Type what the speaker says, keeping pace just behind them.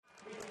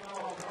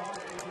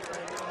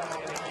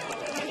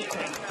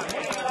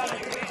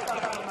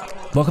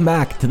Welcome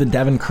back to the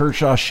Devon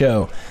Kershaw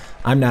Show.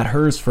 I'm Nat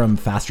Hers from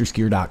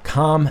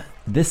fasterskier.com.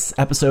 This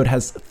episode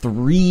has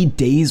 3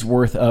 days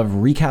worth of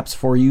recaps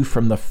for you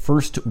from the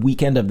first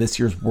weekend of this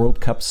year's World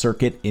Cup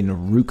circuit in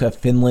Ruka,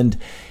 Finland.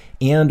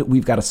 And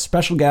we've got a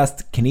special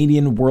guest,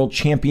 Canadian world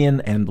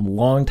champion and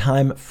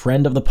longtime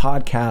friend of the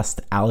podcast,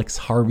 Alex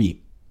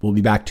Harvey. We'll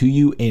be back to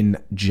you in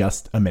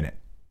just a minute.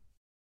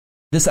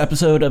 This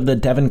episode of the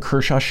Devon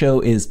Kershaw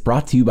Show is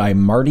brought to you by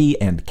Marty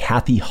and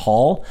Kathy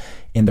Hall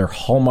and their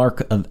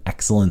Hallmark of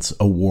Excellence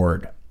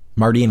Award.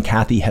 Marty and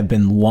Kathy have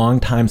been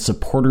longtime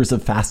supporters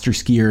of Faster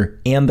Skier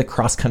and the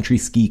cross-country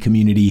ski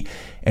community,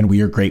 and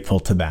we are grateful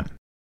to them.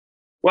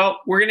 Well,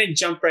 we're going to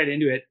jump right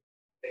into it.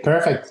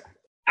 Perfect.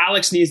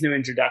 Alex needs no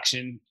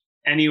introduction.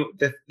 I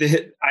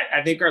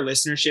think our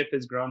listenership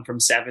has grown from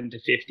 7 to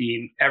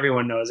 15.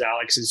 Everyone knows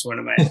Alex is one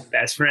of my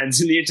best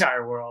friends in the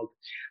entire world.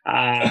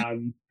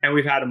 And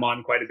we've had him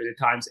on quite a bit of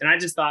times. And I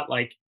just thought,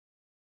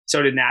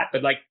 so did Nat,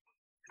 but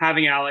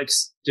having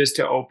Alex just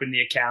to open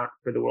the account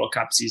for the World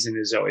Cup season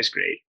is always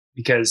great,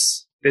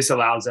 because this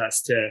allows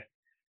us to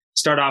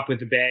start off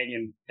with a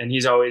bang, and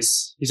he's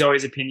always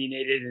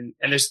opinionated, and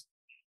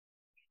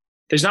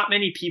there's not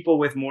many people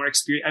with more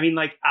experience. I mean,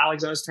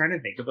 Alex, I was trying to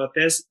think about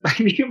this,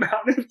 the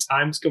amount of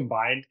times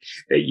combined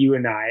that you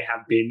and I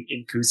have been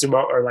in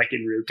Kuusamo or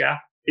in Ruka,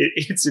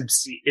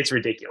 it's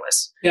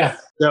ridiculous. Yeah.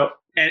 So,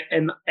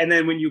 and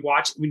then when you're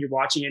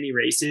watching any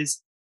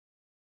races,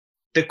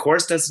 the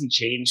course doesn't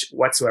change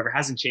whatsoever,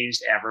 hasn't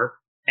changed ever.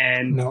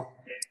 And no.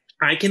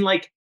 I can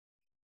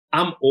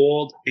I'm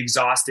old,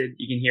 exhausted.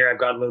 You can hear I've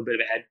got a little bit of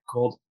a head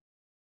cold.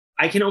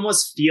 I can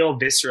almost feel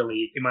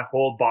viscerally in my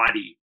whole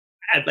body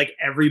at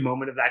every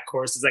moment of that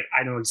course. Is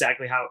I know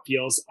exactly how it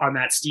feels on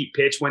that steep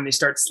pitch when they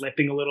start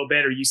slipping a little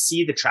bit, or you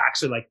see the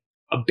tracks are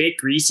a bit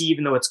greasy,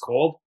 even though it's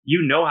cold.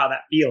 You know how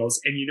that feels,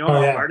 and you know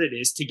how hard it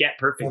is to get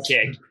perfect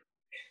kick.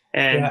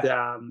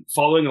 And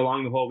following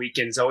along the whole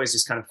weekend is always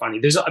just kind of funny.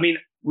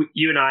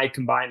 You and I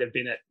combined have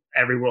been at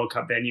every World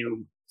Cup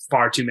venue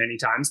far too many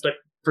times, but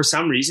for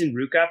some reason,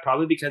 Ruka,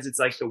 probably because it's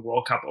the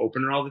World Cup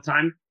opener all the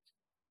time,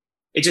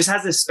 it just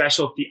has this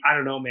special I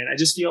don't know, man. I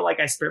just feel like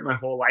I spent my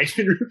whole life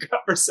in Ruka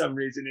for some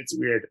reason. It's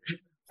weird.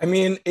 I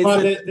mean,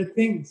 the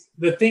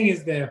thing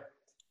is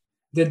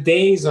the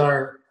days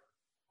are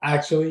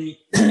actually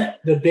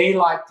the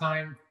daylight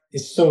time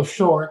is so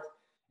short,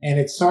 and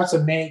it starts to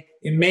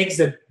makes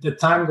the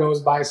time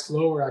goes by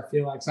slower. I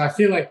feel like. So I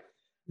feel like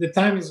the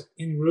time is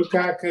in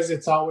Ruka because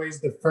it's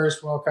always the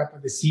first World Cup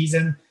of the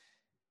season.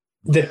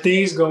 The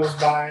days go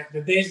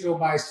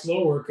by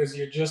slower because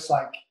you're just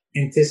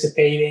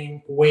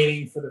anticipating,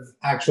 waiting for the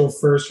actual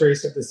first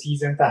race of the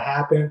season to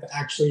happen, to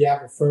actually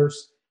have a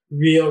first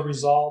real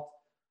result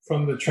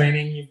from the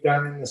training you've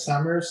done in the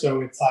summer.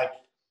 So it's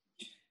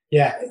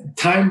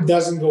time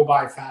doesn't go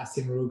by fast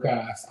in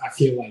Ruka. I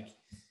feel like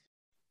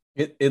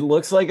it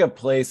looks like a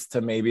place to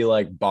maybe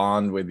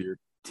bond with your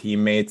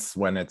teammates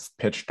when it's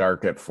pitch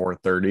dark at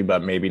 4:30,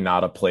 but maybe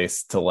not a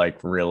place to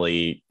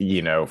really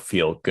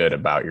feel good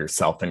about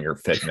yourself and your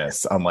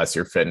fitness unless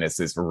your fitness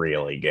is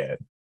really good.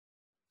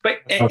 But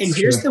and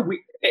here's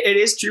it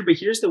is true, but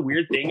here's the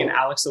weird thing, and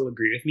Alex will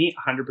agree with me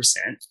 100%.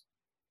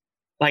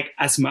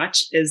 As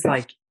much as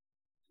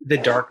the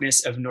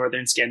darkness of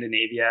northern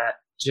Scandinavia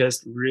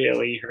just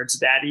really hurts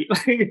daddy,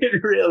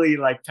 it really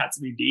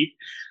cuts me deep.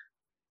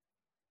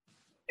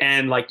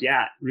 And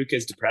Ruka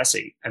is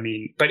depressing. I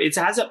mean, but it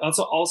has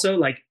also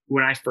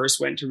when I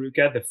first went to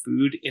Ruka, the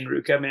food in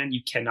Ruka, man,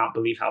 you cannot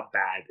believe how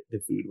bad the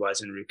food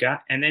was in Ruka.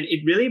 And then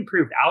it really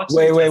improved. Alex,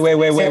 wait.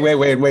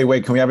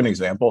 Can we have an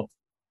example?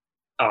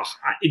 Oh,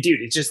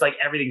 dude, it's just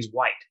everything's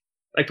white.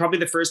 Probably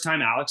the first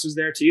time Alex was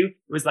there too,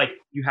 it was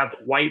you have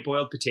white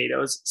boiled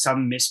potatoes,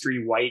 some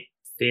mystery white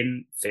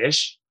thin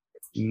fish,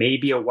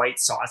 maybe a white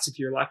sauce if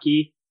you're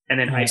lucky, and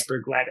then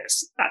iceberg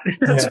lettuce.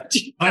 That's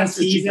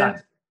what you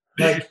got.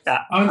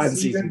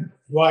 Unseasoned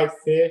white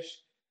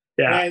fish.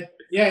 Yeah.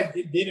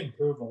 It did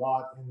improve a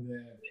lot in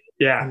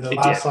the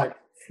last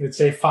let's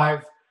say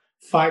five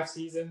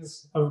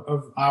seasons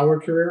of our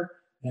career.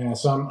 Yeah,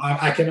 so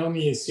I can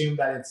only assume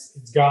that it's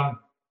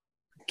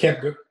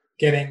kept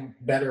getting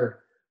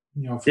better.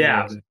 For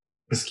the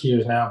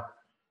skiers now.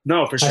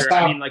 No, for sure.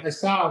 I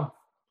saw.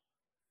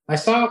 I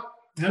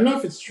don't know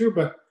if it's true,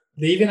 but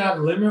they even have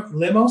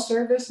limo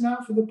service now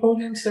for the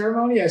podium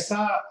ceremony. I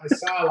saw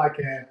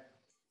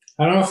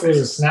I don't know if there's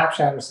a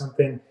snapshot or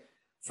something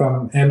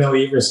from Emil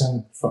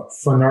Everson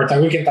for North.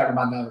 We can talk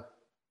about that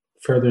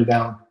further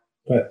down,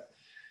 but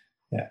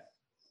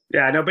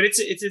yeah, no, but it's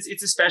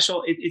a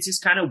special. It's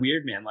just kind of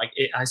weird, man.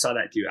 I saw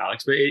that too,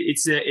 Alex. But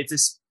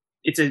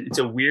it's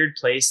a weird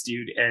place,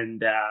 dude,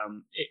 and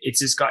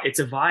it's a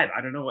vibe.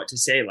 I don't know what to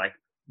say.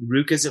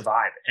 Ruka's a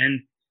vibe,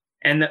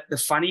 and the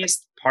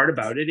funniest part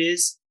about it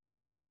is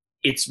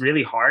it's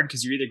really hard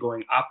because you're either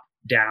going up,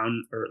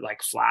 down, or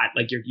flat.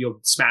 You'll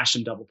smash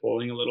some double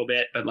poling a little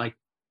bit, but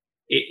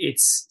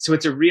it's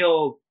a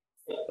real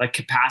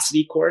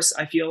capacity course.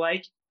 I feel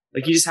like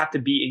you just have to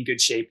be in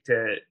good shape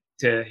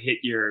to hit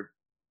your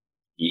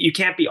you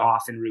can't be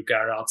off in Ruka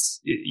or else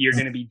you're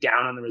going to be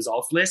down on the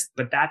results list.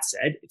 But that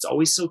said, it's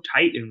always so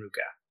tight in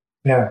Ruka.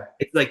 Yeah.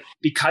 It's like,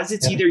 because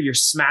it's either you're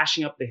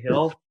smashing up the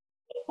hill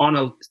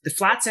the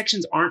flat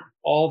sections aren't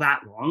all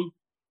that long.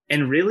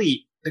 And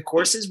really the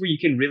courses where you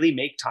can really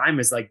make time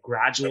is like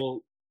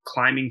gradual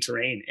climbing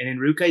terrain. And in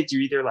Ruka,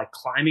 you're either like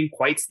climbing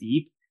quite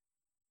steep,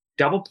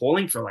 double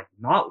poling for like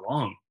not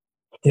long.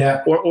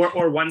 Yeah.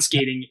 Or one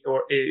skating,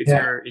 or if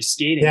you're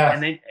skating,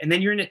 and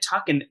then you're in a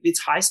tuck, and it's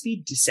high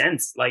speed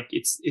descents. Like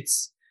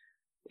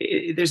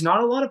there's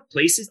not a lot of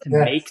places to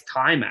make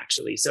time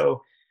actually.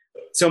 So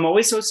I'm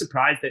always so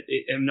surprised that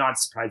I'm not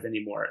surprised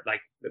anymore.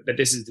 Like, but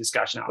this is a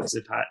discussion Alex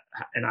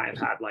and I have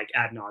had like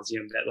ad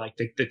nauseum, that like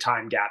the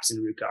time gaps in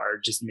Ruka are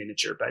just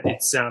miniature. But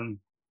it's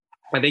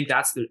I think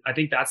that's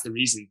the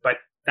reason. But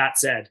that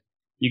said,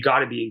 you got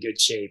to be in good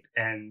shape.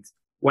 And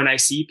when I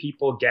see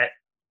people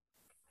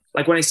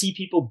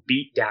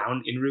beat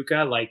down in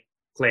Ruka, like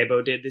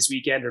Klæbo did this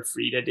weekend or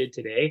Frida did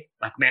today,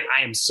 like, man,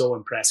 I am so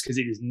impressed, because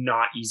it is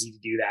not easy to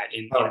do that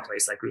in a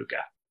place like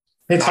Ruka.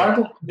 It's hard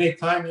to make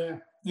time, yeah.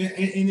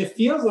 And it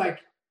feels like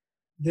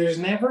there's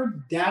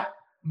never that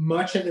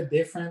much of a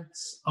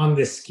difference on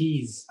the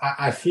skis.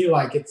 I feel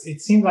like it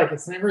seems like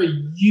it's never a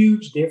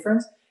huge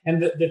difference.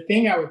 And the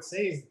thing I would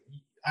say is,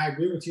 I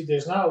agree with you,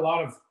 there's not a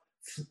lot of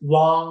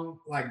long,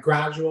 like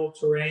gradual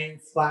terrain,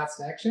 flat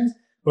sections.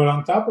 But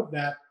on top of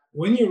that,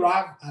 when you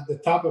arrive at the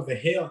top of a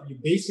hill, you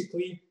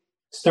basically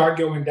start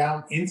going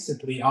down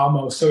instantly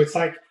almost. So it's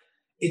like,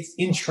 it's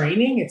in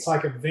training, it's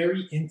like a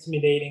very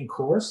intimidating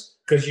course,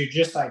 because you're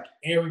just like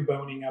airy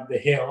boning up the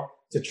hill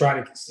to try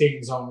to stay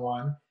in zone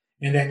one.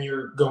 And then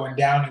you're going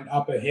down and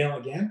up a hill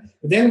again.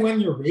 But then when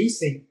you're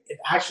racing, it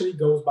actually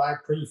goes by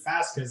pretty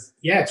fast, because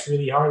it's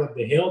really hard up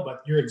the hill,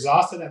 but you're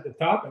exhausted at the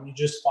top and you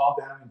just fall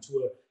down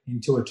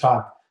into a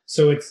top.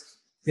 So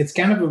it's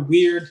kind of a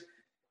weird,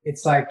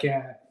 it's like,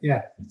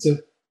 it's a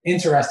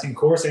interesting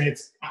course. And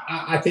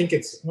I think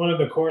it's one of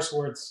the courses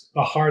where it's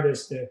the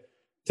hardest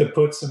to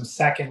put some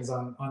seconds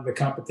on the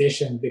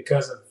competition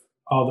because of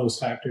all those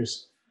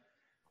factors.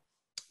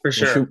 For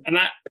sure. And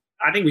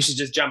I think we should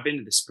just jump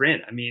into the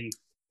sprint. I mean,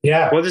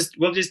 we'll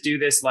just do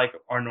this like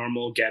our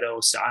normal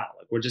ghetto style.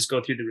 Like, we'll just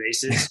go through the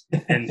races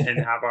and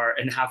have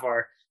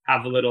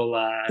a little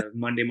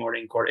Monday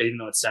morning quarter, even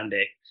though it's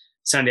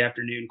Sunday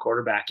afternoon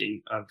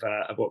quarterbacking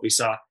of what we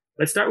saw.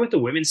 Let's start with the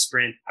women's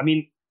sprint. I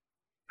mean,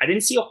 I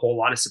didn't see a whole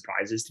lot of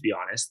surprises, to be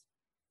honest.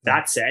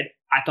 That said,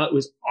 I thought it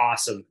was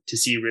awesome to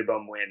see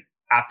Ribom win.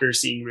 After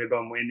seeing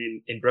Ribom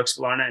win in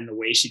Bruksvalarna and the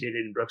way she did it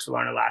in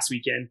Bruksvalarna last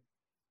weekend,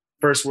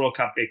 first World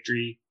Cup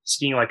victory,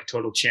 skiing like a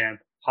total champ.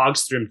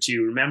 Hagström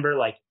too. Remember,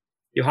 like,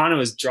 Johanna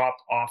was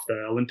dropped off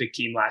the Olympic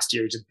team last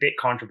year, which is a bit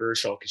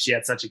controversial because she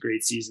had such a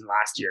great season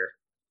last year.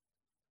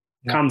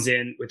 Comes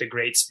in with a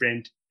great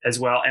sprint as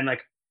well. And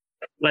like,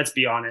 let's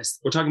be honest,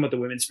 we're talking about the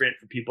women's sprint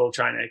for people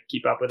trying to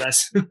keep up with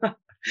us.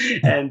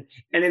 and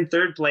in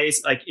third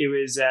place, like, it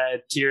was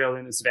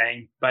Tiril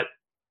Lindesvang. But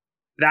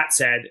that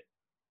said,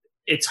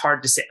 it's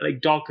hard to say. Like,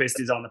 Dahlqvist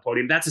is on the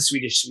podium. That's a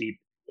Swedish sweep.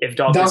 If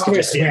Dahlqvist could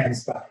just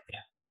wins,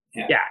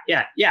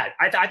 yeah.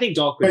 I think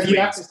Dahlqvist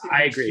wins.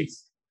 I agree.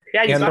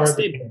 Yeah, you got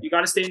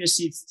to stay in your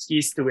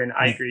skis to win.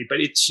 I agree. But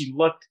she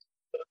looked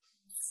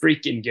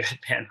freaking good,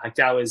 man. Like,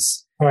 that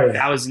was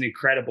an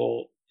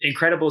incredible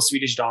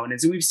Swedish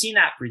dominance, and we've seen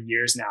that for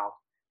years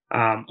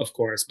now, of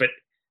course. But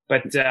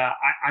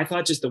I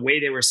thought just the way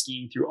they were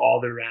skiing through all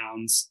the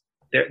rounds,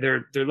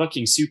 they're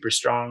looking super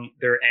strong.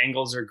 Their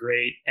angles are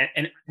great,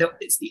 and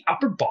it's the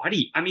upper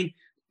body. I mean,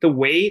 the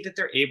way that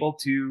they're able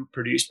to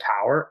produce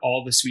power,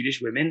 all the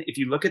Swedish women. If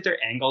you look at their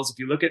angles, if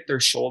you look at their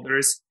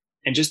shoulders,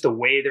 and just the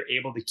way they're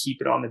able to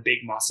keep it on the big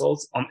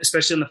muscles,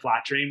 especially on the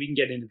flat terrain. We can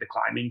get into the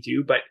climbing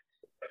too, but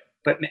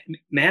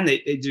man,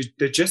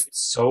 they're just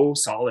so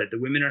solid. The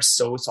women are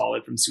so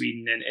solid from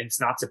Sweden, and it's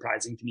not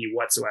surprising to me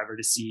whatsoever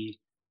to see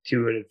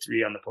 2 out of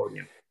 3 on the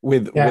podium.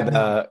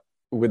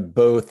 With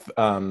both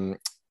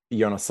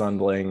Jonas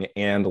Sundling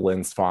and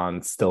Lynn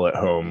Svan still at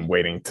home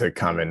waiting to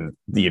come and,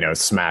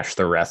 smash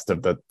the rest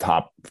of the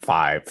top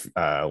 5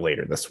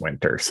 later this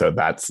winter. So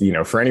that's,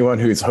 for anyone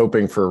who's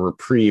hoping for a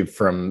reprieve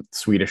from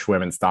Swedish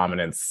women's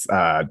dominance,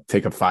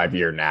 take a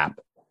 5-year nap.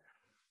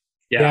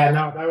 Yeah,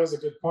 no, that was a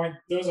good point.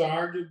 Those are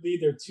arguably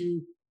their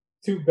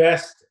two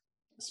best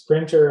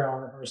sprinter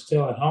are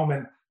still at home.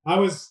 And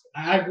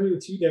I agree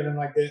with you, Devon.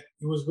 Like, it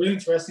was really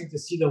interesting to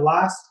see the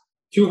last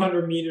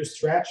 200 meter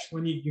stretch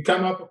when you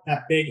come up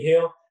that big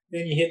hill,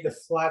 then you hit the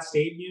flat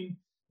stadium,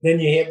 then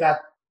you hit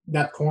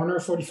that corner,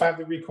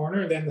 45-degree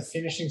corner, and then the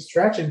finishing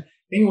stretch. And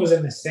I think it was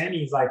in the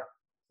semis, like,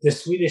 the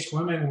Swedish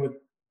women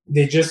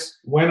they just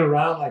went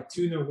around like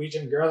 2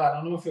 Norwegian girls. I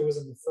don't know if it was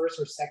in the first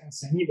or second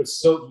semi, but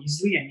so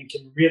easily, and you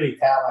can really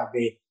tell like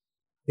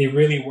they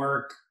really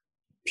work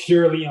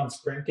purely on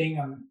sprinting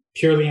and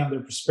purely on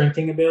their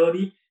sprinting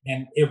ability,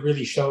 and it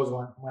really shows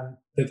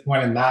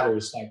when it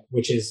matters, like,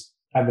 which is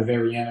at the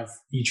very end of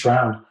each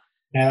round.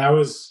 And I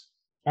was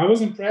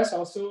impressed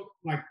also.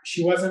 Like,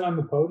 she wasn't on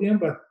the podium,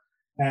 but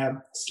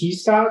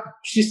Skistad,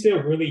 she's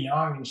still really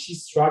young, and she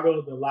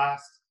struggled the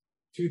last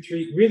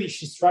 2-3. Really,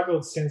 she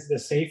struggled since the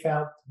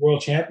Seyfeld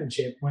World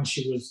Championship when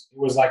it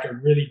was like a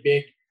really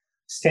big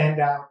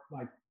standout,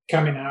 like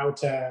coming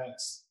out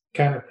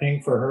kind of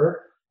thing for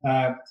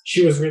her.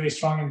 She was really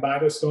strong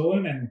in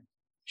Stolen, and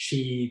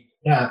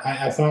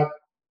I thought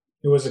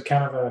it was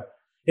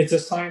it's a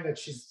sign that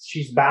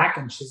she's back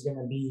and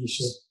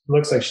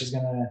looks like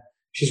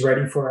she's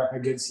ready for a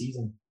good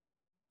season.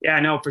 Yeah,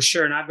 no, for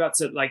sure. And I've got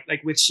to like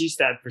with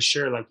Skistad for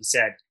sure, like you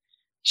said,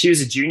 she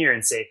was a junior in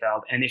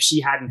Seyfeld. And if she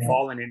hadn't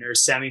fallen in her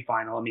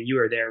semifinal, I mean, you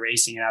were there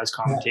racing and I was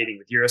commentating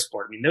with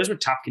Eurosport. I mean, those were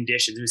tough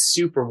conditions. It was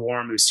super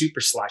warm. It was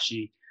super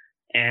slushy.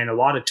 And a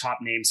lot of top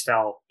names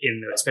fell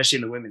especially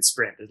in the women's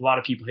sprint. There's a lot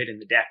of people hitting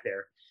the deck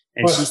there.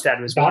 And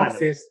Skistad was one of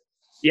them.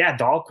 Yeah,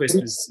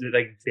 Dahlqvist was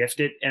like fifth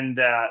it, and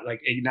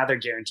like another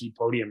guaranteed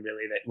podium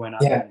really that went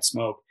up in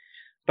smoke.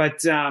 But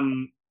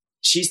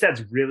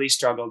Skistad's really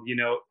struggled,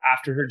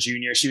 after her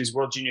junior. She was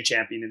world junior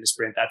champion in the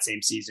sprint that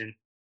same season,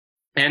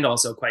 and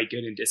also quite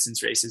good in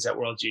distance races at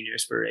World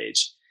Juniors for her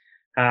age.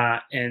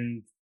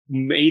 And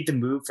made the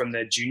move from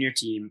the junior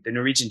team, the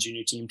Norwegian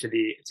junior team, to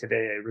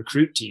the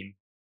recruit team.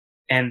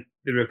 And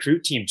the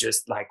recruit team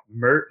just like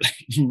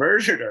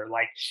murdered her.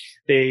 Like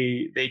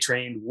they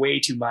trained way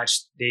too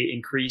much. They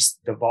increased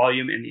the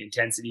volume and the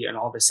intensity on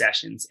all the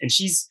sessions. And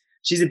she's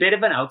a bit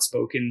of an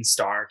outspoken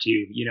star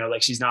too.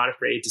 Like she's not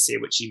afraid to say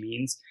what she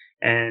means.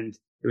 And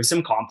there was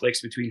some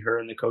conflicts between her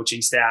and the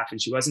coaching staff, and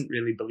she wasn't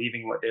really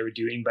believing what they were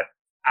doing. But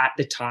at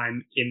the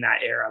time in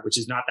that era, which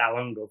is not that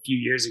long ago, a few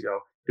years ago,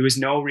 there was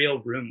no real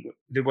room.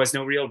 There was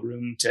no real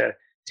room to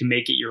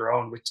make it your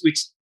own, which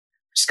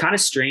is kind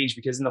of strange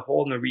because in the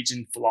whole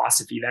Norwegian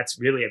philosophy, that's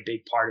really a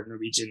big part of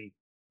Norwegian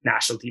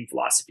national team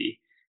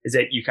philosophy, is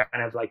that you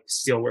kind of like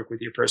still work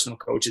with your personal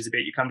coaches a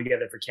bit. You come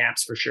together for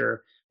camps for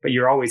sure, but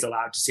you're always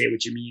allowed to say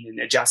what you mean, and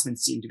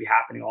adjustments seem to be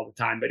happening all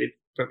the time. But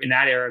in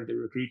that era of the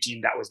recruit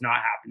team, that was not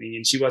happening.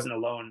 And she wasn't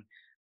alone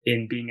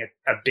in being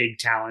a big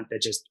talent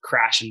that just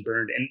crashed and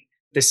burned. And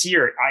this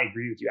year, I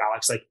agree with you,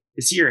 Alex, like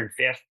this year in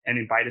fifth and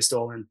in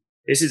Stolen,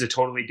 this is a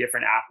totally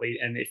different athlete.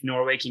 And if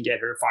Norway can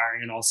get her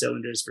firing on all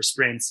cylinders for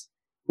sprints,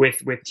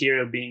 with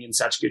Tiro being in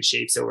such good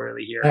shape so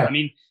early here. I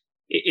mean,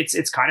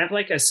 it's kind of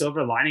like a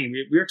silver lining.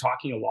 We were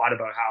talking a lot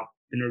about how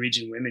the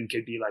Norwegian women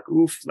could be like,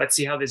 oof, let's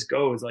see how this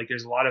goes. Like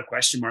there's a lot of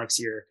question marks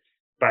here,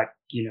 but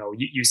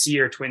you see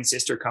her twin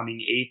sister coming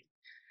eighth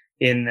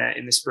in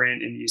the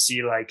sprint, and you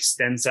see like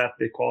Stenseth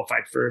that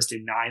qualified first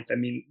in ninth. I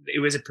mean, it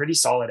was a pretty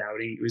solid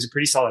outing. It was a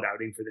pretty solid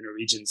outing for the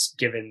Norwegians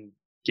given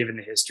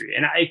the history.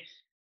 And I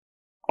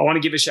want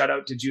to give a shout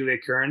out to Julia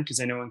Kern,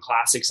 because I know in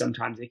classics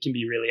sometimes it can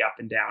be really up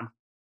and down.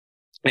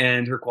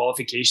 And her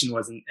qualification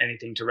wasn't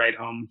anything to write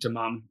home to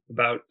mom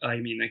about. I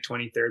mean, like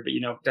 23rd, but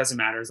it doesn't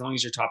matter. As long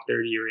as you're top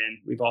 30, you're in.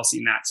 We've all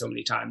seen that so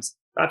many times.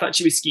 I thought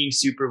she was skiing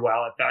super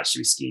well. I thought she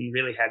was skiing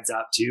really heads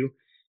up too.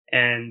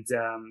 And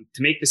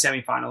to make the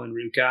semifinal in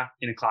Ruka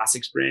in a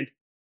classic sprint,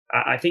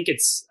 I think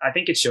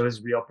it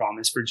shows real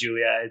promise for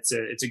Julia. It's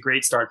a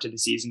great start to the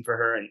season for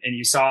her. And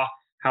you saw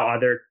how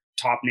other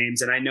top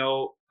names, and I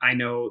know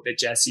that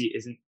Jessie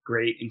isn't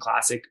great in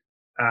classic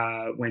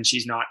when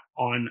she's not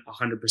on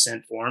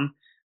 100% form.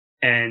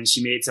 And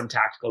she made some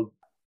tactical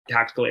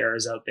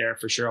errors out there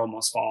for sure,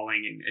 almost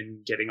falling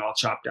and getting all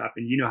chopped up.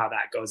 And you know how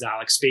that goes,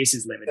 Alex. Space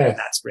is limited in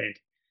that sprint.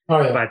 Oh,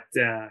 yeah.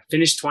 But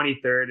finished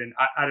 23rd. And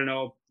I don't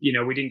know,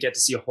 we didn't get to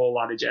see a whole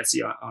lot of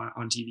Jessie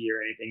on TV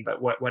or anything.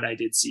 But what I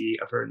did see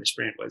of her in the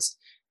sprint was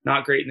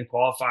not great in the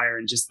qualifier,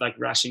 and just like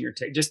rushing her,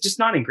 just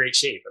not in great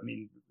shape. I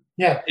mean,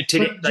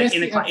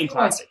 in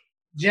classic.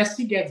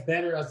 Jessie gets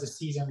better as the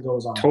season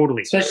goes on.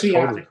 Totally. Especially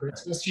after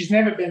Christmas. She's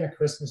never been a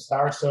Christmas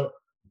star. So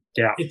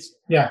it's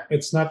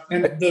not.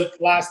 And the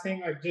last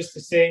thing, like just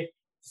to say,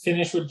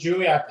 finish with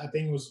Julia, I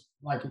think was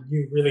like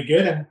really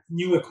good, and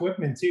new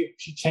equipment too.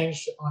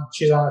 She's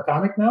on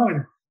Atomic now,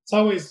 and it's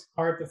always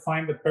hard to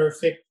find the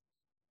perfect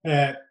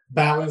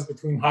balance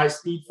between high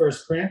speed for a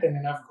sprint and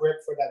enough grip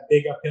for that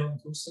big uphill in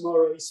Kuusamo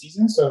early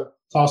season. So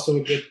it's also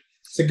a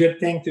good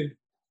thing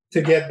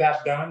to get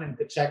that done and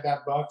to check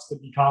that box, to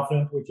be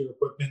confident with your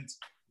equipment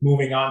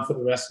moving on for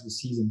the rest of the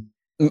season.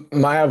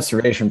 My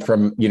observation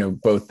from,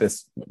 both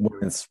this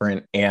women's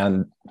sprint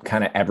and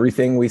kind of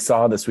everything we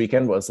saw this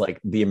weekend was like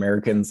the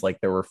Americans, like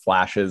there were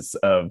flashes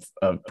of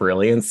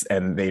brilliance,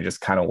 and they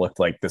just kind of looked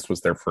like this was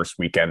their first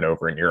weekend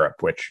over in Europe,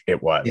 which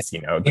it was,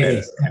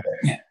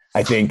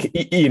 I think,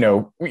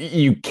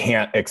 you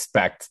can't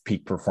expect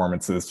peak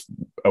performances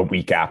a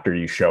week after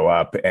you show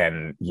up.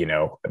 And,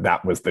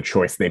 that was the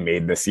choice they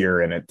made this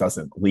year, and it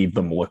doesn't leave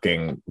them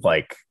looking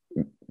like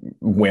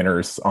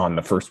winners on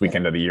the first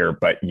weekend of the year,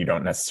 but you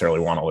don't necessarily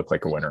want to look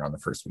like a winner on the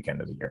first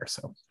weekend of the year.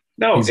 So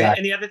no,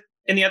 exactly.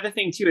 And the other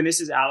thing too, and this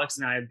is Alex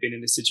and I have been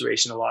in this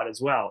situation a lot as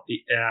well.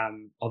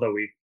 Although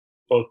we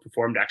both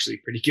performed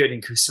actually pretty good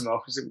in Kuusamo.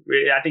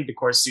 I think the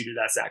course suited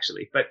us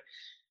actually,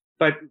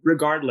 but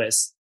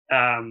regardless,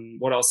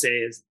 what I'll say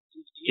is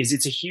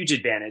it's a huge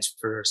advantage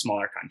for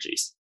smaller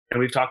countries.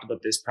 And we've talked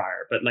about this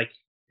prior, but like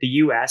the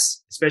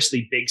US,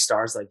 especially big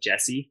stars like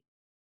Jessie,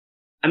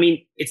 I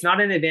mean, it's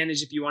not an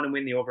advantage if you want to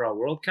win the overall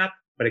World Cup,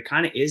 but it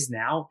kind of is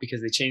now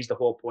because they changed the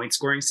whole point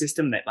scoring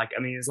system that like, I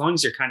mean, as long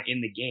as you're kind of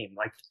in the game,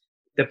 like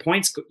the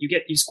points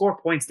you score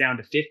points down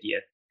to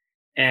 50th.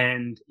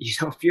 And, you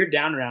know, if you're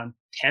down around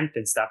 10th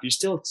and stuff, you're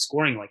still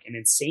scoring like an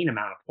insane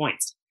amount of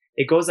points.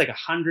 It goes like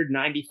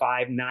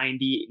 195,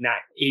 90,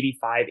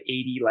 85,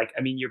 80. Like,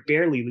 I mean, you're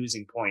barely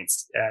losing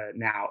points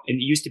now.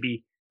 And it used to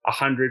be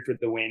 100 for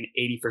the win,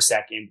 80 for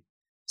second,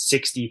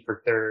 60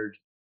 for third,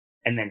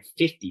 and then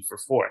 50 for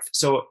fourth.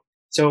 So,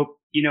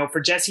 you know,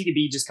 for Jessie to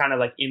be just kind of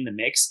like in the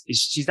mix,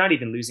 she's not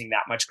even losing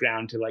that much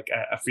ground to like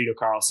a Frida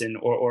Karlsson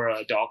or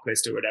a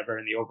Dahlqvist or whatever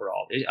in the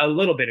overall. A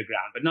little bit of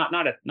ground, but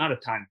not a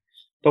ton.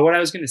 But what I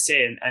was going to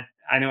say, and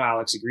I know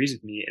Alex agrees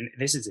with me, and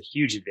this is a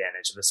huge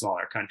advantage of a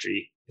smaller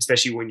country,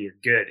 especially when you're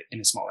good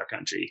in a smaller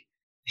country,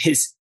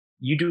 is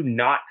you do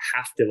not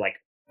have to like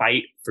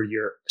fight for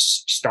your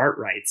start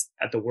rights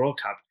at the World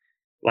Cup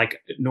like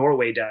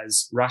Norway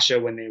does, Russia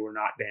when they were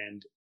not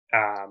banned,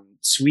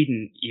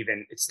 Sweden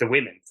even. It's the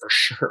women for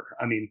sure.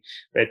 I mean,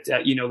 but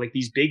you know, like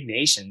these big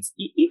nations,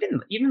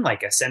 even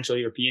like a Central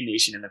European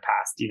nation in the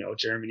past, you know,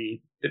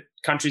 Germany, the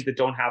countries that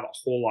don't have a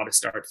whole lot of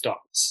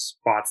start-stop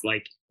spots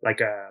like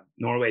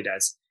Norway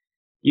does.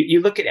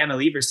 You look at Emma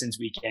Leverson's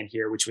weekend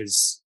here, which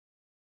was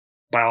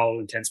by all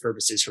intents and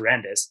purposes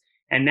horrendous,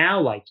 and now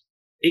like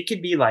it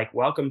could be like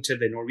welcome to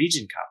the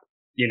Norwegian Cup.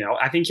 You know,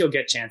 I think he'll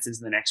get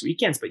chances in the next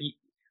weekends, but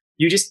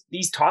you just,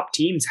 these top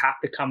teams have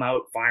to come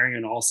out firing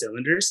on all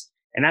cylinders.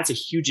 And that's a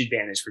huge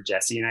advantage for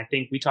Jessie. And I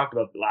think we talked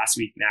about it last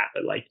week, Nat,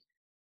 but like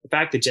the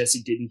fact that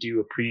Jessie didn't do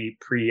a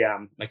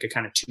like a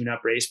kind of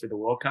tune-up race for the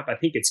World Cup, I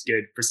think it's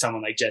good for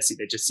someone like Jessie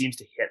that just seems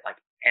to hit like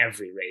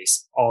every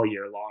race all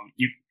year long.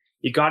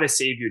 You got to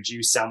save your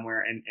juice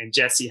somewhere. And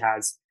Jessie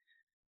has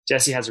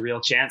a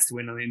real chance to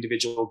win an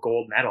individual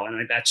gold medal.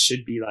 And that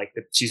should be like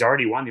she's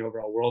already won the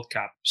overall World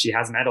Cup. She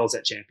has medals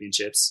at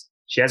championships.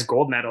 She has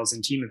gold medals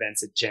in team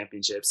events at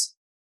championships,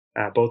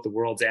 both the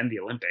Worlds and the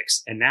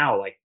Olympics. And now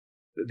like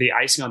the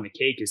icing on the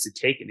cake is to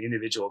take an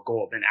individual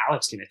gold. And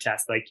Alex can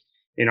attest, like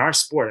in our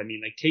sport, I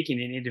mean, like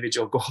taking an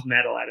individual gold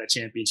medal at a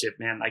championship,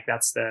 man, like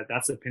that's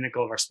the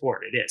pinnacle of our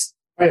sport. It is.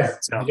 Oh, yeah,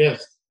 so, it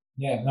is.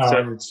 Yeah, no,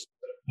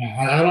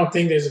 I don't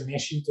think there's an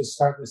issue to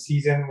start the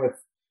season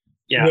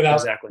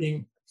without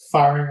being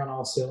firing on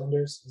all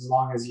cylinders, as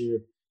long as you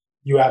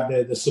have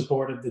the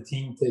support of the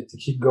team to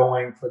keep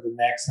going for the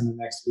next and the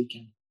next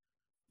weekend.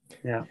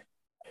 Yeah.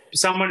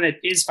 Someone that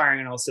is firing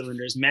on all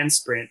cylinders, men's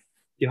sprint,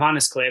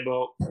 Johannes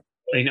Klæbo,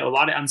 you know, a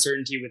lot of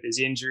uncertainty with his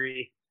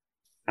injury,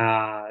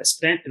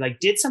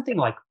 did something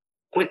like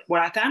what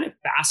I found it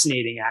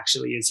fascinating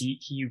actually is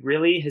he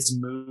really has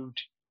moved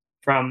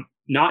from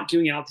not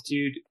doing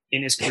altitude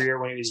in his career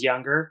when he was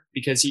younger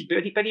because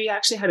but he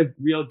actually had a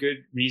real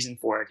good reason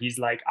for it. He's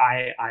like,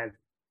 I have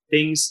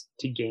things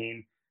to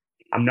gain.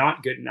 I'm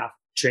not good enough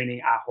training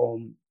at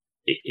home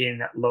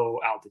in low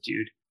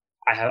altitude.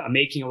 I'm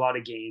making a lot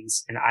of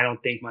gains, and I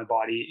don't think my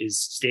body is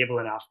stable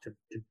enough to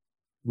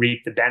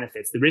reap the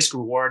benefits. The risk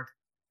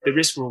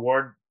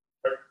reward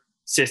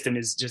system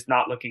is just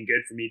not looking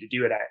good for me to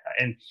do it.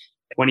 And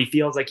when he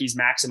feels like he's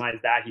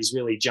maximized that, he's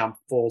really jumped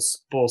full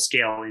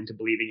scale into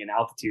believing in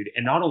altitude.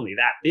 And not only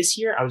that, this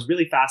year I was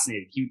really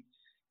fascinated.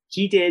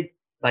 He did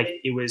like,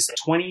 it was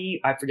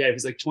 20, I forget, it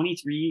was like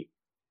 23.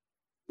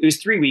 It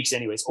was 3 weeks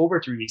anyways, over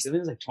 3 weeks. I think it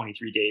was like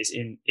 23 days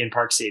in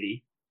Park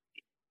City.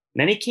 And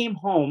then he came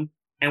home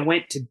and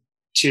went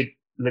to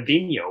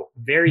Livigno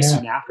very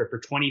soon after for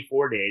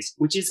 24 days,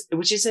 which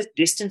is a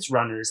distance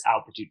runner's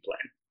altitude plan.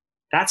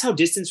 That's how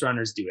distance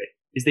runners do it,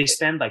 is they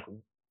spend like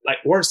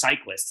or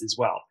cyclists as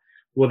well.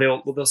 Well,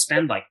 they'll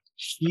spend like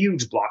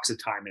huge blocks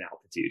of time in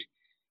altitude.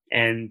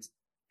 And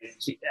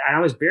I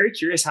was very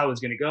curious how it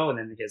was going to go. And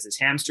then he has this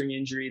hamstring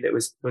injury that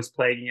was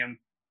plaguing him.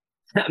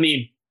 I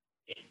mean,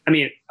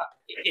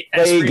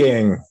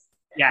 plaguing.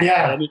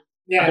 Yeah.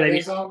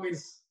 There's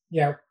always,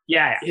 yeah.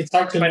 It's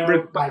hard to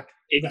know, like,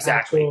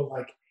 exactly.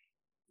 Actual,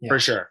 for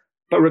sure.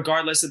 But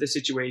regardless of the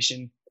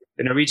situation,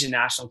 the Norwegian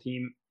national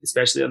team,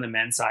 especially on the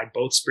men's side,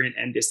 both sprint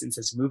and distance,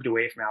 has moved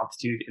away from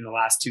altitude in the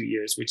last 2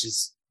 years, which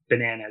is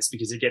bananas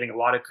because they're getting a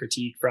lot of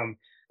critique from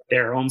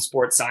their own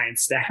sports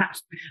science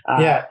staff,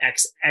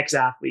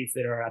 ex-athletes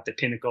that are at the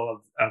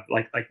pinnacle of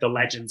like the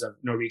legends of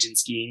Norwegian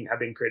skiing have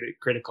been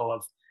critical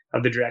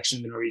of the direction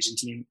of the Norwegian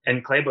team.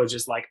 And Klæbo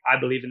just like, I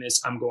believe in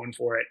this, I'm going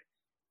for it.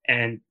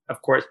 And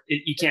of course,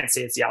 you can't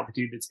say it's the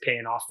altitude that's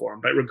paying off for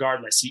him, but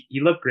regardless, he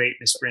looked great in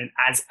the sprint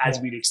as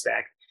we'd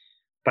expect.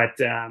 But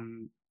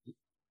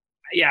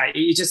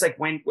it's just like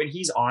when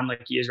he's on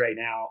like he is right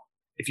now,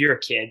 if you're a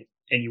kid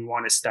and you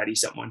want to study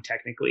someone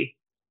technically,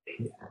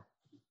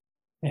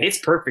 it's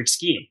perfect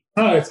skiing.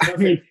 Oh, it's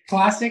perfect.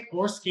 Classic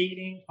or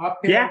skating,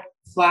 uphill,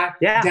 flat,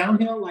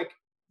 downhill. Like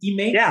he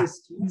makes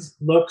his skis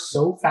look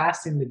so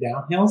fast in the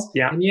downhills.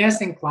 Yeah. And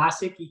yes, in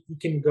classic, he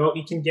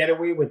can get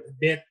away with a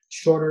bit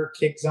shorter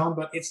kick zone,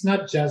 but it's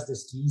not just the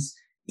skis.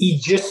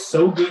 He's just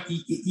so good.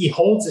 He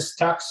holds his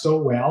tuck so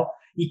well.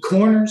 He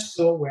corners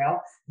so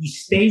well. He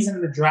stays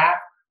in the draft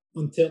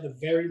until the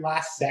very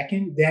last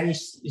second. Then he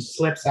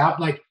slips out.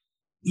 Like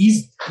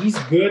he's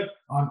good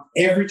on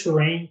every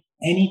terrain,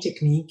 any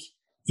technique.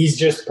 he's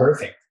just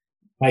perfect.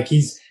 Like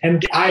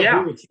and I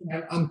agree with you.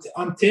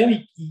 Until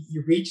he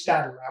reached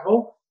that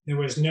level, there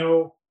was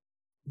no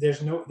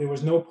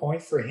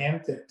point for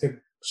him to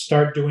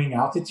start doing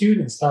altitude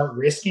and start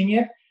risking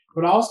it.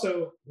 But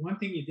also, one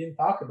thing you didn't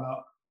talk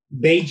about,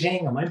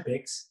 Beijing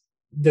Olympics,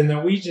 the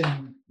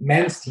Norwegian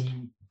men's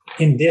team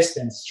in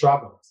distance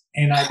struggled.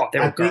 And I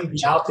think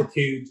the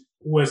altitude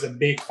was a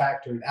big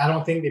factor. I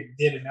don't think they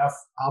did enough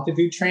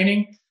altitude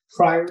training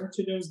prior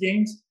to those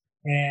games.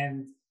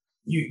 And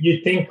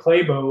you think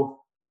Klæbo,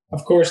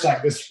 of course,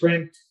 like the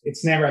sprint,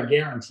 it's never a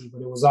guarantee,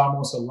 but it was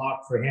almost a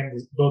lock for him,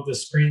 both the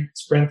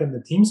sprint and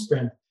the team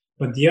sprint.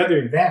 But the other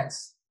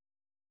events,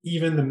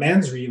 even the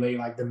men's relay,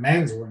 like the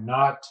men's were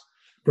not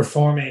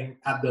performing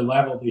at the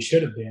level they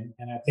should have been.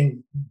 And I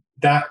think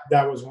that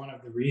was one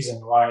of the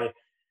reasons why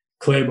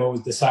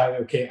Klæbo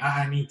decided, okay,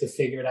 I need to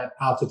figure that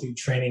altitude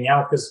training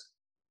out, because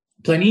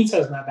Planica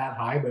is not that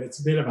high, but it's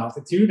a bit of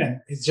altitude. And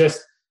it's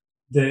just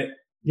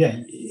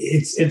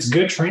it's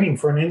good training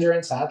for an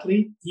endurance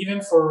athlete.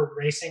 Even for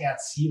racing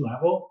at sea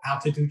level,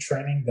 altitude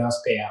training does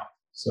pay out.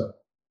 So,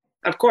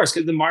 of course,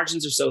 because the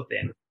margins are so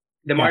thin.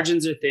 The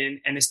margins are thin,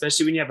 and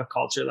especially when you have a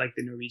culture like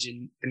the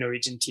Norwegian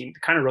team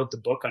that kind of wrote the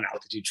book on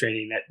altitude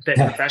training, that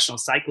professional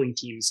cycling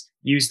teams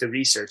use the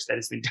research that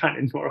has been done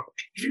in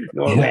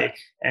Norway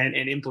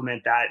and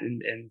implement that.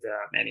 And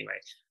anyway,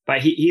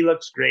 but he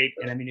looks great.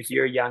 And I mean, if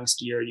you're a young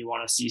skier and you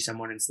want to see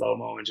someone in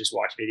slow-mo and just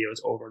watch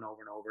videos over and over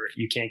and over,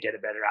 you can't get a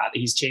better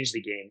athlete. He's changed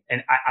the game.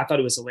 And I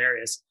thought it was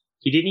hilarious.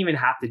 He didn't even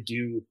have to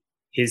do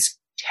his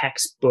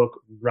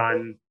textbook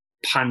run,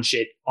 punch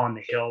it on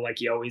the hill like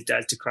he always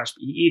does to crush.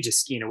 He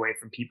just skiing away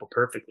from people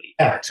perfectly.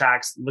 The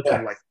tracks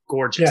looking like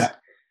gorgeous.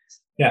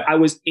 I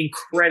was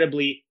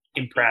incredibly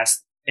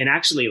impressed and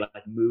actually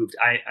like moved.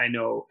 I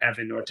know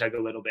Evan Nortug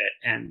a little bit,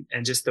 and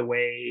just the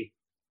way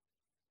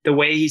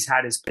he's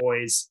had his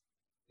poise.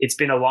 It's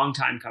been a long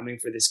time coming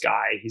for this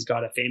guy. He's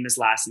got a famous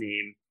last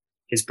name.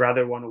 His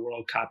brother won a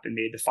World Cup and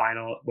made the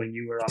final when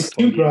you were on the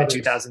podium in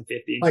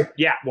 2015.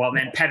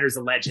 Petter's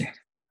a legend.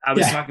 I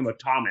was talking about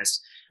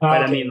Thomas,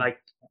 but I mean like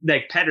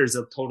Petter's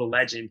a total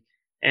legend.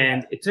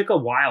 And it took a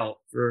while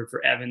for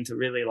Evan to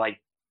really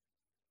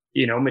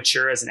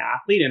mature as an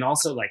athlete and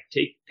also like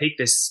take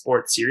this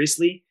sport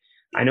seriously.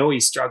 I know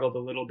he struggled a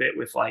little bit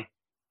with like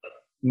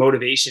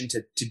motivation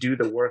to do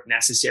the work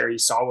necessary. You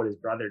saw what his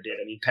brother did.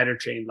 I mean, Petter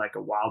trained like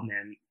a wild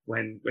man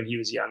when he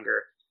was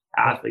younger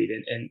athlete.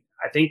 And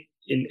I think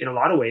in a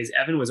lot of ways,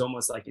 Evan was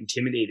almost like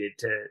intimidated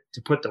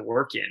to put the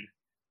work in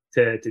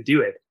to do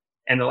it.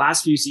 And the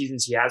last few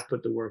seasons he has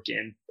put the work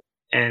in,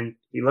 and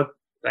he looked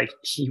like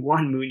he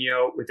won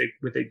Muñoz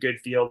with a good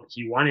field.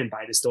 He won in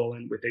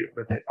Bitestolen with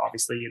it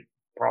obviously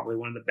probably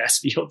one of the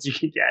best fields you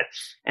could get.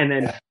 And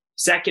then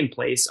second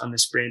place on the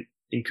sprint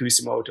in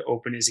Kuusamo to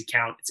open his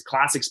account. It's a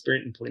classic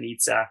sprint in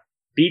Planica.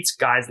 Beats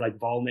guys like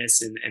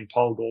Valnes and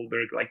Paul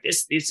Goldberg. Like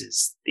this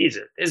is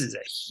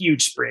a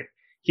huge sprint.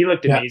 He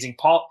looked amazing.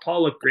 Paul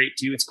looked great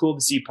too. It's cool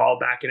to see Paul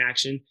back in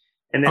action.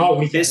 And then all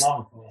weekend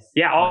long.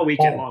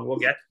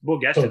 We'll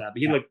get to that.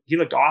 But he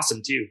looked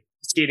awesome too.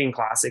 Skating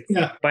classic.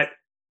 Yeah. But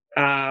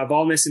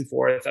Valnes in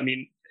fourth. I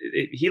mean,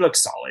 he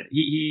looks solid.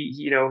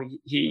 He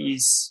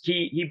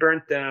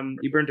burnt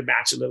the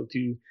match a little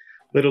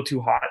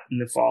too hot in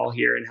the fall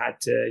here, and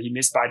he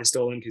missed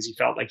Bitestolen because he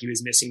felt like he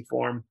was missing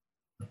form,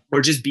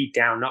 or just beat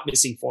down, not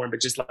missing form,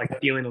 but just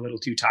like feeling a little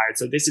too tired.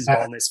 So this is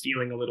Valnes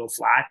feeling a little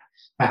flat.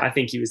 I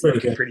think he was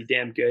looking pretty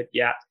damn good.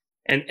 Yeah.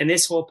 And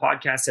this whole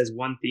podcast has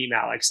one theme,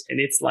 Alex, and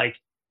it's like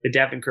the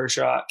Devon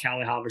Kershaw,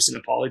 Kalle Halvorsen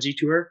apology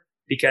tour,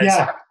 because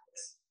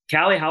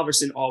Kalle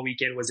Halvorsen all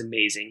weekend was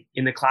amazing.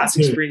 In the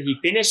classic sprint, he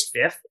finished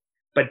fifth,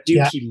 but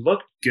dude, he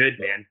looked good,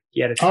 man.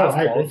 He had a tough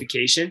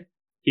qualification.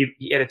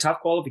 He had a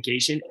tough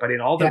qualification, but in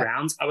all the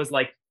rounds, I was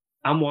like,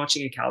 I'm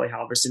watching a Kalle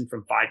Halvorsen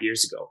from 5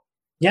 years ago.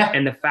 Yeah.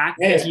 And the fact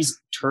that he's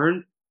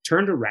turned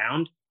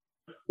around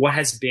what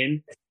has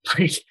been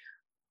like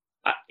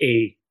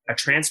a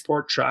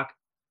transport truck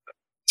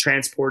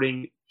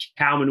transporting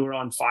cow manure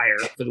on fire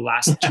for the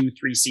last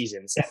 2-3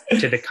 seasons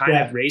to the kind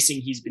of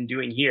racing he's been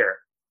doing here.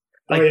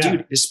 Like,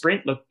 dude, the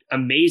sprint looked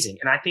amazing.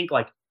 And I think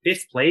like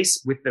fifth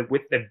place with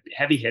the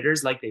heavy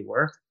hitters like they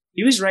were,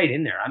 he was right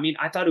in there. I mean,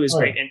 I thought it was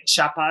great. And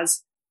Chapaz,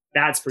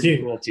 that's pretty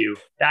cool too.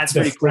 That's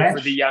pretty cool for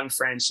the young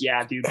French.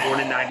 Yeah, dude, born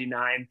in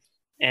 99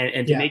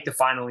 and to make the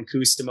final in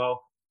Kuusamo,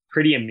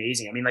 pretty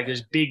amazing. I mean, like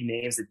there's big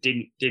names that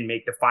didn't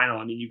make the final.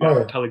 I mean, you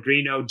got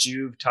Pellegrino,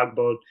 Juve,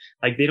 Tugboat,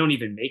 like they don't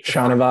even make the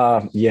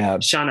Shanava,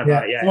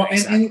 Well,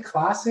 exactly. And in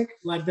classic,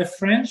 like the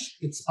French,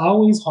 it's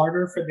always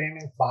harder for them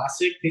in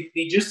classic.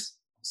 They just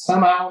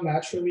somehow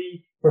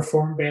naturally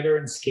perform better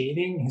in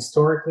skating.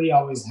 Historically,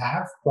 always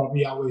have,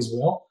 probably always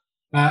will.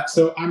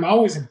 So I'm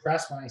always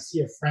impressed when I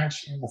see a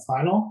French in the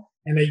final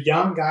and a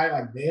young guy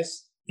like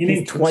this.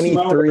 He's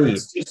 23.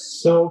 It's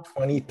just so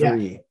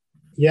 23.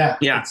 Yeah.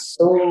 It's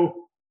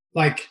so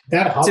like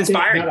that. It's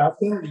inspiring.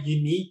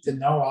 You need to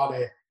know how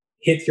to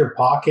hit your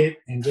pocket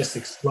and just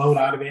explode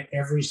out of it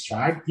every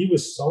stride. He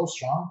was so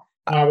strong.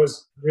 I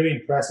was really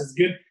impressed. It's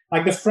good.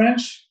 Like the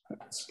French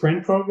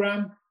sprint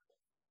program,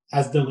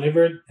 has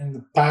delivered in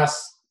the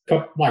past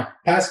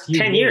few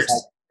 10 years.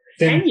 Like,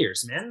 10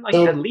 years, man. Like,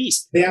 so at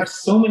least. They have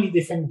so many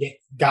different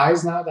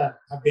guys now that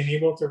have been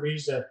able to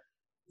reach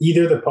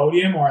either the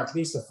podium or at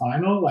least the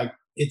final. Like,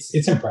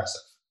 it's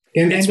impressive.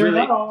 And they're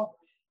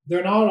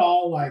not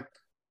all like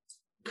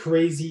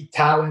crazy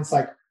talents.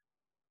 Like,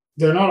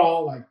 they're not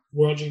all like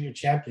world junior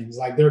champions.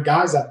 Like, they're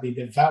guys that they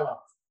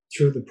developed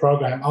through the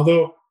program.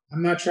 Although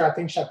I'm not sure. I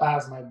think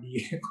Chapaz might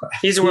be.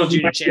 He's a world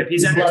junior champ.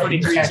 He's under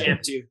 23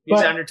 champ too.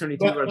 He's under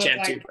 23 world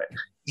champ too. But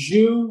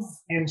Juve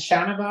and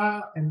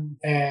Chanava and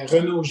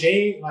Renaud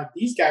G, like,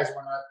 these guys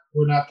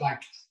were not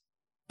like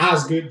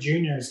as good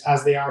juniors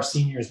as they are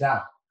seniors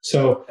now.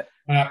 So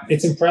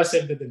it's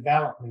impressive the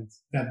development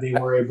that they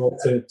were able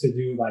to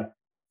do. Like,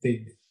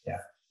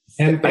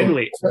 and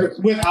totally.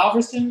 With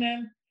Alverson,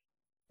 man,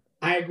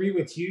 I agree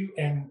with you.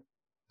 And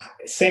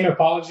same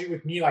apology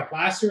with me. Like,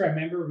 last year, I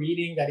remember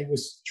reading that he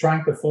was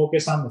trying to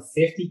focus on the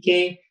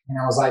 50K. And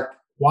I was like,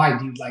 why,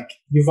 dude? Like,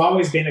 you've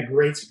always been a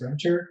great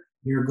sprinter.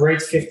 You're a great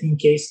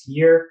 15K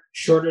skier,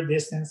 shorter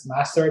distance,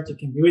 mass start. You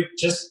can do it.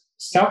 Just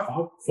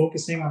stop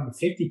focusing on the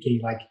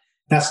 50K. Like,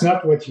 that's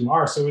not what you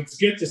are. So it's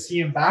good to see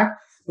him back.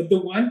 But the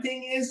one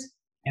thing is,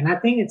 and I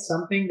think it's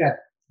something that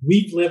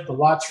we've lived a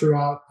lot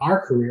throughout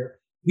our career,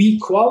 we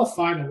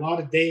qualified a lot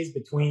of days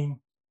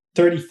between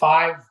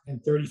 35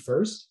 and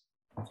 31st.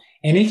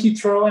 And if you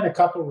throw in a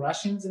couple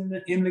Russians in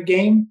the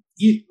game,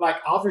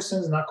 like,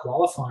 Alverson's not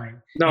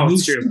qualifying. No,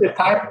 it's true.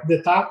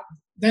 The top.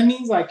 That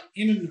means, like,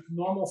 in a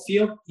normal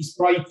field, he's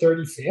probably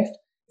 35th.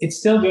 It's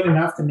still good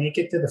enough to make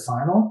it to the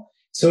final.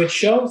 So it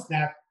shows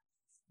that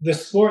the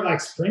sport,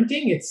 like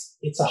sprinting,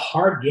 it's a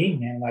hard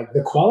game, man. Like, the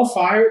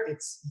qualifier,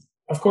 it's,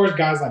 of course,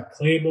 guys like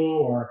Klebo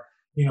or,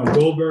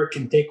 Goldberg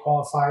can take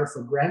qualifier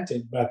for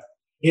granted, but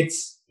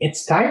it's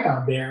tight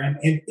out there, and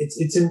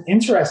it's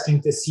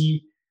interesting to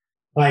see,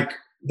 like,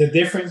 the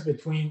difference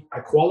between a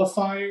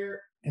qualifier,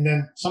 and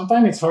then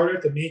sometimes it's harder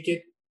to make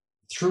it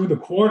through the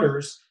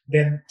quarters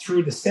than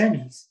through the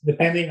semis,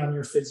 depending on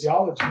your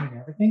physiology and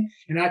everything.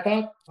 And I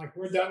thought, like,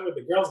 we're done with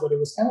the girls, but it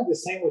was kind of the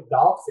same with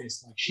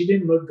Dogfist. Like, she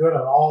didn't look good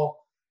at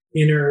all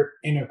in her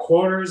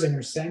quarters, in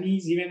her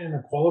semis, even in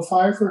a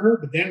qualifier for her.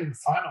 But then in the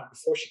final,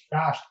 before she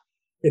crashed,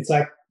 it's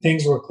like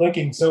things were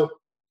clicking. So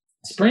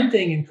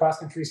sprinting in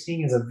cross-country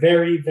skiing is a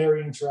very,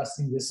 very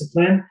interesting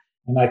discipline.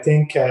 And I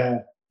think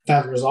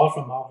that result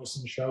from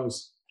Alverson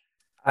shows.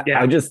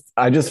 Yeah.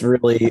 I just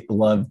really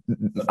love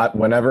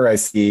whenever I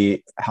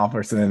see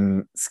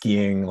Halverson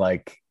skiing,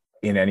 like,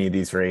 in any of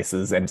these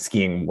races and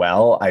skiing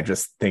well. I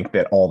just think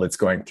that all that's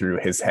going through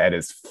his head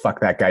is, fuck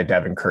that guy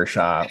Devon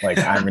Kershaw. Like,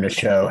 I'm going to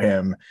show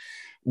him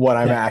what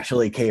I'm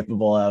actually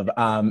capable of.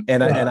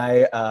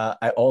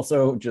 I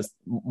also just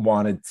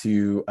wanted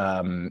to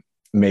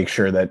make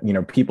sure that,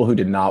 people who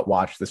did not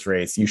watch this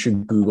race, you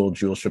should Google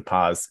Jules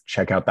Chapaz,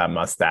 check out that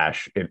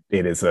mustache.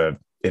 It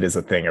is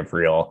a thing of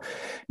real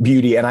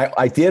beauty. And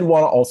I did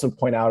want to also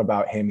point out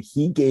about him.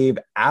 He gave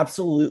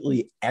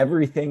absolutely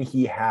everything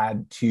he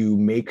had to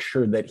make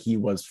sure that he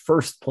was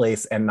first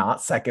place and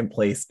not second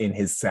place in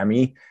his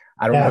semi.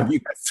 I don't know if you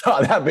guys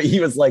saw that, but he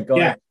was like, I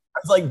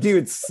was like,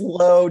 dude,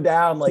 slow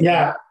down. Like,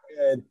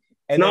 good.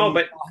 And then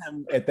but saw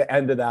him at the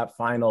end of that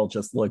final,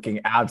 just looking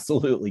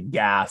absolutely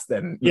gassed.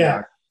 And,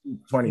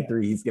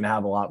 23, he's going to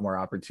have a lot more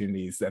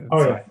opportunities. And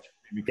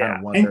maybe kind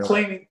of wonder. And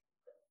claiming.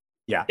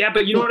 Yeah,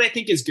 but you know what I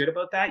think is good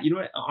about that? You know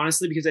what,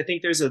 honestly, because I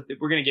think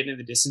we're going to get into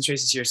the distance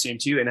races here soon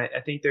too. And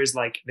I think there's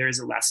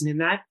a lesson in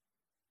that.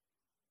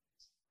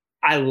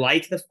 I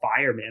like the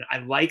fire, man. I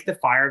like the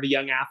fire of a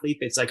young athlete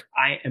that's like,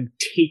 I am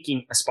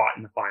taking a spot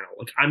in the final.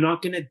 Like, I'm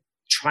not going to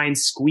try and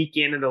squeak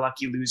in the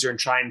lucky loser and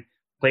try and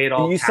play it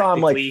all. And you saw him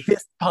like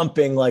fist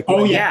pumping, like, I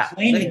loved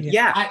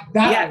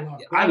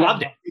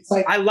it. It's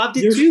like, I loved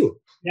it too.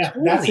 Yeah,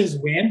 totally. That's his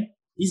win.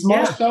 He's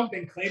more stoked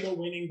than Klebo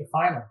winning the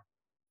final.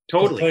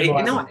 Totally.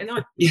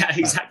 Yeah,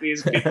 exactly.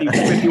 His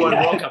 51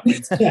 World Cup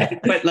wins.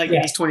 But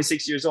he's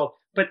 26 years old.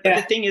 But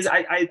the thing is,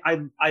 I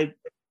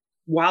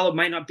while it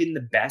might not have been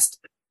the best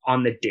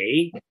on the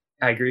day,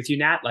 I agree with you,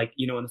 Nat. Like,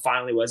 in the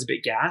final, he was a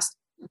bit gassed.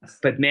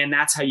 But man,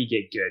 that's how you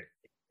get good.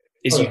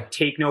 Is you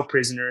take no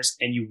prisoners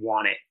and you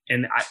want it.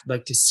 And I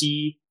like to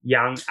see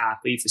young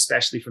athletes,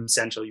 especially from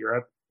Central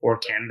Europe or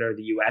Canada or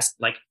the US,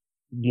 like,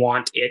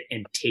 want it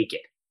and take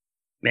it.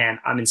 Man,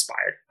 I'm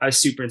inspired. I was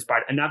super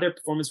inspired. Another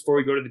performance before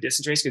we go to the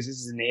distance race, because this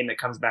is a name that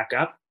comes back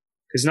up.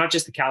 Because not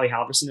just the Callie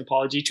Halverson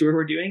apology tour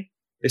we're doing,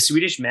 the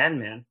Swedish men,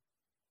 man.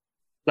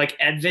 Like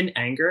Edvin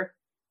Anger,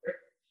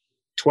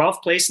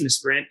 12th place in the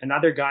sprint.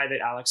 Another guy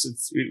that Alex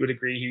would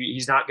agree,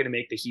 he's not going to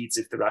make the heats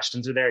if the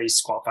Russians are there. He's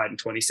qualified in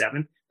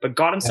 27, but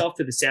got himself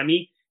to the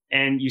semi.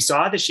 And you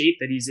saw the shape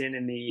that he's in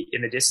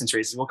the distance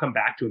races. We'll come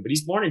back to him, but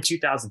he's born in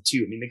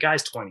 2002. I mean, the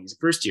guy's 20. He's a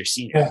first year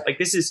senior. Yeah. Like,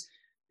 this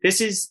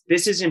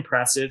is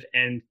impressive.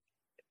 And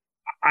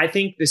I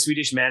think the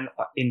Swedish men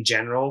in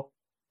general,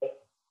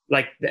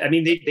 like, I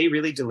mean, they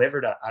really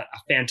delivered a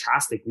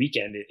fantastic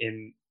weekend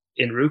in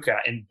Ruka,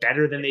 and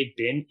better than they've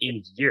been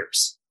in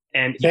years.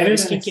 And if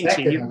this can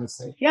continue,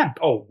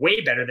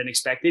 way better than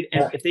expected.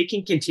 And if they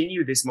can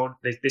continue this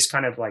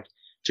kind of like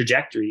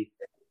trajectory.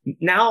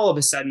 Now, all of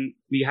a sudden,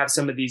 we have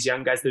some of these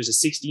young guys. There's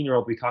a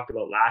 16-year-old we talked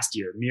about last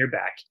year,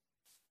 Mirbeck,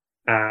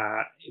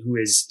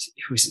 who's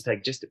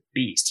like just a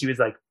beast. He was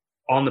like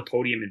on the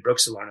podium in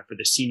Bruxellona for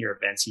the senior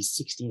events. He's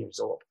 16 years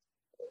old.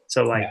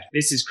 So like,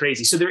 This is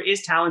crazy. So there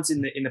is talents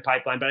in the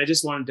pipeline, but I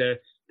just wanted to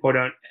put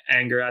on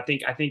anger. I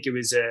think it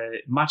was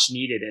much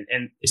needed.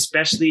 And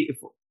especially if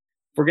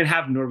we're going to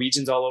have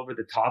Norwegians all over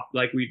the top,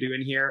 like we do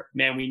in here,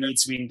 man, we need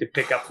Sweden to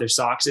pick up their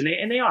socks, and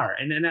they are.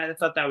 And I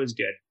thought that was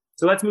good.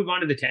 So let's move on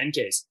to the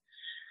 10Ks.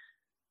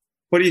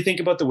 What do you think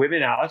about the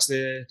women, Alex?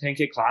 The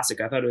 10K Classic?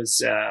 I thought it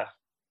was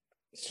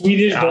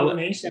Swedish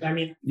domination. I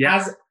mean,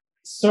 as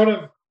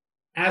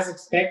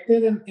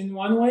expected in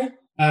one way,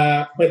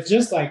 but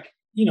just like,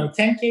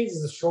 10Ks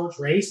is a short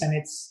race, and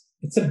it's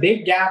a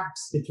big gap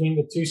between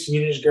the two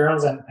Swedish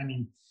girls. And I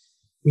mean,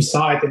 we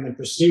saw it in the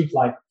pursuit.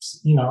 Like,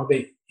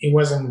 it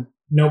wasn't,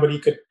 nobody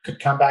could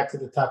come back to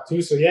the top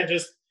two. So yeah,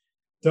 just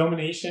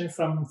domination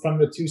from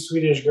the two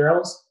Swedish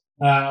girls.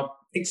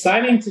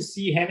 Exciting to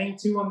see Henning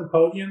too on the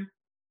podium.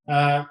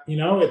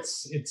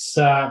 It's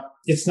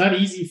not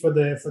easy for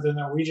the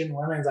Norwegian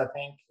women. I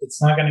think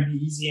it's not going to be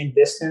easy in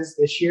distance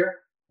this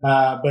year.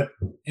 But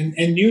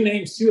new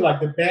names too, like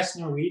the best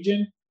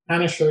Norwegian,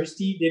 Hannah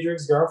Sjøsti,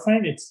 Didrik's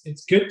girlfriend.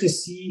 It's good to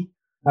see.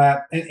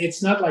 And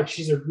it's not like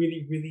she's a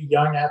really, really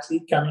young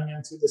athlete coming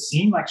into the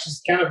scene. Like,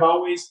 she's kind of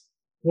always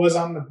was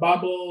on the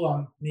bubble,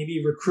 on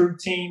maybe recruit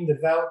team,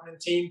 development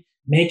team,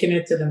 making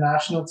it to the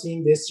national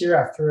team this year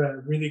after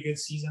a really good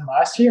season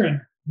last year, and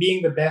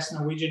being the best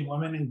Norwegian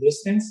woman in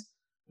distance.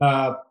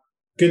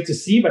 Good to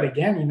see. But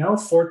again,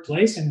 fourth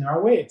place in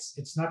Norway,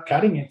 it's not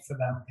cutting it for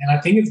them. And I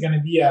think it's going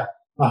to be a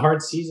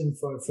hard season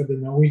for the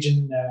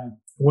Norwegian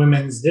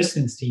women's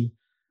distance team.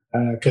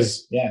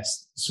 Because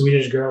yes,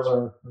 Swedish girls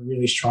are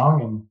really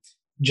strong, and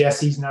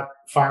Jessie's not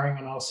firing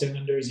on all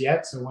cylinders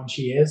yet. So when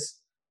she is,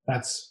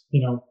 that's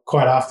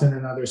quite often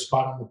another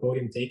spot on the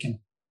podium taken.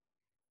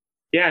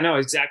 Yeah, no,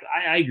 exactly.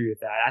 I agree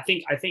with that.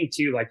 I think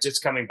too, like,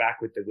 just coming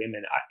back with the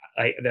women,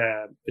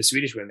 the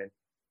Swedish women,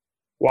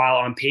 while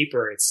on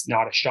paper it's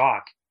not a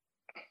shock,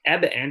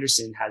 Ebba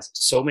Andersson has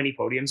so many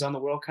podiums on the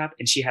World Cup,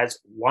 and she has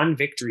one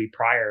victory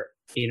prior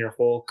in her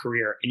whole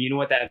career. And you know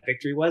what that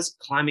victory was?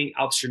 Climbing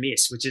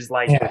Alpstremis, which is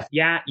like,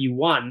 you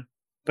won,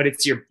 but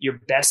it's your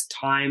best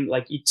time.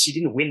 Like, she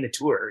didn't win the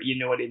tour. You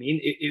know what I mean?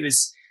 It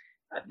was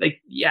like,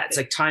 it's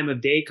like time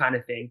of day kind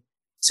of thing.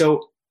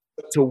 So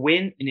to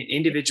win in an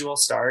individual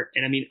start,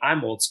 and I mean,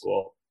 I'm old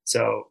school,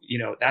 so,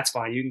 that's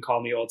fine. You can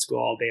call me old school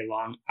all day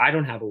long. I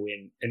don't have a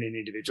win in an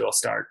individual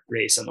start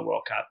race on the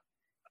World Cup.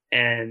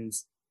 And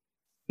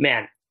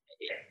man,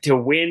 to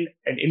win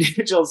an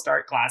individual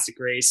start classic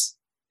race,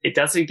 it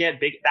doesn't get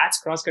big. That's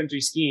cross-country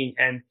skiing.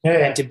 And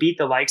to beat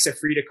the likes of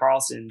Frida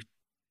Karlsson,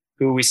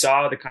 who we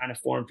saw the kind of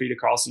form Frida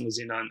Karlsson was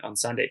in on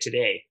Sunday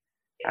today.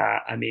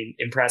 I mean,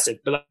 impressive.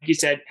 But like you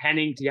said,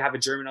 Henning, to have a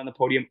German on the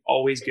podium,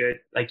 always good.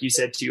 Like you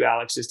said too,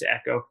 Alex, just to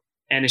echo.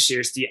 Anna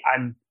Sjøsti,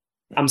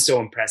 I'm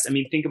so impressed. I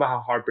mean, think about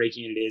how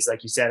heartbreaking it is.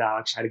 Like you said,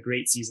 Alex had a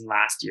great season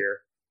last year,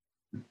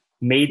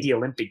 made the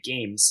Olympic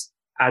Games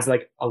as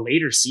like a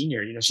later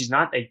senior. She's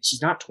not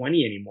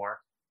 20 anymore.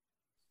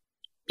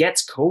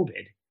 Gets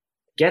COVID,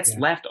 gets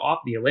left off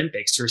the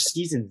Olympics. Her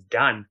season's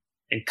done,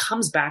 and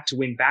comes back to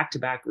win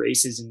back-to-back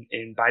races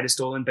in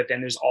Beidestolen. But then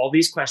there's all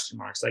these question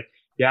marks, like,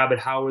 but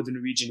how are the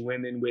Norwegian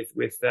women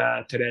with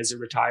Teresa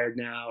retired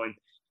now? And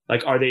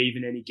like, are they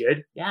even any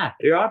good? Yeah,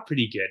 they are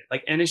pretty good.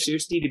 Like, Anna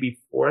Sjøsti to be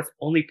fourth,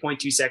 only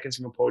 0.2 seconds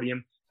from a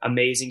podium.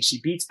 Amazing.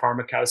 She beats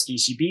Parmakowski.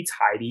 She beats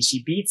Heidi.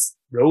 She beats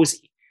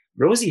Rosie.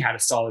 Rosie had a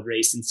solid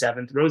race in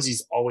seventh.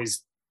 Rosie's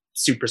always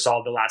super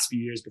solid the last few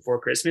years before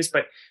Christmas.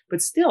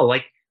 But still,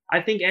 like,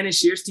 I think Anna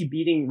Sjøsti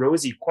beating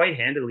Rosie quite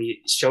handily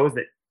shows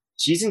that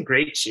she's in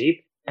great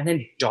shape. And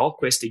then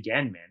Dahlqvist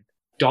again, man.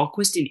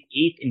 Dahlqvist in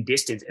eighth in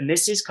distance. And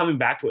this is coming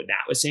back to what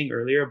Nat was saying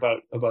earlier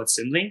about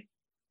Sundling.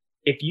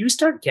 If you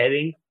start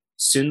getting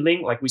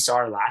Sundling, like we saw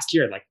her last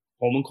year, like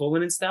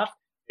Holmenkollen and stuff,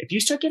 if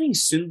you start getting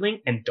Sundling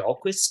and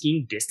Dahlqvist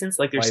skiing distance,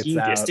 like they're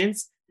skiing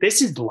distance,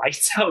 this is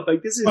lights out.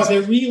 Like, this is,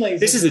 the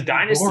relays, this is a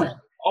dynasty. Boring.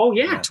 Oh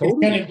yeah,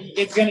 totally.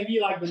 It's gonna be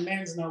like the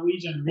men's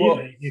Norwegian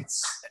relay.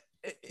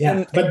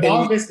 But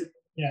Dahlqvist,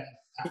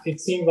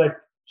 it seems like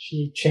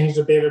she changed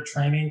a bit of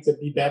training to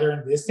be better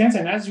in distance.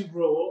 And as you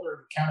grow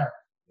older,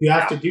 you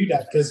have to do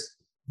that, because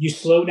you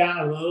slow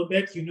down a little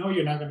bit. You're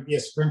not going to be a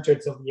sprinter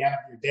till the end of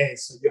your day.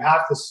 So you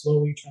have to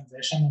slowly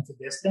transition into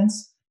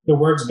distance. It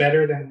works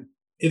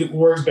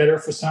better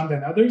for some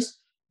than others.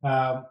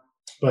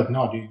 But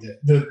no,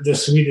 dude, the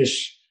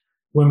Swedish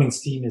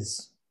women's team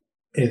is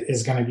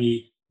going to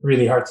be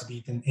really hard to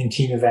beat in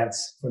team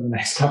events for the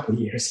next couple of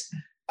years.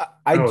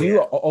 I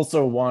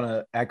also want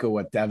to echo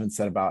what Devon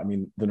said about,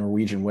 the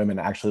Norwegian women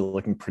actually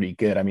looking pretty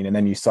good. And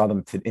then you saw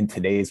them in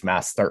today's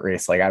mass start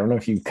race. Like, I don't know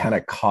if you kind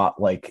of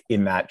caught, like,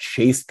 in that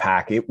chase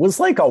pack, it was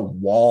like a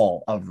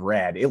wall of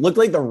red. It looked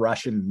like the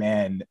Russian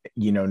men,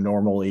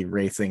 normally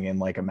racing in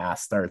like a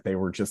mass start.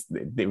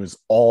 It was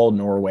all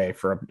Norway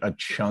for a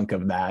chunk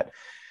of that.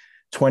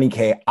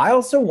 20K. I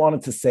also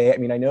wanted to say, I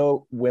mean, I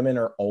know women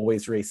are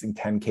always racing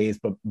 10Ks,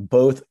 but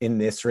both in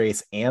this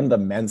race and the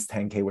men's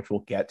 10K, which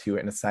we'll get to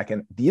in a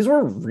second, these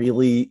were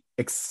really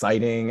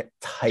exciting,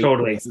 tight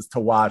races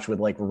to watch with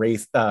like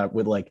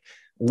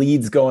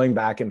leads going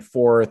back and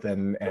forth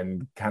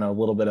and kind of a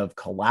little bit of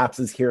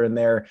collapses here and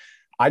there.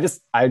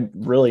 I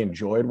really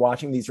enjoyed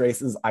watching these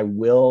races. I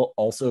will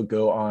also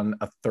go on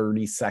a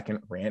 30-second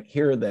rant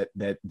here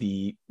that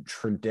the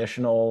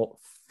traditional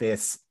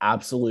FIS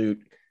absolute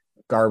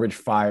garbage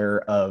fire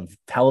of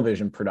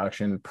television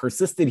production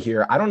persisted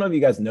here. I don't know if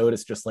you guys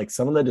noticed just like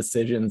some of the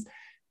decisions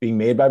being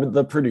made by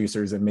the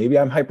producers, and maybe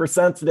I'm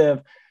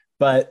hypersensitive,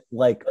 but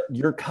like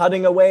you're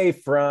cutting away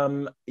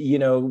from,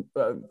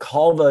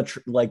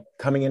 Kalva like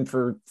coming in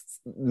for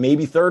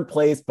maybe third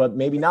place, but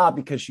maybe not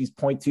because she's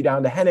 0.2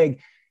 down to Hennig.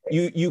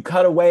 You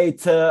cut away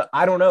to,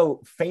 I don't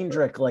know,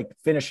 Feindrich like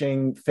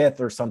finishing fifth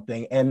or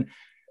something. And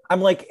I'm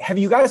like, have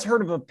you guys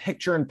heard of a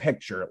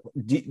picture-in-picture?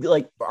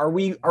 Are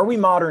we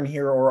modern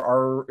here,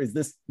 or is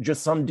this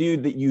just some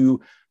dude that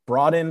you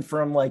brought in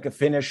from like a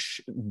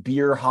Finnish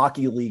beer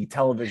hockey league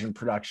television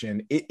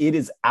production? It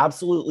is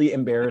absolutely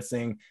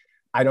embarrassing.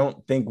 I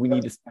don't think we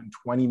need to spend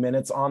 20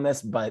 minutes on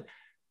this, but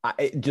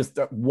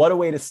what a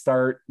way to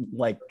start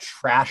like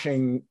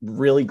trashing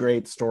really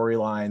great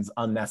storylines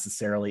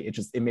unnecessarily.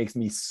 It makes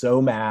me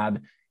so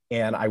mad,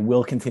 and I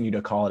will continue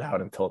to call it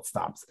out until it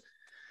stops.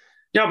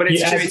 No, but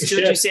it's true. It's true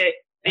what you say.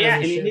 Yeah,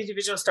 and in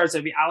individual starts,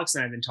 Alex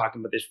and I have been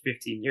talking about this for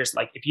 15 years.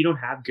 Like, if you don't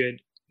have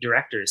good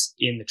directors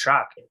in the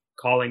truck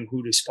calling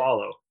who to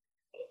follow,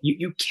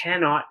 you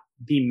cannot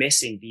be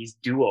missing these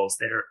duels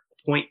that are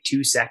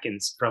 0.2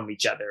 seconds from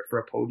each other for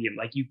a podium.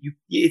 Like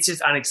it's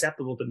just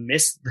unacceptable to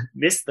miss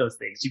those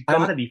things. You've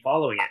got to be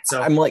following it.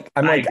 So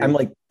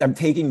I'm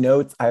taking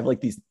notes. I have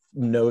like these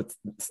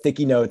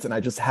sticky notes, and I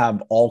just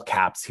have all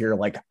caps here.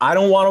 Like, I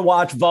don't want to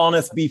watch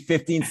Valnes be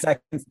 15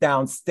 seconds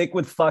down. Stick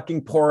with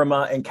fucking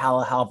Porama and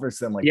Kalle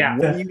Halvorsen. Like,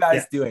 what are you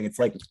guys doing? It's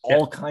like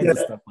all kinds of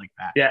stuff like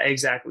that. Yeah,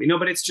 exactly. No,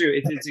 but it's true.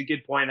 It's a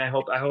good point. I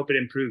hope it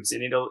improves,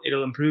 and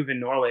it'll improve in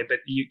Norway.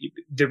 But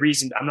the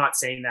reason I'm not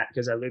saying that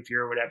because I live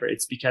here or whatever,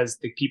 it's because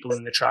the people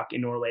in the truck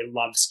in Norway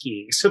love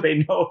skiing, so they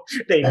know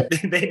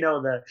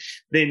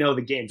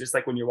the game. Just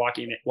like when you're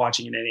watching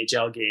an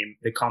NHL game,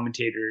 the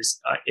commentators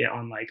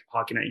on like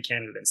Hockey Night in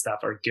Canada and stuff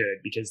are good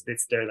because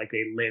they're like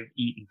they live,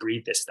 eat, and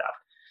breathe this stuff.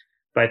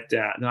 But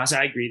no, so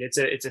I agree. It's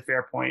a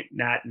fair point,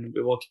 Nat, and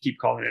we'll keep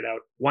calling it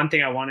out. One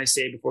thing I want to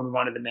say before we move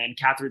on to the men: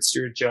 Catherine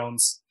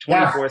Stewart-Jones,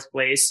 24th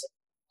place,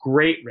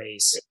 great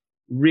race,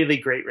 really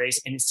great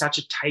race, and it's such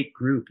a tight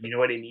group. You know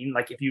what I mean?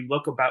 Like if you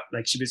look about,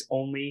 like she was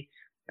only,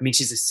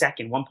 she's a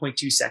second,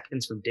 1.2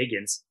 seconds from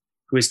Diggins,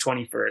 who is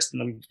 21st,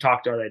 and we've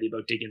talked already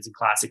about Diggins in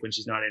Classic when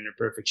she's not in her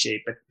perfect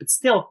shape, but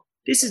still.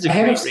 This is a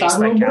great race by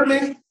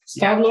Catherine.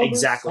 Yeah,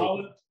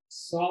 exactly.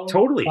 Solid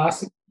totally.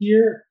 Classic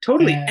here.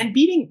 Totally. And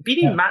beating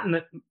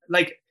Matten,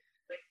 like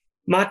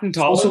Matten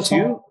Talo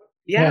too.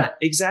 Yeah,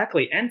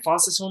 exactly. And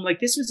Foss's home. Like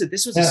this was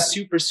a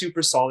super,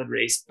 super solid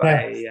race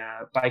by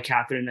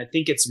Catherine. I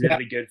think it's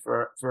really good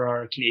for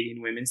our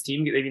Canadian women's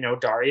team.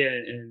 Daria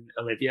and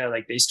Olivia,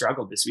 like they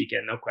struggled this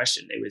weekend, no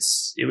question. It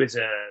was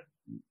a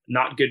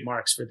not good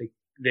marks for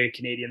the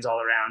Canadians all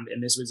around.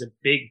 And this was a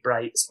big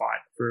bright spot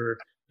for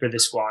the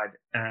squad.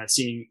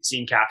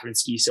 Seeing Catherine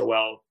ski so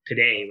well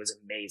today was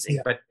amazing.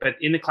 Yeah. But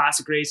in the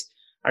classic race,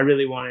 I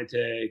really wanted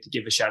to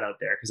give a shout out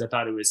there because I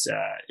thought it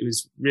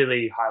was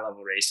really high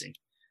level racing.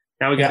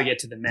 Now we got to get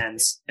to the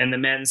men's, and the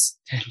men's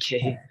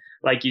 10K,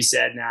 like you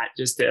said, Nat.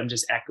 I'm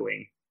just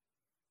echoing.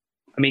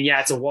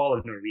 It's a wall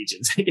of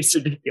Norwegians. It's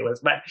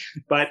ridiculous,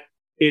 but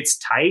it's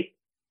tight.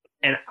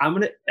 And I'm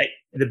gonna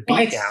the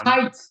beatdown. It's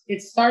tight.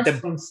 It starts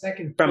from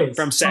second.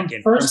 From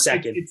second.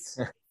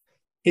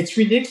 It's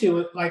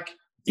ridiculous. Like.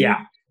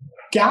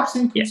 Gaps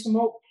in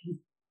Kusamo.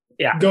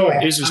 Yeah. Go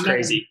ahead. This was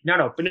crazy.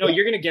 No,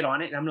 you're going to get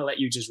on it, and I'm going to let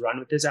you just run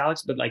with this,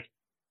 Alex. But like,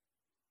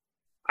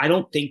 I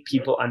don't think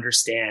people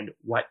understand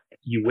what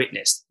you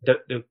witnessed.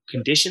 The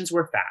conditions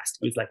were fast.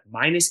 It was like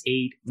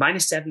 -8,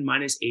 -7,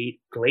 -8,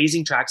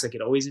 glazing tracks like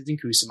it always is in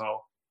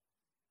Kusamo.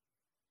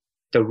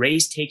 The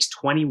race takes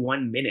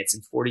 21 minutes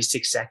and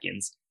 46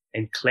 seconds,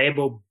 and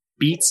Klæbo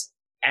beats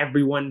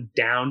everyone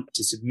down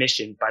to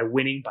submission by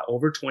winning by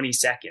over 20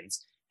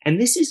 seconds. And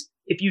this is,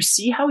 if you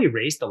see how he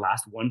raced the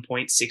last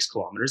 1.6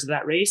 kilometers of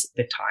that race,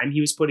 the time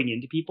he was putting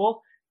into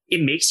people,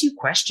 it makes you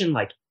question,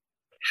 like,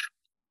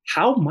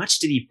 how much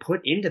did he put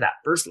into that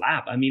first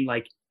lap?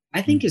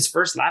 I think his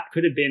first lap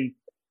could have been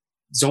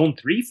zone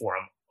 3 for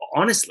him,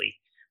 honestly.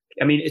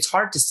 It's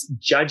hard to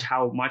judge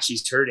how much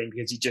he's hurting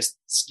because he just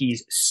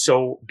skis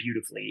so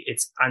beautifully.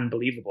 It's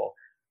unbelievable.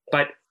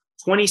 But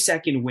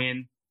 20-second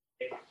win.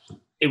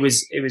 It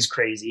was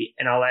crazy,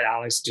 and I'll let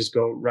Alex just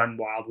go run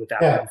wild with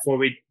that. Yeah.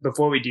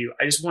 Before we do,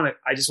 I just want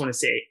to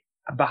say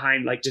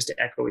behind, like, just to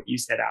echo what you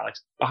said,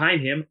 Alex,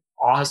 behind him,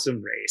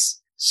 awesome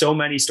race. So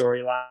many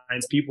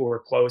storylines, people were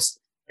close,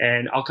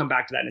 and I'll come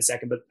back to that in a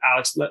second. But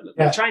Alex,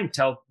 let's try and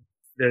tell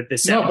the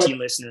 17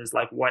 listeners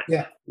like what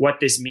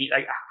this means,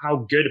 like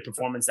how good a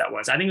performance that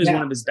was. I think it was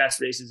one of his best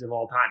races of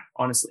all time,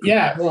 honestly.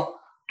 Yeah, well,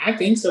 I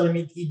think so. I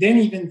mean, he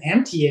didn't even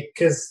empty it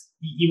because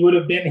he would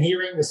have been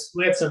hearing the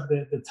splits of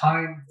the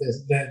time,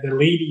 the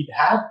lead he'd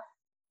had.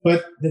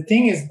 But the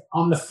thing is,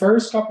 on the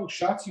first couple of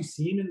shots you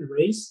see him in the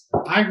race,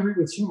 I agree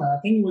with you, man.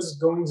 I think he was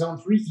going zone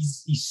 3.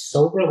 He's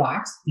so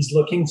relaxed. He's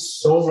looking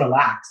so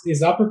relaxed.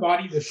 His upper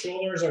body, the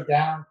shoulders are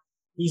down.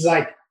 He's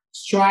like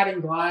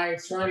striding glide,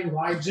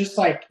 just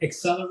like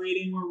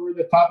accelerating over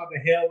the top of the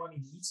hill when he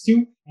needs to.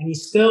 And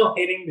he's still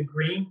hitting the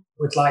green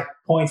with like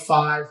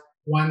 0.5,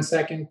 1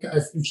 second,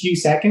 a few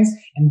seconds.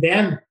 And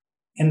then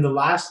in the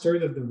last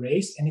third of the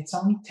race, and it's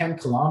only 10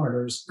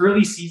 kilometers,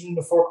 early season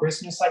before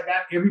Christmas like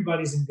that,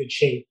 everybody's in good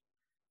shape.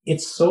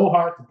 It's so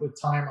hard to put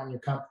time on your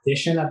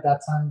competition at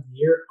that time of the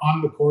year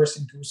on the course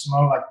in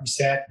Kusamo, like we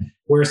said,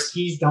 where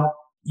skis don't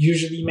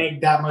usually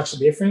make that much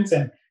difference.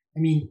 And I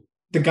mean,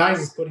 the guys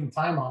he's putting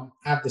time on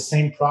have the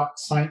same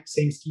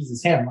skis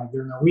as him, like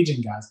they're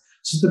Norwegian guys.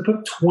 So to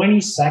put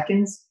 20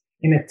 seconds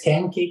in a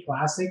 10K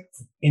classic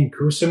in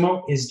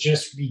Kusamo is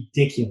just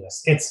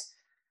ridiculous.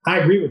 I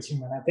agree with you,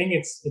 man. I think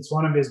it's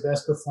one of his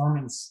best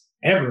performance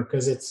ever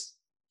because it's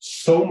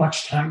so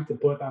much time to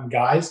put on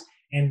guys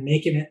and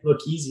making it look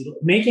easy,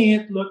 making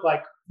it look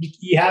like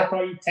he had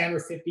probably 10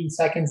 or 15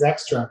 seconds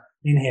extra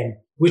in him,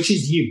 which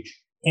is huge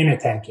in a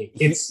 10K.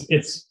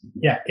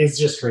 It's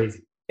just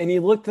crazy. And he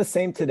looked the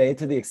same today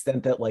to the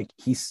extent that like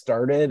he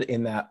started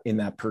in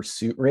that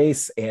pursuit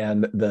race,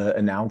 and the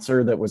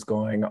announcer that was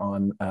going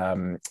on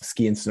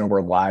Ski and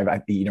Snowboard Live,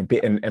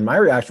 and my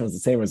reaction was the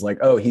same. It was like,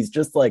 oh, he's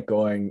just like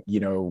going,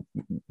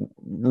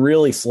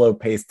 really slow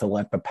pace to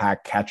let the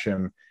pack catch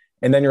him.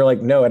 And then you're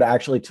like, no, it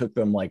actually took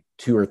them like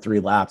 2 or 3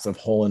 laps of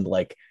Holland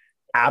like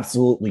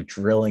absolutely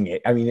drilling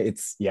it. I mean,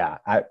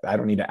 I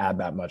don't need to add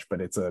that much,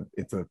 but it's a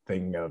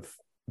thing of.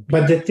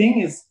 But the thing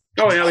is.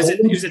 Oh, no, it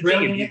was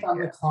drilling it on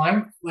the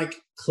climb. Like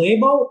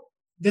Klæbo,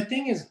 the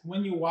thing is,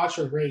 when you watch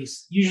a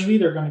race, usually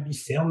they're going to be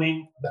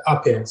filming the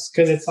uphills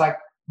because it's like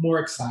more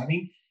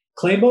exciting.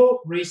 Klæbo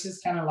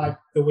races kind of like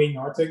the way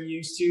Northug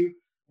used to,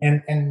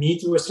 and me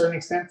to a certain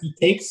extent. He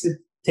takes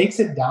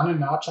it down a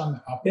notch on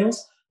the uphills,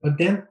 but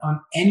then on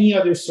any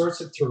other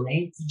sorts of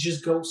terrain, he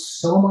just goes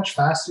so much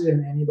faster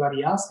than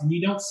anybody else, and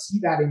you don't see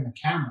that on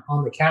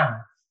the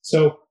camera.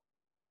 So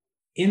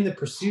in the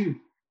pursuit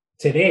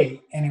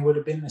today, and it would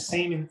have been the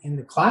same in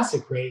the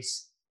classic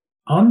race,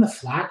 on the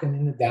flat and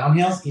in the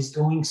downhills, he's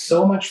going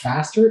so much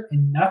faster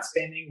and not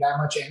spending that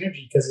much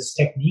energy because his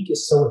technique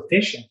is so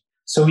efficient.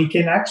 So he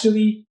can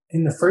actually,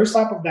 in the first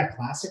lap of that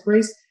classic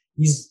race,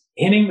 he's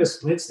hitting the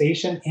split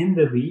station in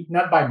the lead,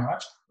 not by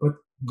much, but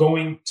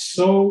going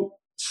so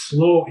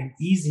slow and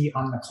easy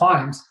on the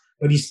climbs,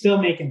 but he's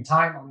still making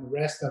time on the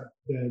rest of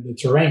the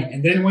terrain.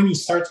 And then when he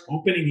starts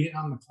opening it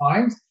on the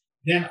climbs,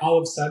 then all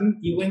of a sudden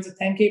he wins a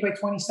 10K by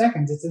 20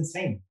 seconds. It's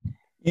insane.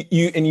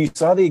 You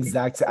saw the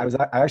exact. I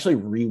actually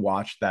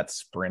rewatched that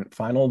sprint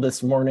final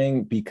this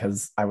morning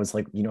because I was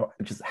like,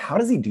 just how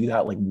does he do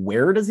that? Like,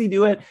 where does he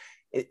do it?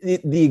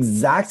 The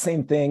exact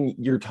same thing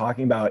you're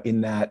talking about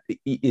in that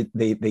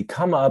they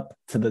come up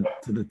to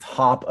the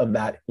top of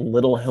that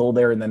little hill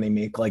there, and then they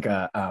make like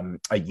a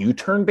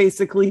U-turn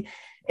basically.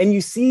 And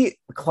you see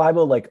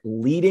Klæbo like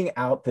leading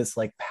out this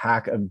like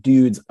pack of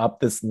dudes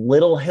up this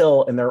little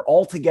hill, and they're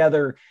all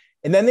together.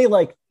 And then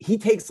he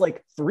takes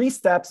like 3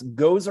 steps,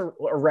 goes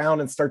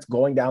around and starts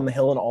going down the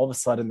hill. And all of a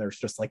sudden there's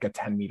just like a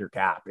 10-meter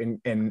gap.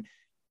 And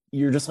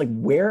you're just like,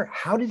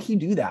 how did he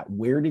do that?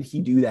 Where did he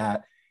do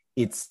that?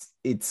 It's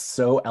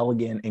so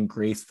elegant and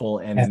graceful.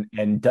 And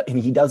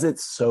he does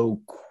it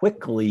so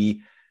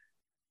quickly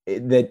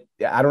that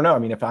I don't know. I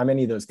mean, if I'm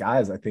any of those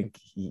guys, I think,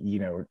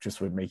 it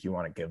just would make you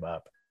want to give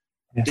up.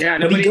 Yeah,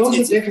 but he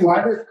goes a bit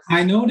wider.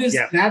 I noticed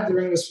that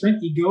during the sprint,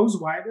 he goes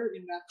wider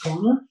in that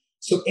corner.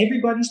 So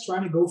everybody's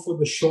trying to go for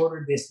the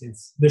shorter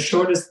distance. The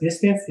shortest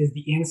distance is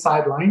the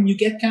inside line. You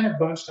get kind of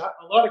bunched up.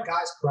 A lot of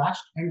guys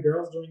crashed and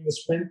girls during the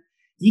sprint.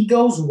 He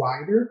goes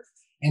wider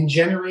and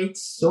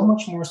generates so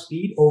much more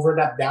speed over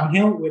that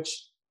downhill, which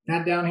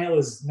that downhill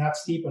is not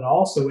steep at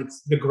all. So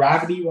the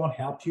gravity won't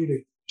help you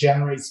to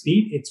generate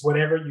speed. It's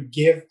whatever you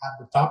give at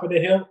the top of the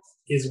hill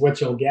is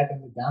what you'll get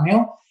in the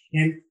downhill.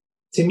 And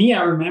to me,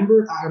 I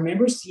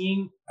remember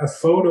seeing a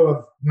photo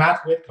of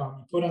Matt Whitcomb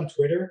he put on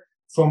Twitter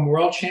from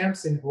World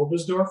Champs in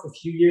Oberstdorf a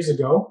few years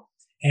ago,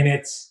 and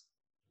it's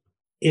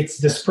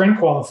the sprint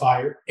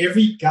qualifier.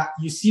 Every guy,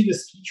 you see the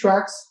ski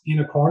tracks in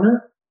a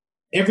corner.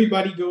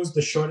 Everybody goes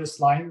the shortest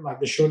line, like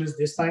the shortest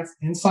distance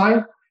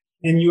inside,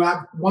 and you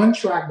have one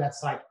track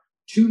that's like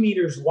 2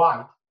 meters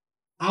wide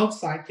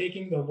outside,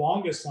 taking the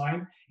longest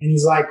line. And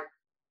he's like,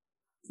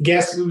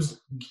 guess whose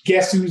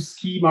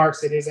ski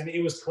marks it is? And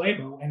it was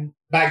Klæbo. And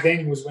back then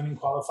he was winning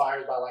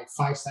qualifiers by like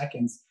 5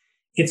 seconds.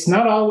 It's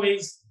not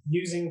always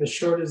using the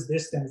shortest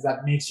distance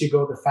that makes you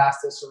go the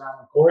fastest around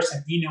the course.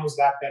 And he knows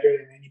that better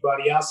than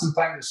anybody else.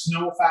 Sometimes the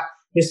snow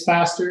is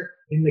faster.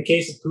 In the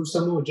case of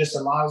Kusamo, it just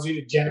allows you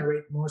to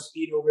generate more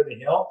speed over the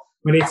hill.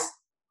 But it's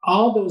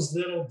all those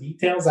little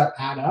details that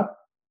add up.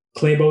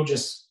 Klæbo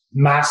just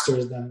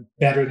masters them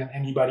better than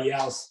anybody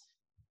else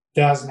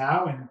does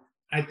now. And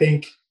I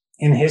think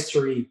in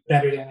history,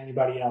 better than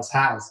anybody else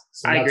has.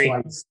 So I agree.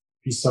 Why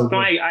He's so good.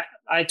 No,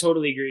 I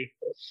totally agree.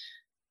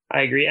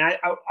 I agree. And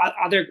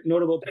other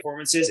notable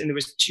performances, and there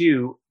was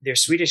two, they're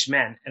Swedish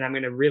men, and I'm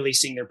going to really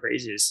sing their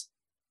praises.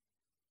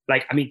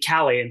 Like, I mean,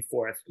 Kalle in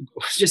fourth,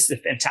 just a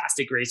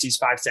fantastic race. He's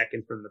 5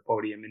 seconds from the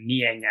podium, and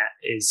Devon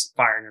is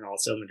firing on all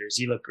cylinders.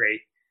 He looked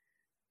great.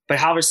 But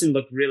Halverson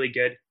looked really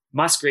good.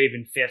 Musgrave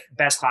in fifth,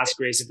 best classic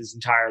race of his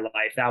entire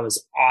life. That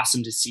was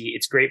awesome to see.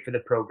 It's great for the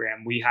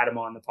program. We had him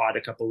on the pod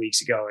a couple of weeks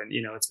ago, and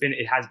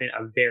it has been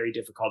a very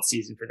difficult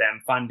season for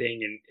them,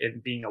 funding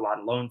and being a lot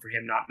alone for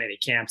him, not many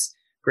camps.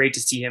 Great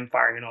to see him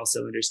firing on all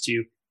cylinders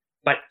too.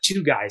 But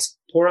two guys,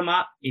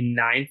 Poromaa in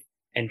ninth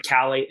and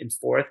Kalle in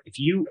fourth. If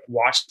you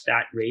watched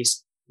that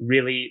race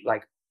really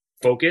like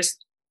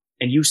focused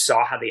and you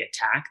saw how they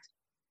attacked,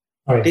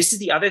 this is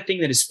the other thing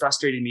that has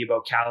frustrated me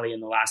about Kalle in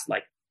the last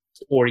like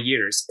 5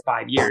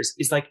 years,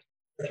 is like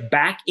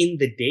back in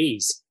the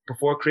days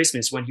before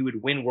Christmas when he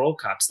would win World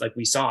Cups, like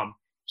we saw him,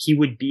 he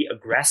would be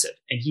aggressive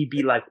and he'd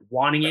be like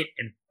wanting it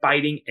and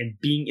fighting and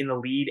being in the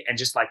lead and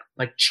just like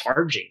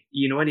charging,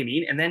 you know what I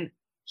mean? And then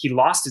he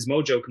lost his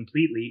mojo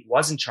completely,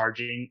 wasn't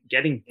charging,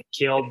 getting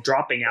killed,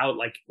 dropping out.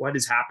 Like, what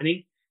is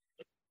happening?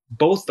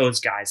 Both those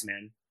guys,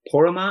 man,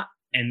 Poromaa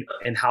and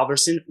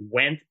Halverson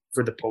went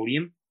for the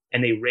podium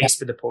and they raced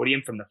for the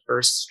podium from the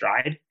first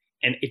stride.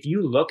 And if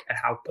you look at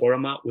how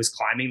Poromaa was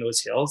climbing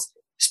those hills,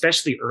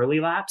 especially early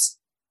laps,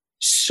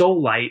 so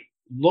light,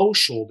 low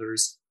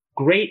shoulders,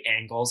 great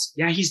angles.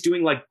 Yeah, he's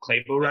doing like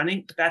Klæbo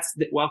running, but that's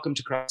welcome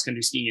to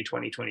cross-country skiing in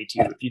 2022.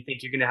 If you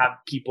think you're going to have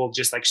people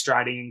just like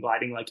striding and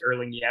gliding like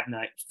Erling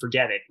Jevna,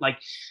 forget it. Like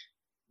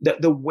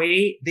the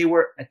way they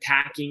were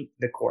attacking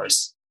the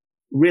course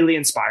really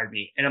inspired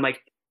me. And I'm like,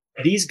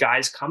 these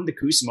guys come to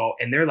Kuusamo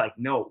and they're like,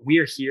 no, we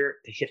are here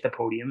to hit the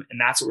podium. And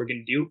that's what we're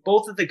going to do.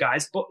 Both of the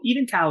guys,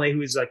 even Kalle,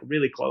 who is like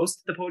really close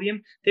to the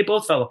podium, they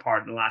both fell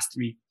apart in the last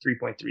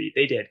 3.3.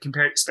 They did,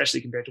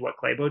 especially compared to what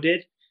Klæbo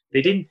did.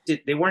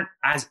 They weren't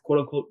as quote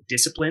unquote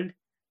disciplined,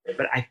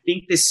 but I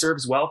think this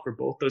serves well for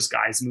both those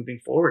guys moving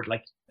forward.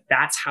 Like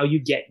that's how you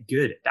get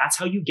good. That's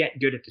how you get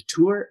good at the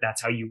tour.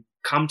 That's how you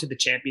come to the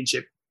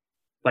championship,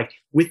 like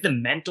with the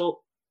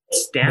mental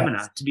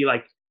stamina to be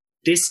like,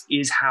 this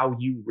is how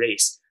you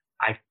race.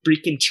 I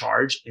freaking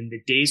charge and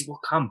the days will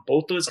come.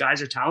 Both those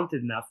guys are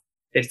talented enough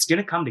that it's going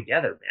to come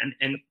together, man.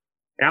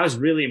 And I was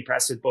really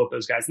impressed with both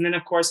those guys. And then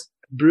of course,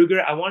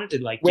 Brugger, I wanted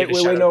to like give a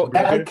shout out to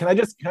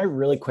Brugger. Can I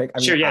really quick?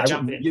 Sure,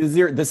 jump in.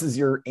 This is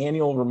your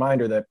annual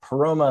reminder that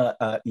Poromaa,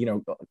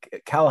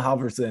 Kalle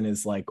Halverson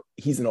is like,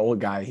 he's an old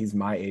guy. He's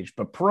my age,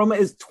 but Poromaa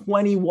is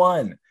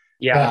 21.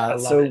 Yeah.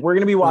 So we're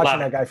going to be watching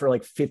that guy for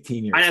like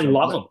 15 years. And I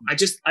love him.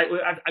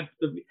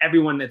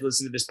 Everyone that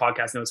listens to this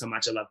podcast knows how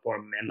much I love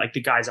Poromaa, man. Like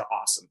the guys are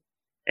awesome.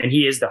 And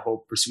he is the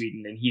hope for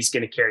Sweden and he's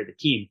going to carry the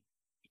team.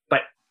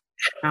 But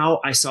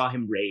how I saw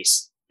him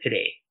race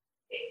today,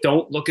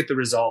 don't look at the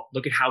result.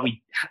 Look at how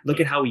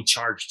he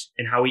charged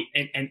and how he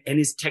and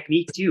his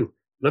technique too.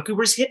 Look at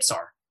where his hips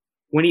are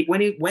when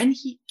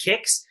he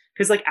kicks.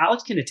 Because like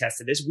Alex can attest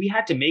to this, we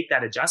had to make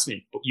that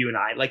adjustment. You and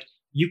I, like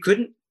you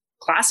couldn't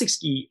classic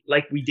ski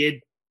like we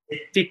did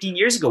 15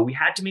 years ago. We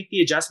had to make the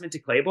adjustment to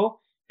Klæbo,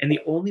 and the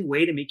only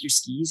way to make your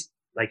skis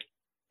like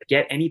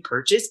get any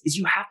purchase is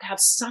you have to have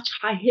such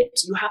high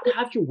hips. You have to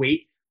have your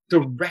weight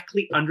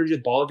directly under the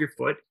ball of your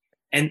foot.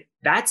 And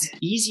that's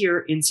easier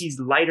in these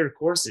lighter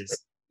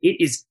courses. It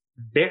is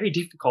very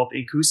difficult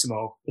in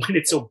Kuusamo when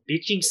it's so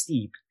bitching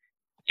steep.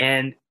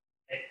 And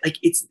like,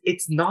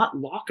 it's not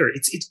locker.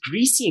 It's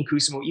greasy in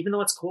Kuusamo, even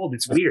though it's cold.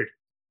 It's weird.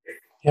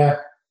 Yeah.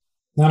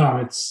 No,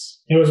 it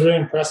was really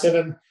impressive.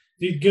 And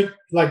good,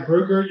 like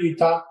Brugger, you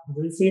talked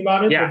briefly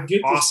about it, but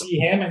good awesome to see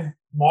him and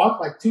Mark,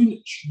 like two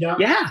young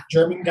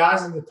German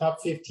guys in the top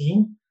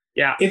 15.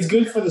 Yeah. It's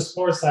good for the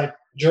sports. Like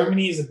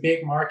Germany is a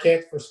big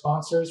market for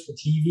sponsors, for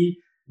TV.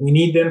 We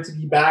need them to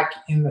be back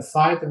in the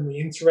fight, and the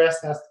interest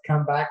has to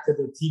come back to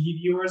the TV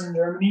viewers in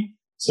Germany.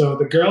 So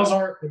the girls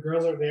are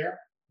there.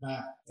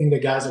 I think the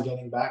guys are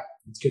getting back.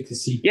 It's good to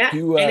see. Yeah,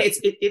 and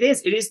it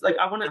is like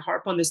I want to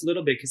harp on this a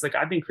little bit because like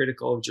I've been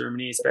critical of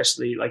Germany,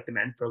 especially like the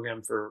men's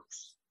program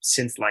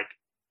since like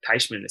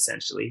Teichmann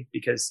essentially,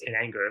 because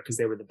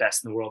they were the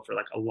best in the world for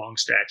like a long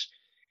stretch.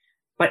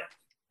 But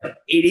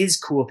it is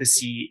cool to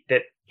see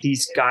that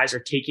these guys are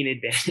taking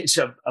advantage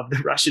of the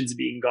Russians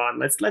being gone.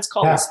 Let's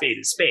call a spade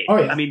a spade. Oh,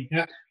 yeah. I mean,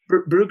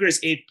 Brugger's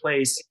 8th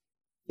place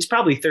is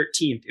probably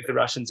 13th if the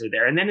Russians are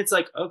there. And then it's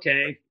like,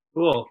 okay,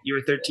 cool, you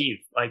were 13th.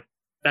 Like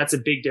that's a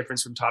big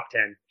difference from top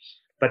 10.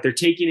 But they're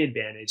taking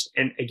advantage.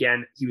 And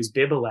again, he was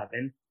bib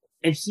 11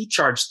 and he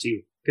charged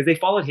too because they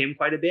followed him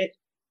quite a bit.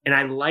 And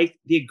I like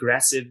the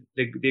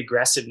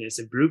aggressiveness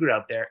of Brugger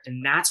out there.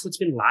 And that's what's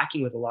been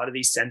lacking with a lot of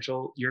these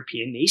Central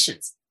European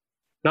nations.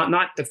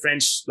 Not the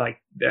French, like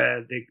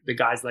the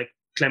guys like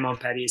Clément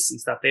Paris and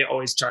stuff. They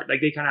always charge,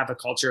 like they kind of have a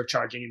culture of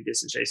charging in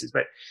distance races.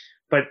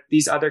 But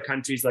these other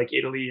countries like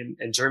Italy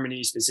and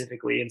Germany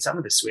specifically, and some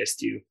of the Swiss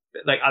too,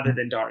 like other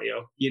than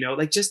Dario,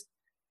 like just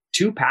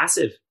too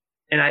passive.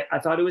 And I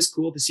thought it was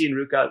cool to see in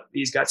Ruka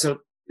these guys.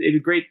 So it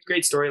was great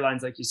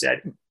storylines, like you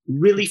said.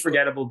 really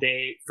forgettable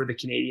day for the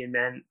Canadian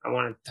men. I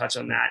want to touch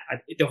on that.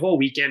 The whole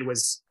weekend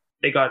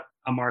they got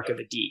a mark of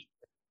a D.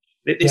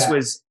 This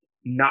was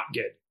not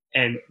good.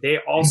 And they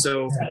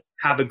also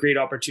have a great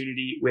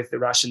opportunity with the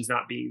Russians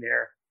not being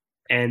there.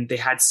 And they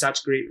had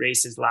such great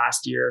races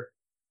last year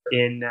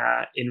in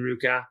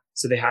Ruka.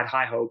 So they had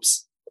high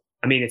hopes.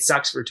 I mean, it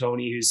sucks for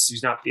Tony,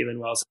 who's not feeling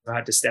well, so I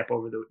had to step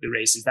over the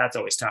races. That's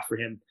always tough for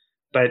him.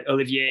 But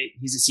Olivier,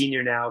 he's a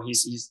senior now.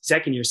 He's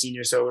second year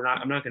senior, so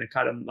I'm not going to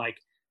cut him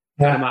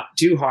up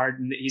too hard.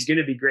 And he's going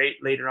to be great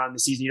later on in the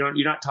season. You're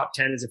not top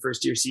 10 as a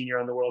first year senior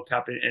on the World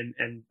Cup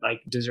and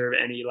like deserve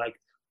any like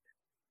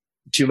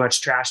too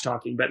much trash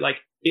talking. But like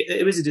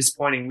it was a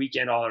disappointing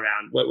weekend all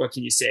around. What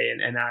can you say?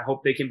 And I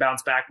hope they can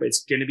bounce back, but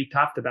it's going to be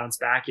tough to bounce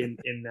back in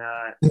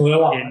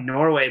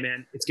Norway,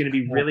 man. It's going to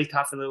be really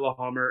tough in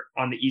Lillehammer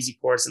on the easy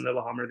course in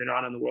Lillehammer. They're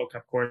not on the World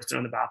Cup course, they're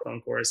on the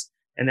Biathlon course.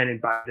 And then in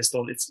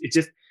Biathlon,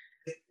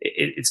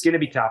 it's going to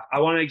be tough. I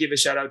want to give a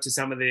shout out to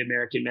some of the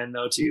American men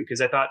though, too, because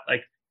I thought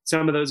like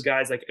some of those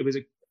guys, like it was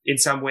in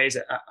some ways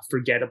a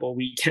forgettable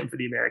weekend for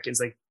the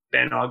Americans, like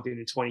Ben Ogden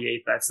in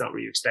 28th. That's not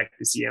where you expect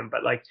to see him,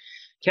 but like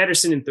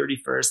Ketterson in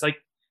 31st, like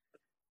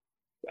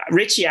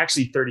Richie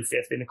actually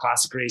 35th in the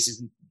classic race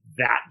isn't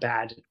that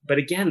bad. But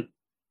again,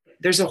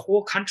 there's a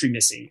whole country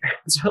missing.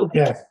 So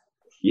like,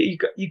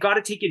 you got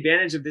to take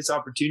advantage of this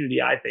opportunity,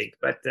 I think.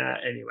 But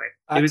anyway,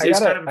 it was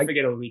kind of a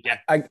forgettable weekend.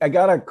 I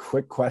got a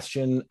quick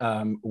question,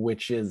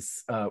 which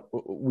is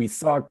we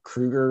saw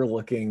Kruger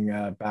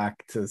looking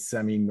back to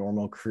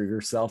semi-normal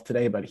Kruger self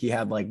today, but he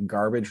had like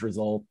garbage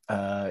result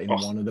in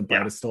one of the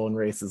Bartestolen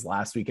races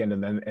last weekend,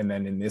 and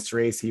then in this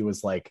race he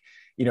was like,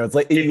 it's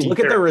like you look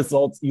at the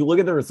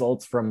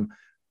results from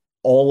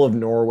all of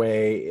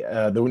Norway,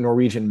 the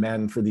Norwegian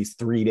men for these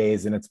 3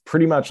 days. And it's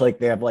pretty much like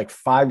they have like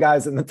 5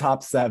 guys in the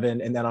top 7.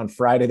 And then on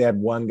Friday, they had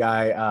one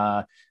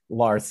guy,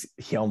 Lars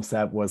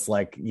Hjelmseth was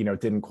like,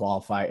 didn't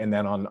qualify. And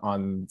then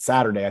on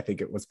Saturday, I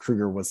think it was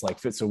Kruger was like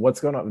fit. So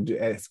what's going on?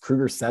 Has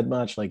Kruger said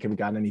much? Like, have we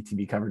gotten any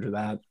TV coverage of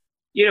that?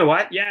 You know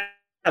what? Yeah.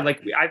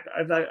 Like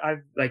I've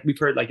like, we've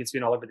heard like it's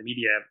been all over the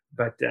media,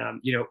 but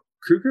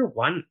Kruger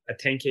won a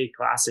 10K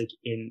classic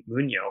in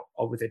Munio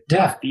with a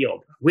tough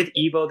field with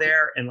Evo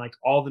there and like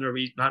all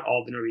the not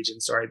all the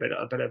Norwegians, sorry, but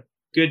a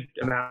good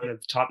amount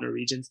of top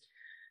Norwegians.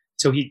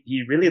 So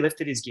he really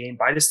lifted his game.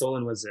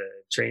 Bartestolen was a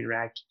train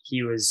wreck.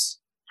 He was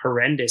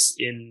horrendous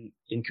in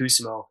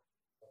Kuusamo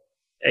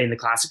in the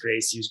classic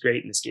race. He was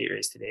great in the skate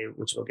race today,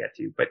 which we'll get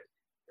to. But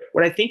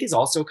what I think is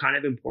also kind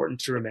of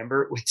important to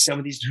remember with some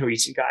of these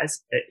Norwegian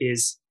guys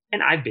is,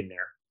 and I've been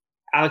there,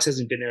 Alex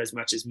hasn't been there as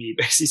much as me,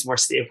 but he's more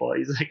stable.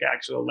 He's like an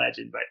actual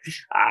legend. But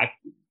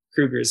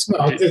Kruger's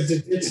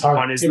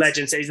on his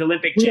legend. Say he's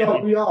Olympic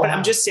champion. But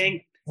I'm just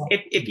saying,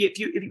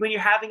 if when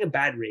you're having a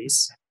bad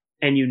race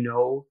and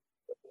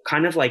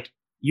kind of like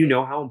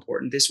how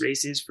important this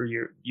race is for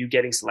you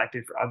getting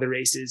selected for other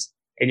races,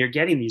 and you're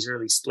getting these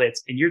early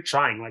splits, and you're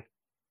trying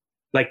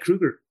like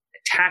Kruger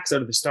attacks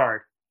out of the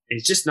start, and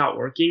it's just not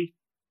working.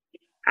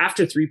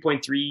 After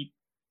 3.3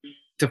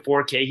 to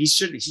 4K, he's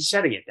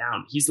shutting it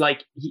down. He's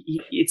like,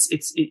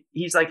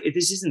 he's like,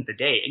 this isn't the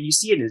day. And you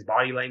see it in his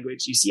body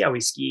language. You see how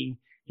he's skiing.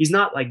 He's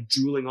not like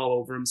drooling all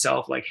over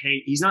himself. Like,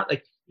 hey, he's not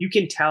like, you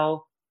can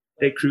tell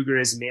that Kruger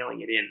is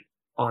mailing it in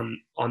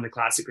on the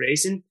classic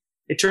race. And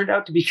it turned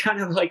out to be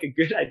kind of like a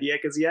good idea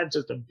because he had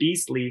just a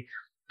beastly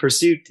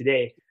pursuit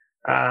today.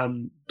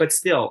 But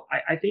still,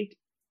 I think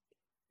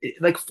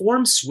like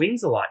form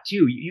swings a lot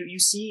too. You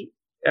see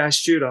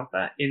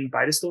Sturopa in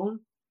Bartestolen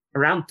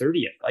around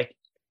 30th,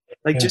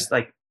 just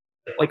like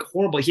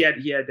horrible. He had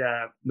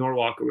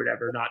Norwalk or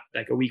whatever, not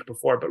like a week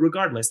before, but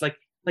regardless, like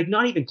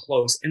not even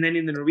close. And then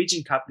in the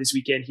Norwegian Cup this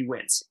weekend, he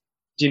wins.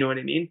 Do you know what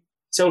I mean?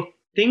 So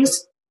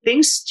things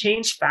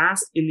change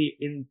fast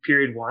in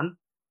period 1.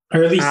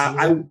 Early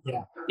season.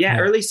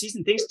 Early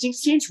season.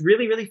 Things change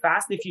really, really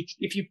fast. And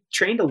if you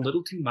trained a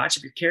little too much,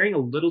 if you're carrying a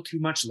little too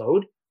much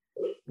load,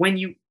 when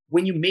you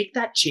make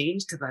that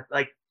change to that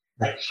like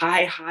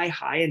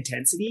high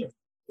intensity,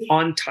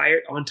 on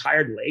tired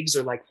legs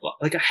or like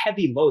a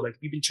heavy load, like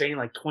you've been training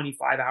like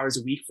 25 hours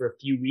a week for a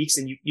few weeks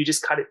and you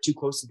just cut it too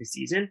close to the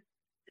season,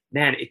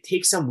 man, it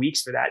takes some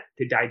weeks for that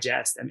to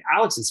digest. I mean,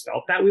 Alex has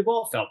felt that. We've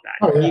all felt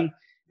that. I mean,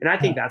 and I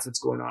think that's what's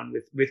going on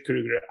with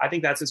Kruger. I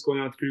think that's what's going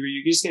on with Kruger.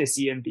 You're just going to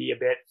see him be a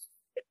bit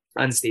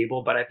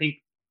unstable, but I think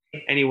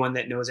anyone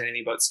that knows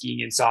anything about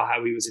skiing and saw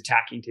how he was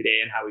attacking today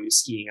and how he was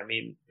skiing, I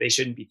mean, they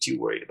shouldn't be too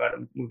worried about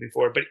him moving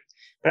forward.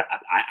 But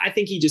I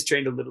think he just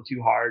trained a little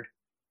too hard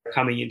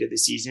coming into the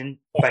season.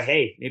 But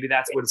hey, maybe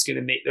that's what it's going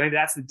to make. Maybe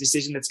that's the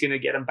decision that's going to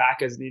get him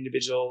back as an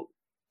individual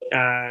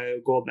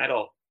gold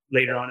medal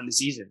later on in the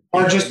season.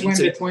 Or just win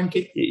the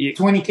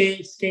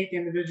 20K skate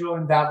individual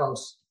in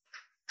Davos.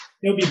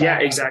 He'll be back. Yeah,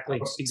 exactly.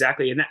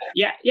 And that,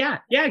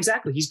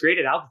 exactly. He's great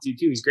at altitude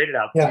too.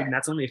 And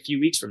that's only a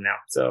few weeks from now.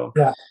 So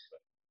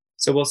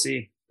we'll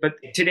see. But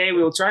today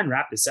we will try and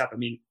wrap this up. I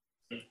mean,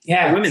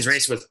 the women's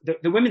race was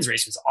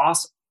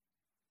awesome.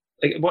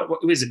 Like what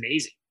it was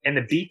amazing. And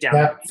the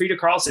beatdown, Frida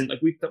Karlsson, like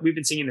we've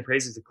been singing the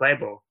praises of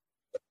Klæbo.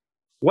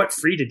 What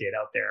Frida did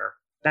out there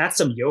that's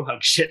some yo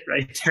hug shit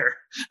right there.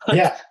 Like,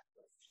 Yeah.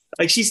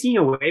 like she's skiing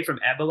away from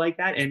Ebba like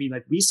that. I mean,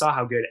 like we saw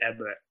how good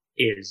Ebba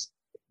is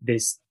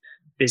this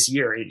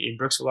year in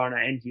Brooks-Valarna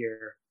and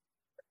here.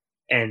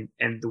 And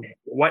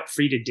what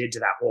Frida did to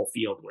that whole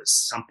field was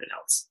something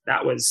else.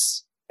 That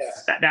was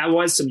that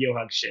was some yo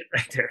hug shit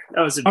right there.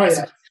 That was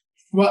impressive. Oh, yeah.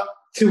 Well,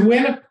 to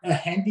win a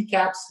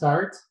handicap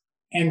start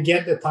and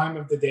get the time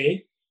of the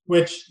day,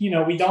 which, you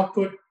know, we don't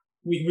put,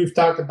 we've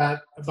talked about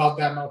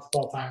that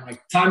multiple times.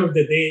 Like time of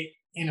the day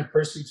in a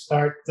pursuit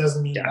start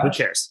doesn't mean who much.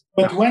 cares?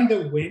 But when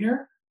the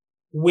winner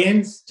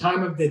wins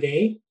time of the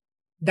day,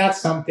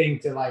 that's something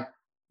to like,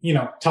 you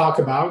know, talk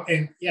about.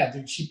 And yeah,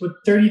 dude, she put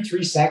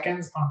 33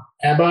 seconds on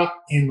Ebba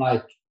in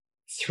like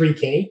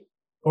 3K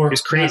or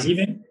it's crazy.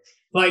 Even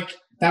like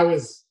that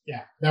was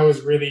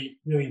really,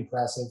 really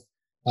impressive.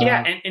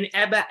 Yeah, and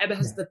Ebba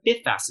has the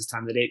 5th fastest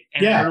time of the day.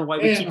 And I don't know why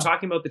we keep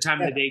talking about the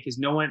time of the day, because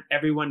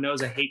everyone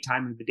knows I hate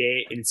time of the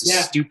day, and it's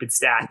a stupid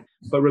stat.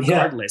 But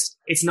regardless,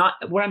 it's not,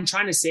 what I'm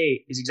trying to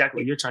say is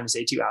exactly what you're trying to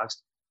say too,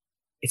 Alex.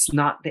 It's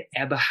not that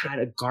Ebba had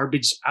a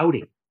garbage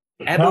outing.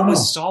 Ebba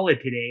was solid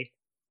today.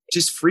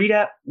 Just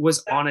Frida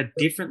was on a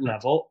different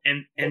level.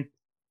 And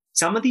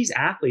some of these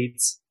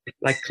athletes,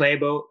 like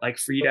Klæbo, like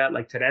Frida,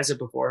 like Teresa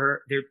before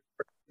her,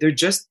 they're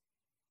just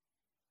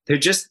you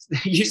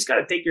just got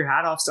to take your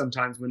hat off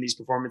sometimes when these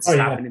performances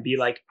happen and be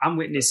like, I'm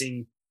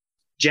witnessing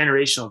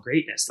generational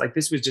greatness. Like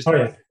this was just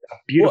a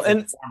beautiful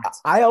performance.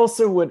 I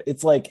also would,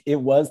 it's like, it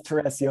was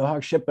Therese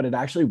Johaug shit, but it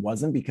actually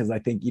wasn't, because I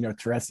think, you know,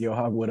 Therese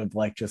Johaug would have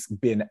like just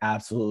been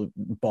absolute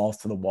balls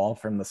to the wall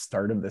from the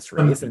start of this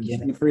race.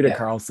 And Frida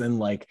Karlsson,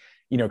 like,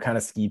 you know, kind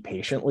of ski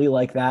patiently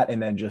like that,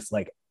 and then just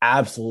like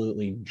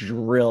absolutely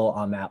drill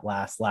on that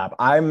last lap.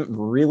 I'm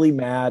really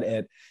mad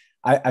at,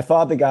 I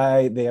thought they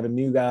have a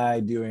new guy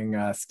doing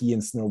US ski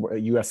and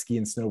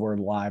snowboard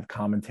live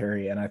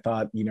commentary. And I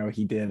thought, you know,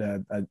 he did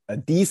a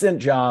decent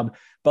job,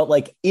 but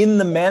like in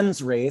the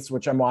men's race,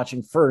 which I'm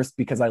watching first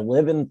because I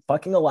live in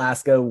fucking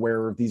Alaska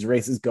where these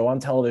races go on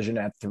television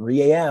at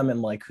 3 a.m.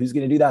 and like, who's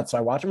going to do that? So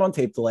I watch them on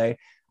tape delay.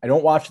 I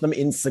don't watch them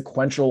in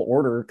sequential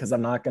order because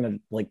I'm not going to,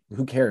 like,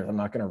 who cares? I'm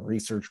not going to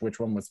research which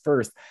one was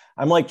first.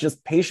 I'm like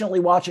just patiently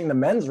watching the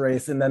men's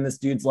race. And then this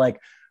dude's like,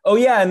 oh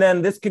yeah, and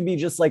then this could be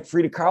just like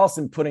Frida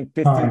Karlsson putting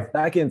 15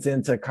 seconds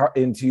into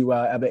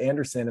Ebba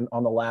Anderson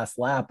on the last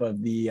lap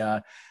of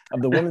the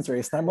women's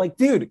race. And I'm like,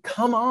 dude,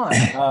 come on.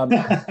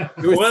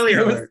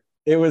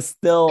 It was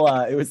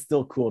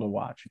still cool to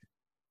watch.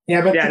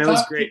 Yeah, but it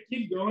was great.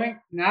 Keep going,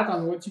 Nat,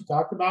 on what you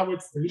talked about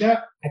with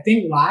Frida. I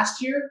think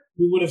last year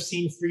we would have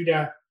seen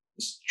Frida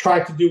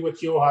try to do what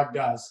Johaug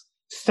does: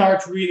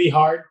 start really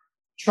hard,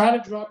 try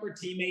to drop her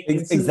teammate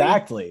instantly.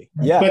 Exactly.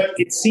 Yeah. But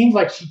it seems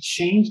like she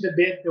changed a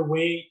bit the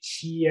way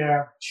she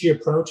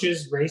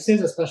approaches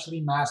races,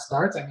 especially mass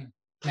starts. I mean,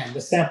 man,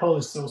 the sample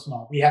is so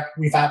small.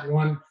 We've had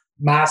one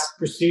mass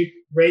pursuit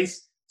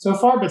race so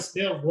far, but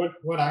still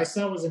what I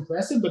saw was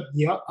impressive. But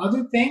the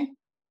other thing,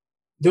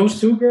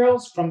 those two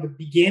girls from the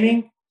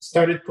beginning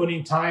started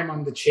putting time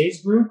on the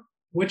chase group,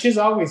 which is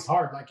always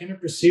hard. Like in a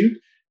pursuit,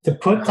 to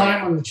put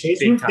time on the chase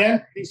group,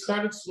 then they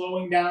started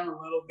slowing down a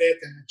little bit,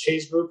 and the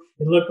chase group,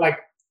 it looked like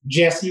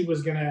Jessie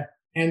was going to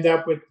end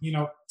up with, you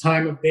know,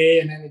 time of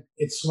day, and then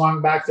it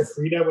swung back to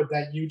Frida with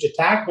that huge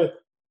attack. But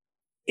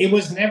it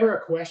was never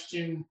a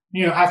question,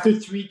 you know, after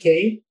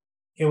 3K,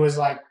 it was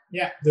like,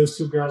 yeah, those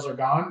two girls are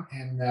gone.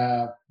 And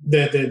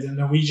the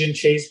Norwegian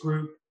chase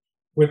group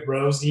with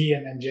Rosie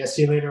and then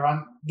Jessie later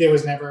on, there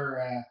was never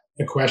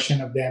a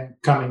question of them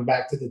coming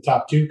back to the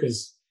top two,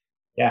 because,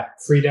 yeah,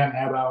 Frida and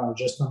Ebba are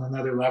just on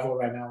another level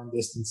right now in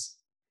distance.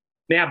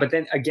 Yeah, but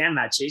then again,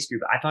 that chase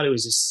group, I thought it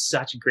was just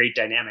such a great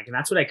dynamic. And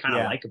that's what I kind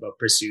of like about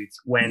pursuits,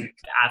 when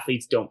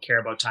athletes don't care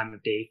about time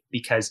of day,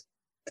 because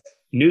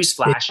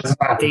newsflash,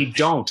 they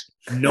don't.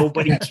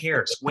 Nobody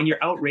cares. When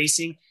you're out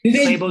racing, do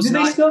they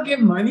still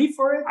give money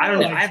for it? I don't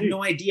know. I have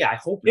no idea. I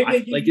hope not.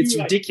 Like, it's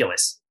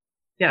ridiculous.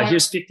 Yeah,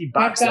 here's $50,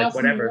 like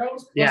whatever.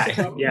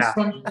 Yeah.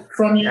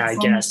 From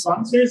your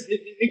sponsors,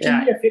 it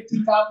can be a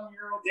 €50,000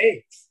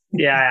 day.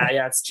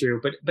 Yeah, it's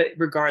true. But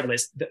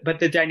regardless, but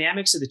the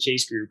dynamics of the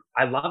chase group,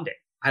 I loved it.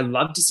 I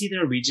love to see the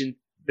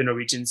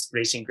Norwegians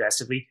racing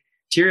aggressively.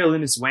 Tyria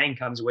Lunas Wang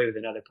comes away with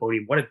another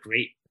podium. What a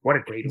great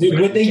dude,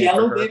 with the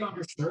yellow bib on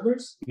her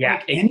shoulders. Yeah,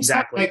 like,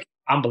 exactly. Like,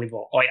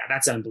 unbelievable. Oh yeah,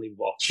 that's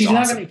unbelievable. She's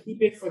not going to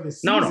keep it for the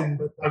season.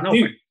 No. But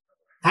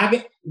like,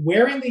 dude,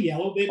 wearing the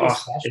yellow bib is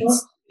special.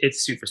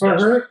 It's super special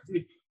for her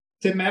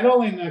to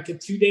medal in like a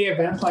 2-day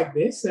event like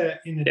this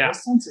in the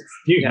distance.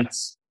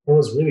 It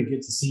was really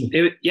good to see.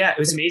 It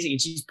was amazing. And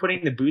she's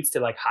putting the boots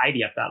to like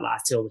Heidi up that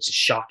last hill, which is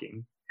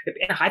shocking.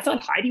 And I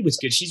thought Heidi was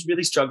good. She's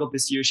really struggled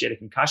this year. She had a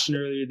concussion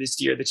earlier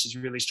this year that she's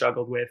really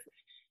struggled with.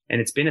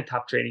 And it's been a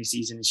tough training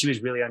season. And she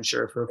was really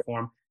unsure of her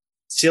form.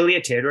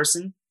 Silja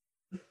Theodorsson,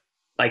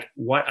 like,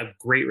 what a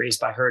great race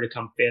by her to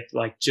come 5th,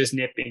 like just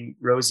nipping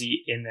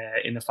Rosie in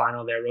the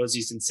final there.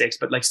 Rosie's in 6th.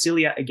 But like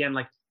Silja, again,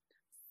 like,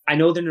 I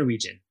know they're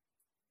Norwegian,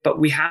 but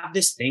we have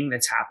this thing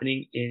that's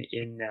happening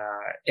and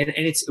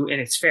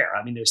it's fair.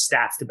 I mean, there's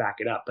stats to back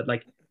it up, but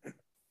like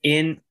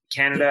in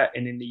Canada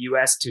and in the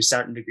US to a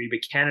certain degree, but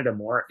Canada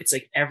more, it's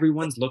like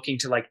everyone's looking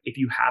to like, if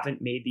you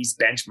haven't made these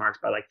benchmarks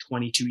by like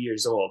 22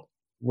 years old,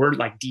 we're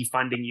like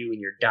defunding you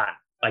and you're done.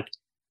 Like,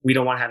 we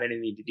don't want to have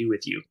anything to do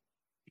with you.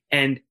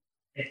 And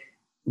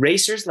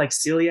racers like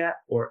Celia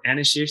or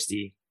Anna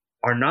Shirsti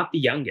are not the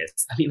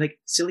youngest. I mean, like,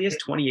 Celia's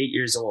 28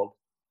 years old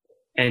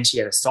and she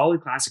had a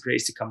solid classic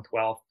race to come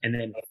 12th and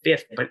then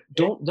 5th. But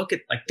don't look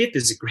at, like, 5th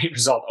is a great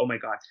result. Oh my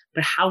God.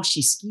 But how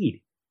she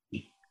skied.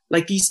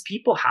 Like, these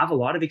people have a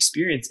lot of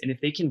experience. And if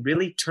they can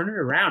really turn it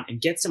around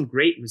and get some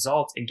great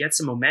results and get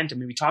some momentum.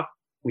 I mean,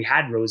 we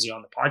had Rosie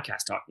on the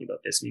podcast talking about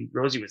this. I mean,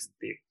 Rosie was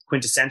the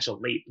quintessential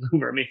late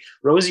bloomer. I mean,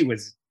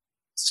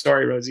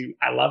 sorry, Rosie,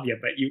 I love you,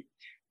 but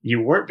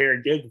you weren't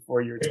very good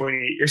before you were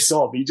 28 years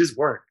old. You just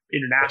weren't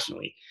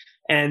internationally.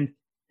 And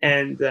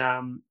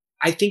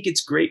I think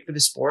it's great for the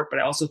sport, but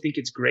I also think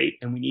it's great.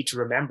 And we need to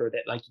remember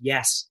that, like,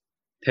 yes,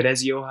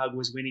 Therese Johaug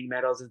was winning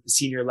medals at the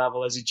senior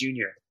level as a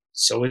junior.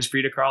 So was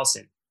Frida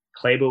Karlsson.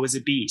 Klæbo was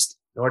a beast.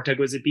 Northug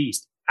was a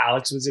beast.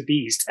 Alex was a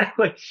beast.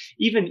 Like,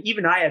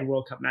 even I had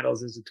World Cup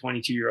medals as a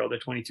 22-year-old, a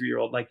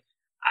 23-year-old. Like,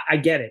 I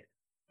get it.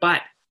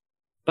 But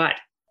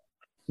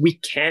we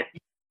can't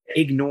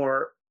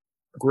ignore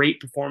great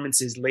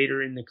performances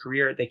later in the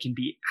career that can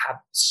have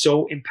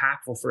so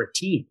impactful for a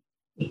team.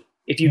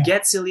 If you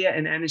get Celia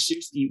and Anna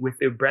Shirsti with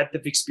their breadth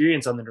of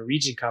experience on the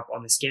Norwegian Cup,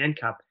 on the Scan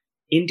Cup,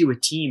 into a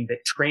team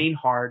that train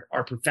hard,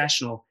 are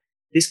professional,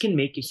 this can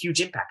make a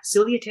huge impact.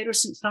 Celia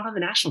Tederson's not on the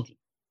national team.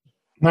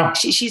 No.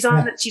 She's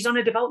on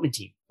a development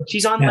team.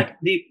 She's on like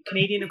the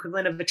Canadian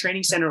equivalent of a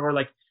training center, or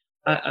like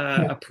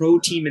a pro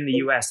team in the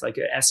US, like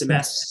a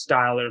SMS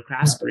style or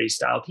Craftsbury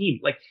style team.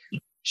 Like,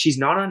 she's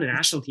not on a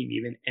national team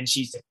even, and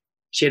she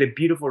had a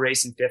beautiful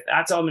race in 5th.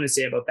 That's all I'm going to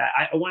say about that.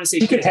 I want to say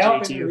she could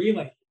help in the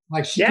relay.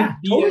 Like, she could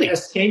be an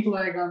escape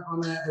leg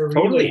on a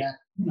relay.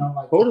 That,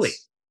 like, totally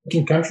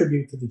can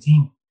contribute to the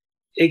team.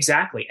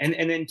 Exactly. And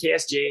then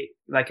KSJ,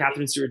 like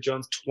Catherine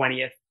Stewart-Jones,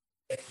 20th,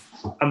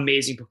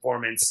 amazing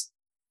performance.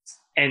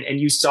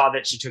 And you saw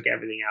that she took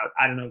everything out.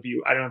 I don't know if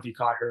you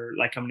caught her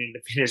like coming into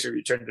the finish, or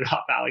you turned it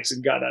off, Alex,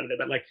 and got out of it.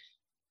 But like,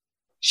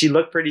 she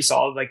looked pretty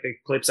solid, like the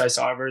clips I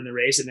saw of her in the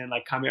race. And then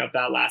like coming up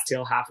that last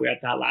hill, halfway up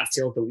that last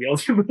hill, the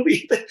wheels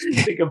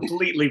they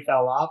completely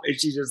fell off. And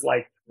she just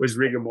like was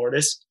rigor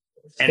mortis.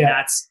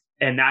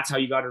 And that's how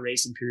you got a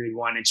race in period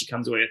 1. And she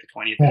comes away with the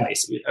 20th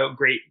place. A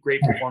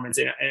great performance,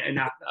 and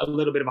a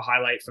little bit of a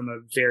highlight from a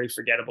very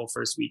forgettable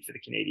first week for the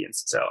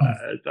Canadians. So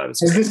that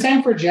was it's the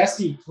same for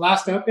Jessie.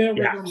 Last up there,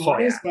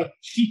 but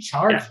she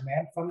charged,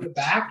 man, from the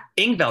back.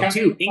 Ingveld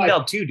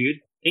too, dude.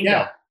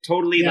 Ingveld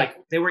totally like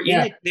they were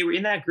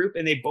in that group,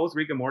 and they both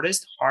rigor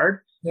mortis hard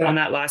on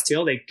that last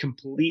hill. They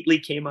completely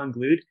came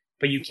unglued.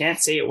 But you can't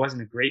say it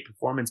wasn't a great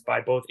performance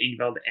by both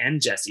Ingveld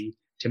and Jessie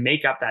to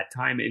make up that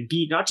time and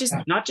be not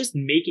just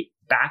make it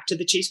back to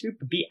the chase group,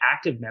 but be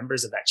active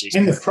members of that chase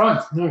group. In the front.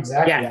 No,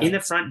 exactly. Yeah, in the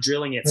front,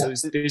 drilling it. So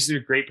those are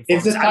great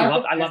performances.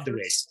 I love the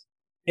race.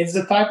 It's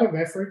the type of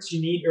efforts you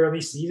need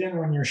early season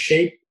when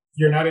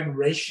you're not in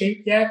race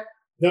shape yet.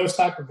 Those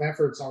type of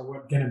efforts are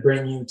what going to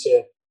bring you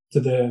to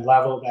the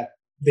level that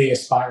they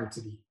aspire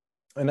to be.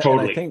 And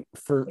I think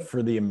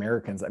for the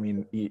Americans, I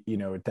mean,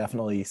 it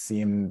definitely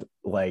seemed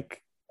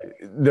like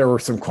there were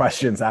some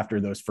questions after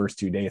those first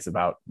 2 days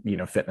about,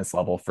 fitness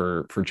level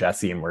for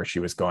Jessie and where she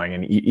was going.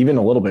 And even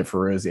a little bit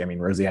for Rosie. I mean,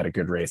 Rosie had a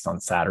good race on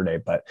Saturday,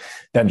 but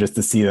then just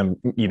to see them,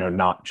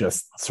 not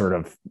just sort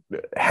of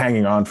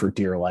hanging on for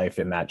dear life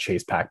in that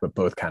chase pack, but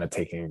both kind of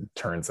taking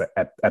turns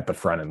at the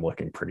front and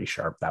looking pretty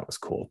sharp. That was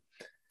cool.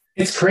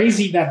 It's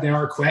crazy that there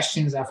are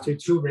questions after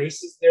 2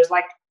 races. There's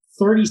like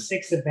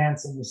 36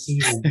 events in the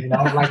season,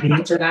 like the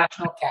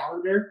international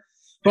calendar.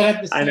 But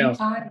at the same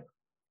time,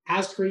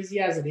 as crazy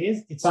as it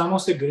is, it's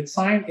almost a good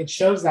sign. It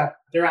shows that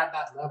they're at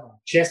that level.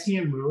 Jessie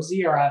and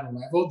Rosie are at a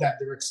level that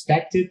they're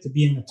expected to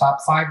be in the top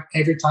 5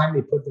 every time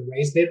they put the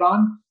race bib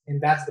on. And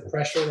that's the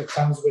pressure that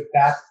comes with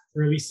that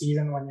early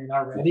season when you're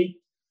not ready.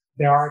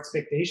 There are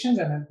expectations.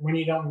 And then when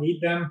you don't need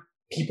them,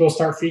 people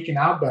start freaking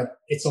out. But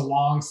it's a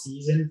long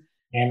season.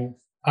 And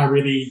I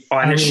really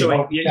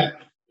showing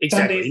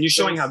exactly. And you're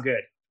showing how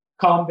good.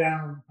 Calm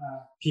down,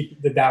 people,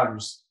 the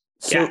doubters.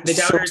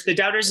 The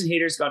doubters and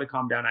haters got to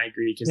calm down. I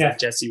agree, because like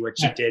Jessie, what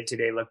she did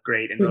today looked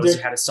great, and Rosie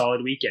had a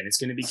solid weekend. It's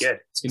going to be good.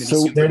 It's going to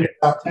be super good.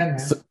 Top 10, man.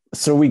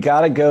 So we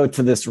got to go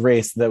to this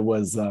race that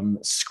was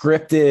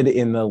scripted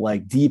in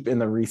the deep in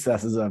the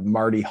recesses of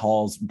Marty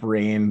Hall's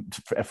brain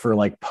for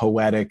like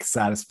poetic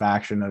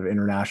satisfaction of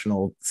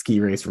international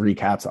ski race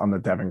recaps on the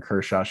Devon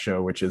Kershaw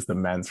show, which is the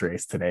men's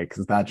race today,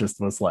 because that just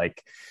was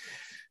like,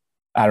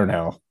 I don't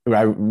know.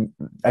 I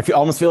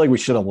almost feel like we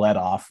should have let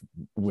off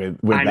with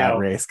that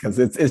race, because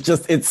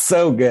it's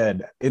so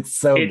good. It's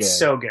so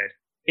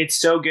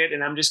good.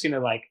 And I'm just gonna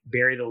like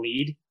bury the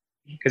lead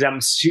because I'm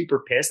super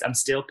pissed. I'm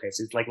still pissed.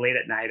 It's like late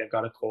at night. I've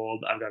got a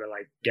cold. I've got to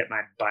like get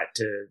my butt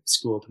to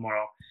school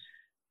tomorrow.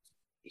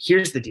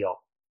 Here's the deal.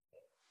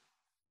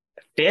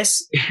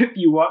 Fist, if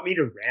you want me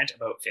to rant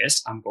about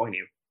Fist, I'm going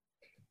to.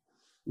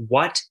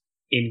 What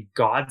in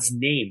God's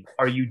name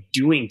are you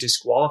doing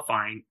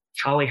disqualifying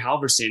Kalle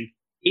Halvorsen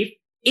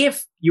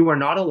If you are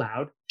not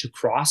allowed to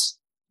cross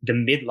the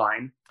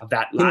midline of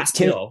that last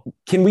hill.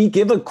 Can we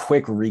give a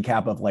quick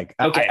recap of like,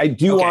 okay, I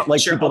do want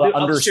like people to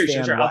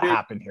understand what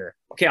happened here.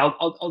 Okay,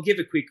 I'll give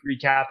a quick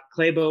recap.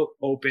 Claybo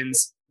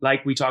opens,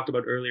 like we talked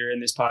about earlier in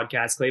this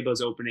podcast.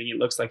 Claybo's opening. It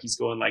looks like he's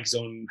going like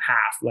zone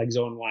half, like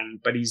zone one,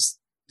 but he's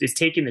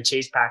taking the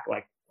chase pack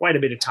like quite a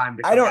bit of time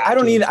to I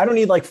don't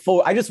need like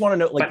full. I just want to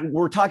know, like,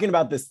 we're talking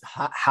about this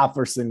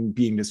Halverson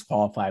being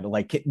disqualified.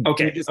 Like, give people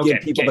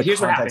the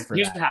context for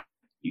that.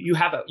 You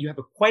have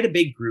quite a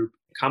big group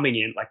coming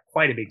in, like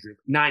quite a big group,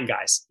 9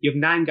 guys. You have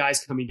 9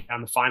 guys coming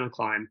down the final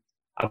climb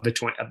of the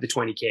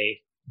 20K,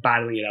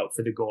 battling it out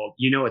for the gold.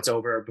 You know it's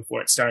over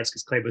before it starts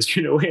because Claybo's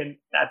going to win.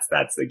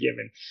 That's the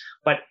given.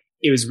 But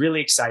it was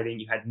really exciting.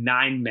 You had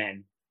 9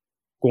 men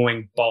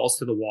going balls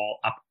to the wall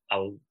up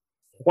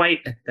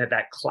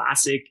that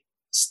classic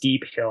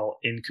steep hill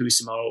in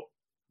Kuusamo,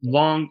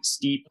 long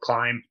steep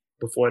climb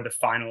before the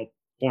final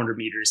 400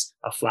 meters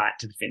of flat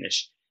to the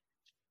finish.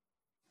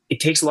 It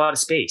takes a lot of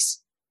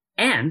space.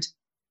 And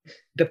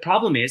the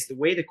problem is the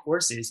way the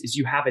course is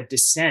you have a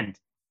descent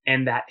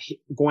and that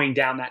going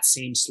down that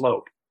same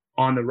slope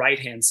on the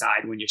right-hand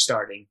side when you're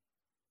starting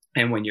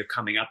and when you're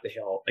coming up the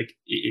hill, like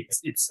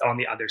it's on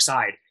the other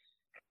side.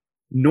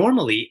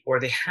 Normally, or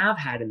they have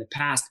had in the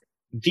past,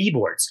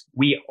 V-boards.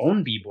 We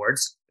own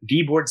V-boards.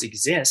 V-boards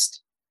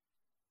exist.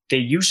 They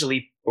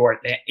usually,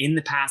 in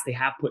the past, they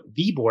have put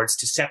V-boards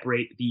to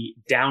separate the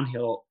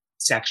downhill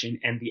section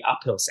and the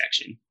uphill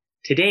section.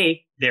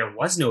 Today, there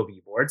was no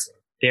V-boards.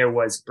 There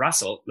was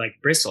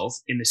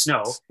bristles in the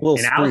snow.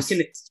 And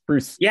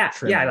spruce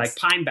like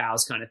pine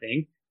boughs kind of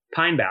thing.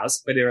 Pine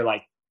boughs, but they were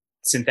like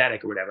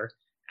synthetic or whatever.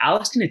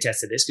 Alex can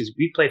attest to this because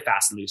we played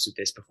fast and loose with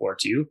this before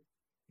too.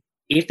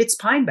 If it's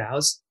pine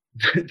boughs,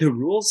 the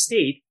rules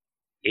state,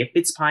 if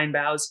it's pine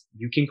boughs,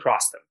 you can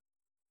cross them.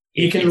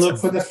 You can look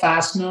for the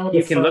fast note.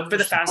 You can look for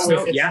the fast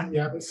note. Yeah.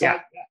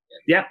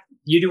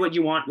 You do what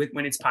you want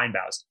when it's pine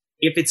boughs.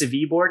 If it's a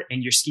V-board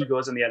and your ski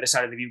goes on the other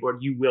side of the V-board,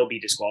 you will be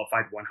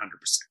disqualified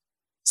 100%.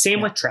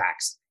 Same with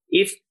tracks.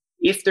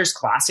 If there's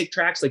classic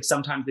tracks, like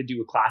sometimes they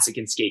do a classic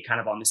and skate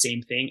kind of on the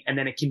same thing, and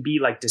then it can be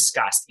like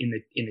discussed in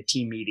the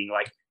team meeting.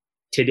 Like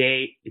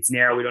today, it's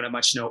narrow, we don't have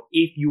much snow.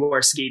 If you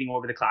are skating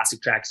over the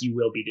classic tracks, you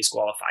will be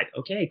disqualified.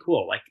 Okay,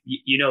 cool. Like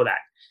you know that.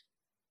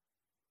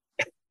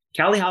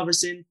 Kalle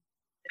Halverson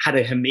had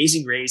an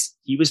amazing race.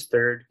 He was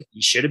third.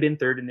 He should have been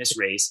third in this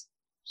race.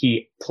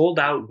 He pulled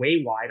out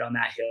way wide on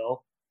that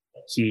hill.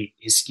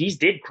 His skis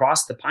did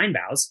cross the pine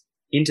boughs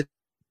into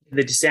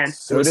the descent.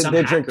 So did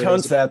the drink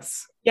cone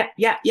sets.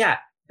 Yeah.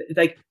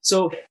 Like,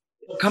 so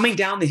coming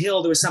down the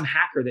hill, there was some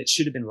hacker that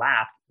should have been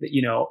lapped,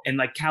 and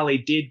like Kalle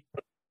did.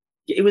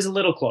 It was a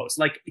little close.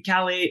 Like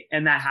Kalle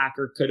and that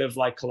hacker could have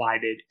like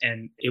collided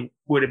and it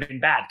would have been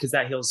bad because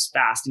that hill's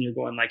fast and you're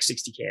going like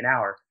 60K an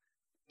hour.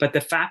 But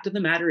the fact of the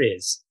matter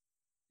is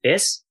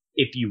this,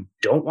 if you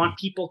don't want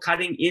people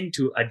cutting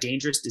into a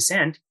dangerous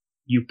descent,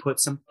 you put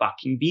some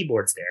fucking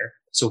V-boards there.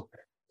 So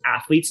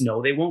athletes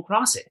know they won't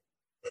cross it.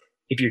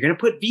 If you're going to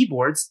put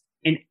V-boards,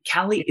 and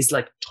Kalle is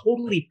like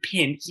totally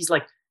pinned, he's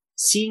like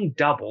seeing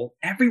double.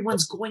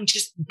 Everyone's going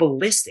just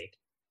ballistic.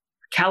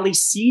 Kalle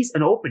sees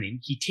an opening,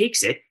 he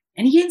takes it,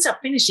 and he ends up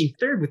finishing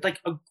third with like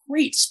a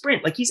great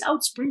sprint. Like he's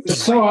out sprinting.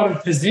 He's so out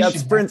of position. That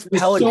sprint's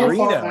Pellegrino.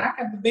 So far back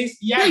at the base.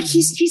 He had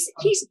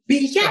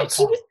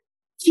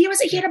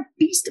a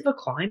beast of a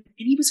climb,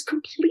 and he was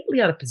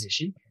completely out of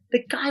position.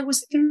 The guy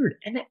was third,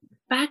 and the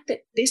fact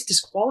that this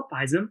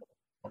disqualifies him.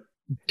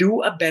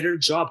 Do a better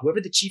job. Whoever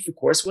the chief of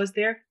course was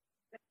there,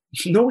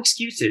 no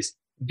excuses.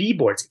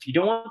 V-boards. If you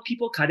don't want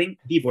people cutting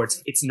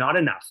V-boards, it's not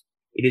enough.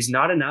 It is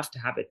not enough to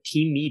have a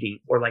team meeting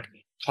or like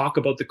talk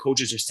about the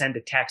coaches or send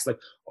a text like,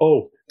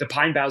 oh, the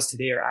pine boughs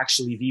today are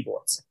actually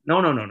V-boards. No.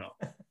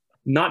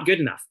 Not good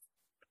enough.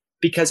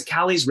 Because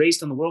Calle's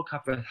raced on the World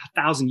Cup for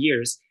 1,000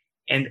 years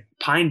and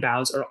pine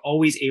boughs are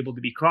always able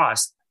to be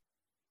crossed.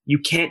 You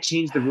can't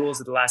change the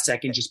rules at the last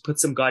second. Just put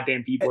some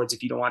goddamn V-boards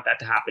if you don't want that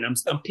to happen.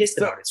 I'm pissed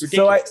about it. It's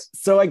ridiculous.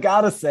 So I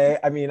gotta say,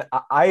 I mean,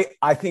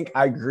 I think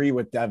I agree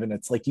with Devon.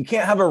 It's like you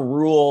can't have a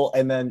rule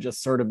and then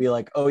just sort of be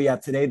like, oh yeah,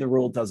 today the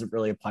rule doesn't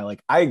really apply.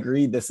 Like I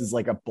agree, this is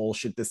like a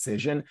bullshit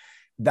decision.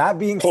 That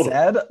being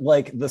said,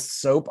 like the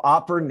soap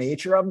opera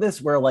nature of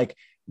this, where like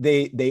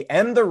they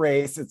end the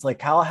race, it's like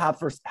Kalle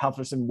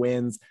Halverson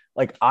wins.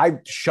 Like I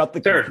shut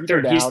the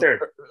computer down. He's third.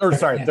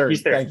 Third.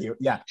 He's third. Thank you.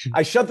 Yeah.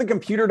 I shut the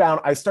computer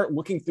down. I start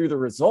looking through the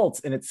results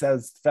and it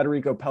says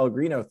Federico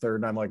Pellegrino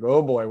third. And I'm like,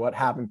 oh boy, what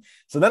happened?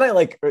 So then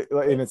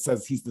and it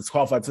says he's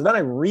disqualified. So then I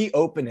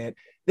reopen it.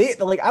 I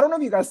don't know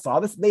if you guys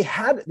saw this.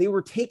 They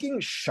were taking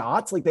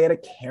shots. Like they had a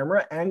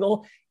camera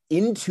angle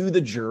into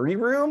the jury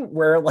room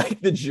where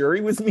like the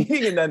jury was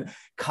meeting, and then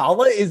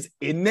Kalle is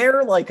in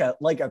there like a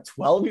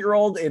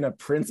 12-year-old in a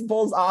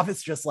principal's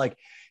office, just like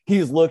he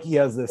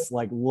has this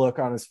like look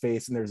on his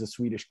face, and there's a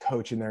Swedish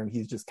coach in there, and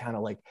he's just kind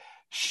of like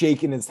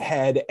shaking his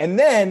head, and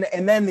then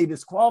they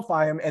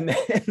disqualify him, and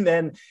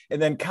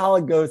then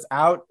Kalle goes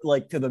out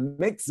like to the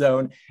mix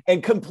zone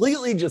and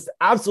completely just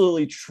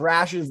absolutely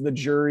trashes the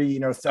jury,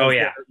 says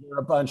they're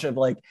a bunch of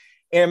like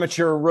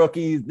amateur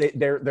rookies.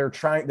 They're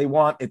trying. They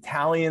want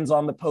Italians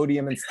on the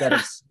podium instead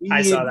of Swedes.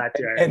 I saw that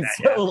too.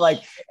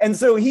 And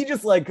so he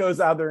just like goes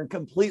out there and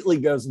completely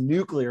goes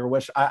nuclear,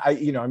 which I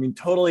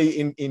totally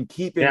in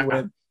keeping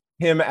with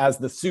him as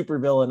the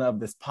supervillain of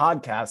this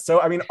podcast. So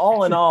I mean,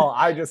 all in all,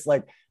 I just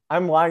like.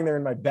 I'm lying there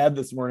in my bed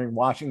this morning,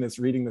 watching this,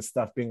 reading this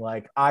stuff, being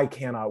like, I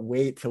cannot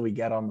wait till we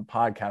get on the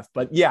podcast.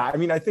 But yeah, I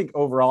mean, I think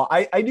overall,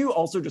 I do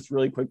also just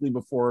really quickly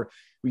before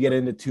we get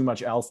into too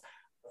much else,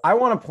 I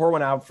want to pour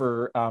one out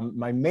for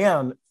my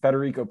man,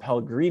 Federico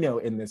Pellegrino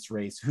in this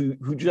race,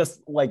 who just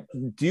like,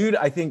 dude,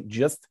 I think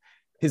just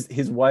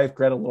his wife,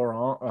 Greta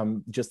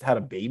Laurent, just had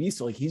a baby.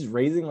 So like he's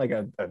raising like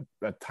a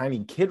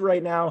tiny kid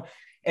right now.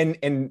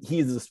 And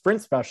he's a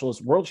sprint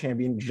specialist, world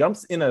champion,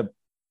 jumps in a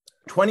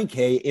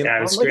 20K in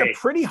on like a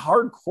pretty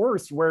hard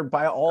course where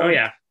by all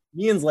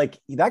means, like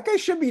that guy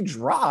should be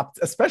dropped,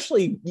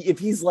 especially if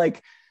he's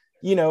like,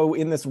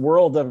 in this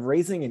world of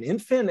raising an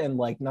infant and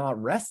like not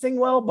resting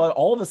well, but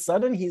all of a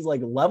sudden he's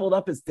like leveled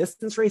up his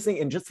distance racing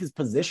and just his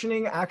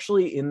positioning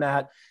actually in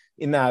that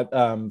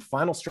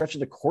final stretch of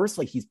the course.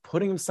 Like he's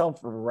putting himself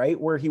right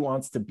where he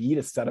wants to be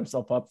to set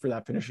himself up for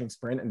that finishing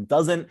sprint, and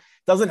doesn't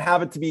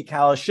have it to be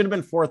Calais. Should have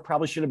been fourth,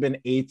 probably should have been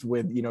eighth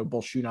with,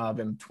 Bolshunov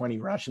and 20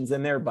 Russians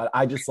in there. But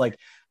I just like,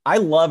 I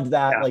loved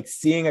that, like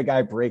seeing a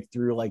guy break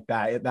through like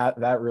that,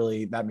 that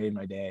really made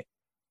my day.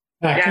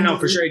 No,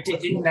 for sure.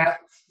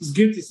 It's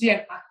good to see.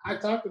 And I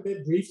talked a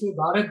bit briefly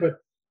about it, but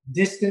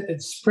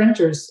distant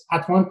sprinters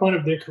at one point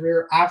of their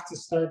career have to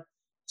start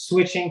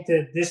switching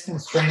to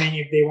distance training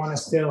if they want to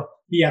still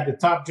be at the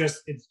top,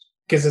 just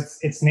because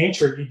it's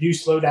nature. You do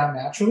slow down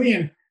naturally.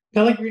 And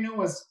Pellegrino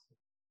was,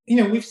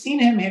 we've seen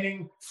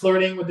him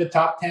flirting with the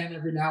top 10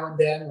 every now and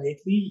then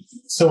lately.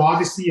 So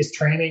obviously his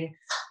training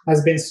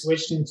has been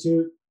switched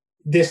into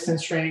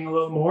distance training a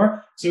little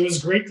more. So it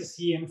was great to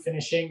see him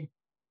finishing,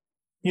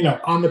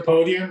 on the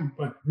podium,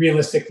 but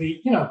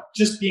realistically,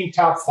 just being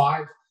top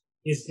 5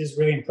 is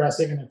really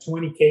impressive in a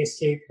 20K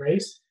skate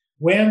race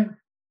when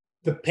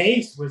the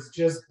pace was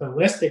just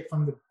ballistic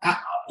from the,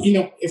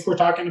 if we're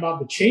talking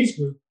about the chase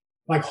group,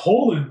 like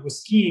Holland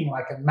was skiing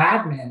like a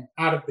madman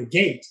out of the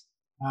gate.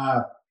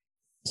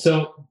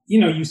 So,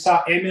 you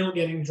saw Emil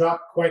getting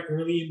dropped quite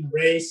early in the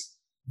race.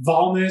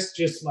 Valnes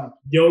just like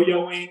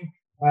yo-yoing.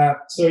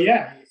 So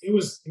yeah,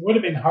 it would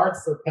have been hard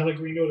for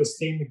Pellegrino to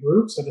stay in the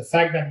group. So the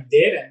fact that he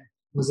did and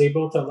was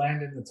able to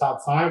land in the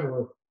top 5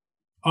 or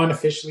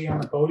unofficially on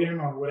the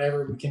podium or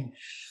whatever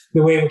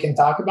the way we can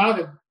talk about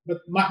it. But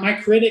my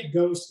critic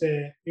goes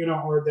to,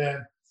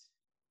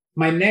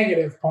 my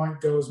negative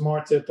point goes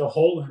more to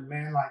Holland,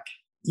 man. Like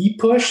he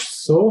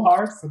pushed so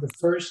hard for the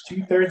first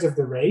 2/3 of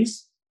the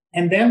race.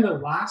 And then the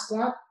last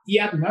lap, he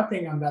had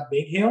nothing on that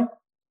big hill.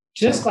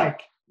 Just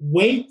like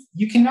wait,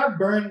 you can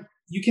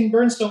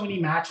burn so many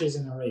matches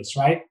in a race,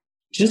 right?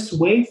 Just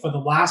wait for the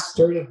last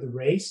third of the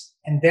race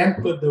and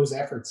then put those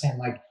efforts in.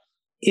 Like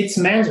it's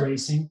men's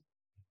racing.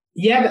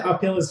 Yeah, the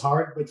uphill is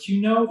hard, but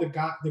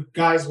the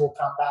guys will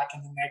come back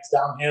in the next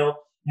downhill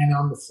and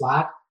on the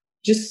flat.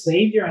 Just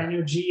save your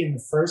energy in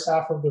the first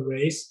half of the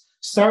race.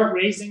 Start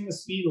raising the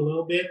speed a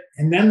little bit,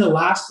 and then the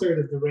last third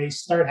of the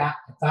race, start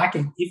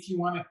attacking if you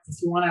want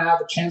to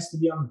have a chance to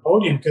be on the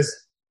podium.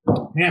 Because,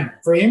 man,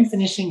 for him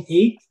finishing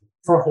 8th,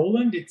 for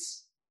Holland,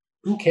 it's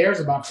who cares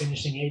about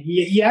finishing 8th?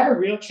 He had a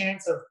real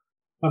chance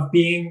of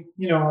being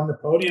on the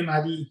podium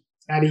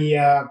had he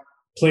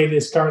played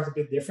his cards a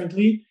bit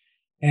differently.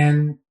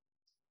 And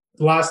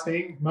last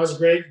thing,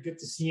 Musgrave, good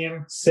to see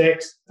him,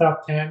 6th,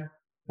 top 10.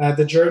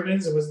 The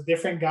Germans, it was a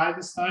different guy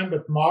this time,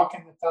 but Mock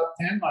in the top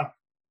 10. Like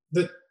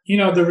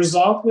the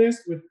result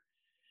list with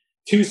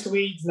 2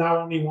 Swedes, now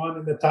only 1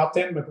 in the top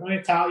 10, but 1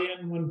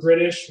 Italian, 1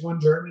 British, 1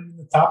 German in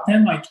the top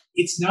 10. Like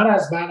it's not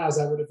as bad as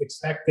I would have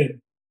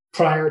expected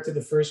prior to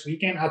the first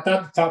weekend. I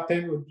thought the top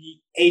 10 would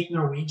be 8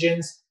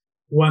 Norwegians,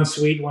 1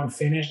 Swede, 1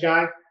 Finnish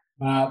guy.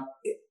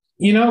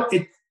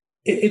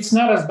 It's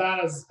not as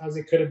bad as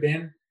it could have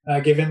been.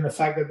 Given the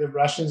fact that the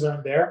Russians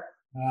aren't there.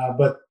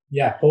 But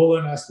yeah,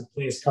 Poland has to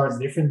play his cards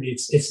differently.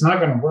 It's not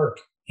going to work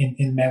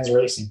in men's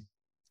racing.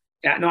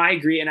 Yeah, no, I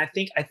agree. And I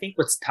think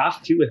what's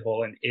tough too with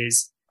Holland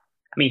is,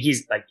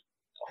 he's like,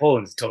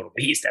 Holland's a total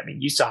beast.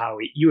 You saw how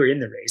you were in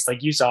the race.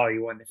 Like you saw how he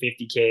won the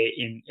 50K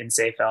in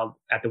Seefeld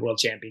at the World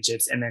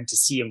Championships. And then to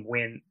see him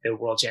win the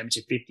World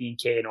Championship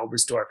 15K in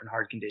Oberstdorf in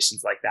hard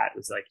conditions like that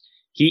was like,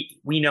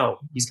 we know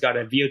he's got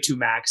a VO2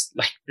 max,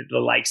 like the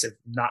likes of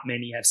not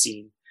many have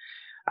seen.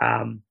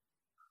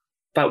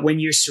 But when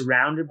you're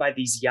surrounded by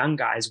these young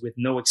guys with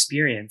no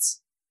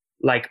experience,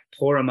 like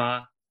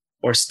Porama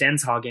or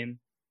Stenshagen,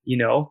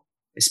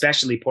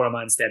 especially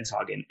Porama and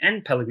Stenshagen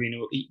and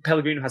Pellegrino.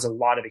 Pellegrino has a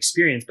lot of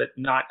experience, but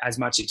not as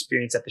much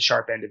experience at the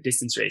sharp end of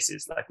distance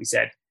races. Like we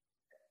said,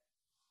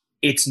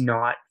 it's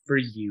not for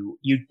you.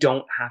 You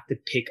don't have to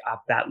pick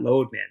up that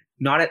load, man.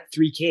 Not at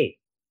 3K,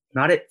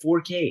 not at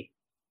 4K.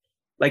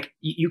 Like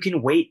you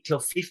can wait till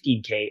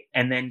 15K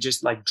and then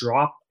just like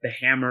drop the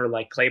hammer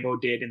like Klæbo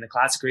did in the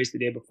classic race the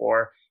day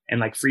before and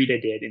like Frida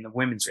did in the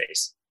women's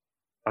race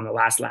on the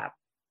last lap.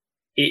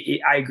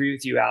 I agree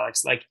with you,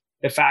 Alex. Like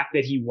the fact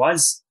that he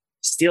was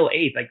still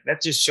eighth. Like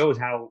that just shows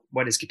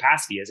what his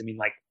capacity is. I mean,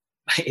 like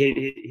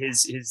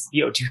his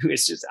VO2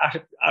 is just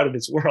out of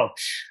this world.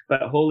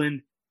 But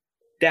Holland,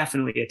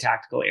 definitely a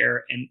tactical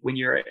error. And when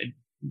you're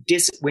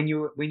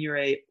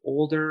a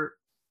older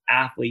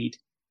athlete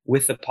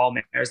with the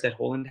Palmares that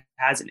Holland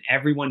has, and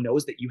everyone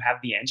knows that you have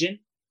the engine,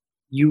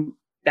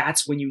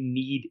 that's when you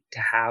need to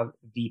have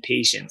the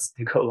patience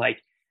to go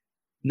like,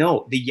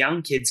 no, the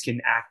young kids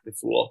can act the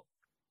fool.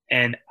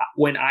 And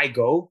when I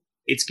go,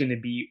 it's going to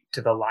be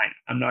to the line.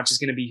 I'm not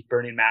just going to be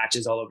burning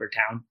matches all over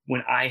town.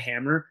 When I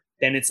hammer,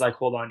 then it's like,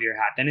 hold on to your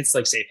hat. Then it's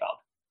like Seyfeld.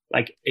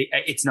 Like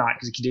it's not,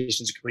 because the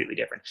conditions are completely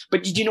different.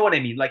 But do you know what I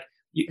mean? Like,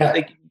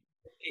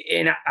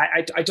 and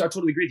I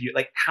totally agree with you.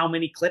 Like, how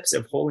many clips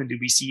of Holland do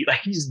we see?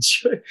 Like he's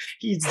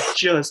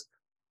just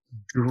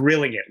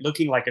drilling it,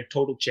 looking like a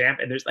total champ.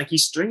 And there's like,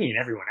 he's stringing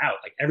everyone out.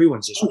 Like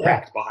everyone's just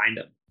wrecked behind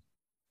him.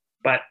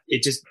 But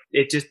it's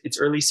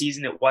early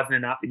season. It wasn't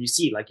enough. And you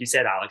see, like you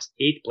said, Alex,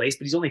 8th place,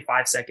 but he's only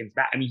 5 seconds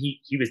back. I mean,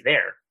 he was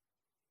there,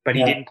 but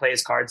he didn't play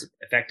his cards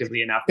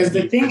effectively enough. Because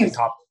the thing is,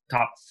 top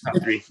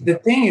 3. The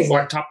thing is,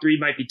 or top 3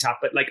 might be tough,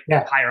 but like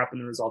higher up in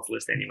the results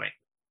list anyway.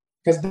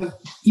 Because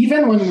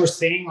even when we're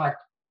saying like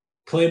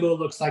Klæbo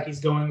looks like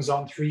he's going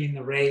zone 3 in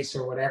the race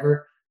or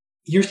whatever,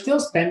 you're still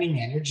spending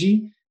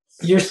energy.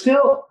 You're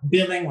still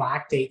building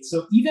lactate.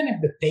 So even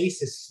if the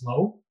pace is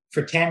slow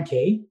for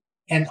 10K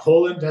and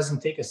Holland doesn't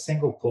take a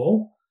single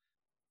pull,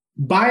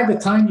 by the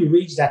time you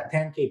reach that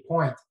 10K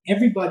point,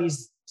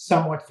 everybody's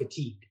somewhat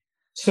fatigued.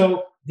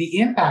 So the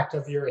impact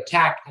of your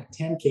attack at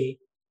 10K,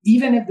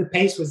 even if the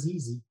pace was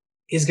easy,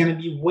 is going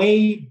to be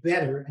way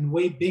better and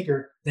way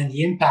bigger than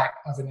the impact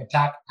of an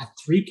attack at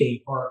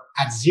 3K or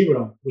at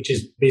 0, which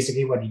is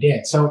basically what he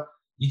did. So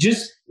you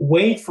just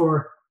wait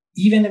for,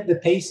 even if the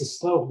pace is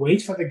slow,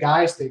 wait for the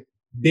guys to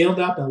build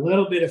up a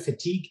little bit of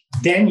fatigue,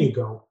 then you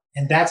go.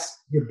 And that's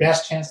your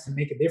best chance to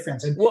make a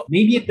difference. And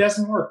maybe it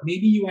doesn't work.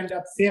 Maybe you end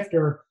up 5th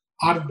or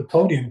out of the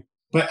podium,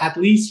 but at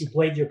least you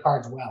played your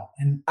cards well.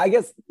 And I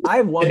guess I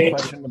have one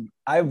question.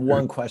 I have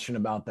one question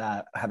about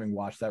that, having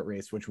watched that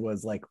race, which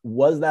was like,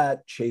 was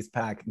that chase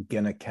pack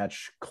gonna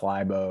catch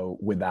Klæbo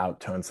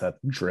without Toneset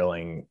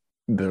drilling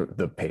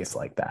the pace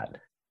like that?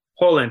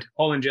 Holland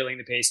drilling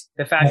the pace.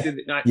 The fact that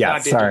not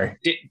sorry.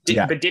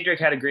 But Didrik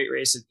had a great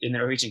race in the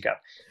Norwegian Cup.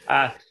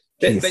 But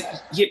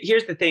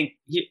here's the thing.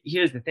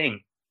 Here's the thing.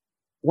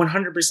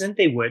 100%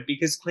 they would,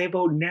 because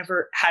Klæbo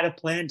never had a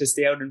plan to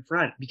stay out in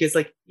front, because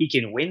like he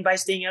can win by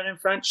staying out in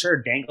front. Sure,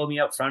 dangle me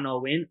out front, I'll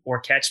win, or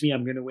catch me,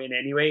 I'm going to win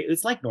anyway.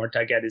 It's like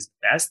Nortug at his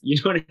best. You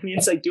know what I mean?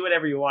 It's like, do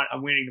whatever you want.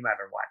 I'm winning no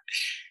matter what.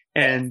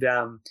 And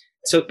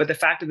but the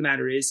fact of the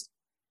matter is,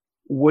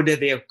 would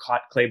they have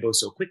caught Klæbo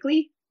so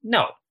quickly?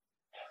 No,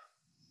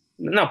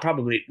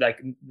 probably like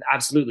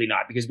absolutely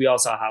not, because we all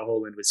saw how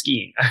Holland was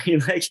skiing. I mean,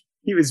 like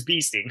he was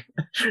beasting,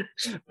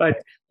 but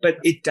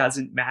it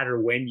doesn't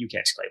matter when you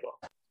catch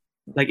Klæbo.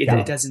 Like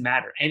it doesn't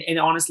matter. And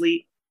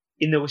honestly,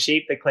 in the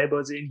shape that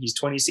Klæbo's in, he's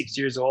 26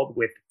 years old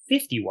with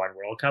 51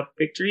 World Cup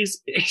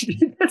victories.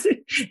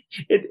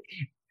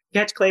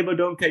 Catch Klæbo,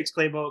 don't catch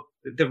Klæbo.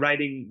 The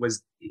writing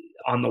was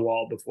on the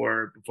wall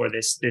before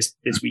this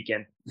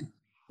weekend.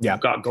 Yeah,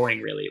 got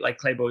going really. Like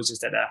Klæbo is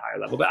just at a higher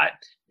level. But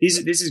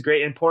this is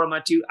great. And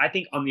Poromaa too. I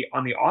think on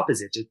the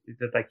opposite, to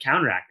like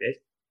counteract it,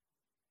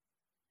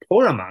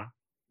 Poromaa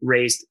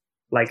raced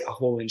like a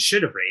Holland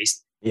should have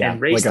raced. Yeah,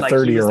 and raced like a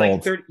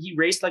 30-year-old. He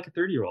raced like a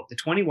 30-year-old. The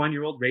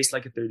 21-year-old raced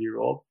like a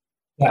 30-year-old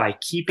by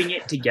keeping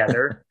it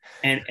together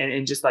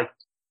and just like,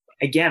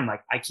 again,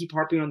 like I keep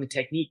harping on the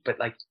technique, but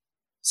like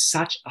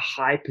such a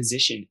high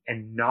position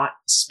and not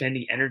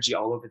spending energy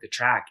all over the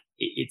track.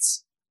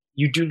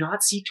 You do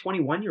not see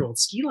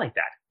 21-year-olds ski like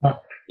that.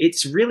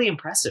 It's really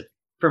impressive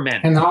for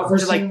men. And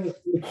Halvorsen,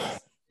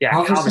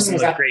 Halvorsen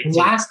was great.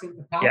 Last in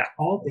the pack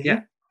all day. Yeah,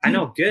 I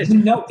know. Good. You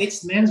know,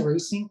 it's men's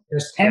racing.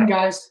 There's 10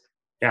 guys.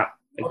 Yeah.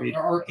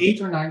 Or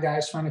 8 or 9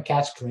 guys trying to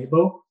catch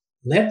Klæbo.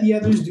 Let the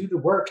others do the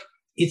work.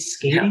 It's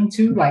skating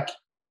too. Like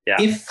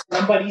if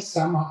somebody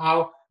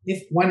somehow,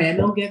 if one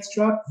Emil gets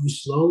dropped, you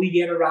slowly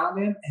get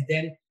around him and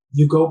then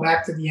you go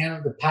back to the end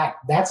of the pack.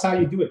 That's how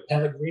you do it.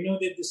 Pellegrino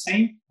did the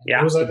same.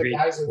 Yeah, those are the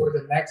guys that were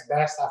the next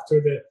best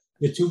after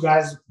the 2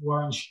 guys who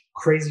were in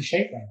crazy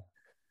shape right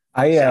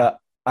now.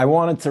 I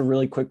wanted to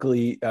really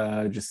quickly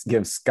just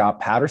give Scott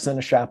Patterson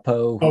a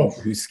chapeau,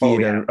 who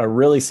skied a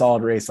really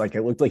solid race. Like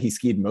it looked like he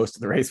skied most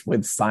of the race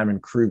with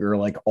Simon Kruger,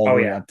 like all the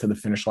way up to the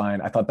finish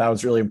line. I thought that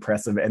was really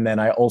impressive. And then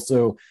I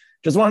also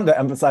just wanted to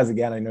emphasize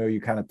again, I know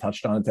you kind of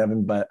touched on it,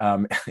 Devon, but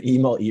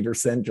Emil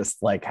Iversen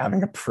just like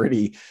having a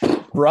pretty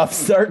rough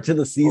start to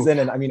the season.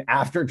 And I mean,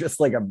 after just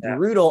like a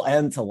brutal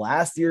end to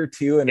last year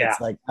too. And it's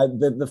like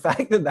the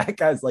fact that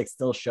guy's like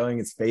still showing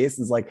his face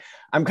is like,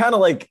 I'm kind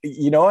of like,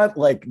 you know what,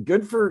 like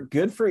good for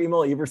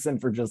Emil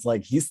Iversen for just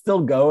like, he's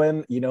still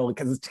going, you know,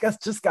 because it's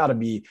just gotta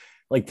be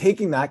like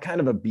taking that kind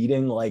of a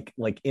beating, like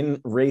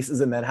in races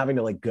and then having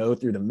to like go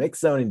through the mix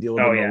zone and deal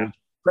with the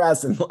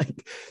press and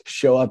like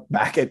show up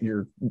back at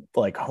your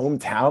like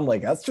hometown.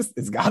 Like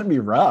it's gotta be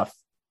rough.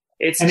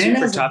 It's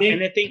super tough.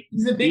 And I think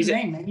he's a big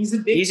name, man. He's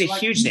a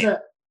huge name.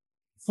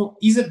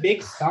 he's a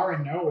big star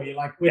in Norway.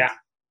 Like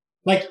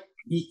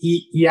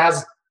he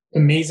has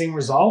amazing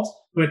results,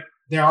 but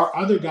there are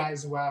other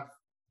guys who have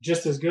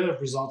just as good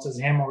of results as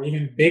him, or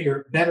even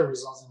better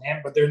results than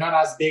him, but they're not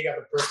as big of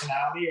a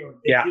personality or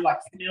big deal. Like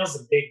Emil's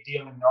a big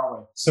deal in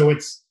Norway, so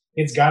it's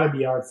got to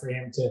be hard for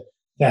him to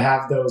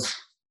have those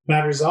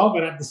bad results.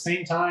 But at the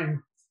same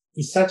time,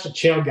 he's such a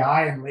chill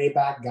guy and laid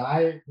back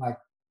guy. Like,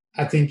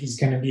 I think he's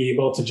going to be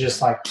able to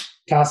just like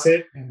toss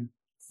it and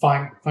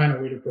find a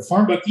way to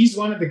perform. But he's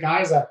one of the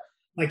guys that,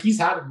 like, he's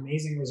had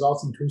amazing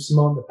results in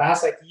Crucimo in the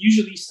past. Like, he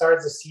usually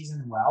starts the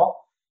season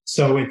well,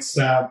 so it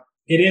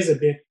is a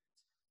bit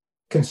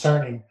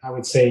concerning, I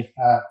would say,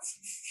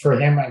 for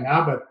him right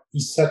now. But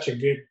he's such a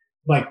good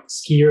like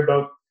skier,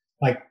 both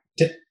like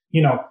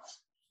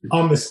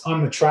on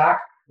the track,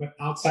 but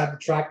outside the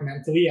track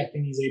mentally. I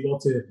think he's able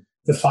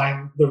to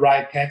find the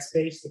right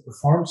headspace to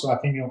perform. So I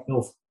think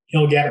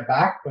he'll get it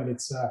back. But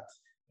it's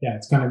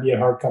going to be a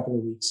hard couple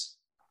of weeks.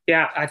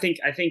 Yeah, I think,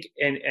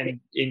 and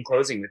in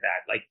closing with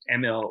that, like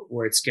Emil,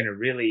 where it's going to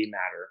really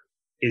matter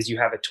is you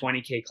have a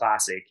 20K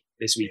classic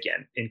this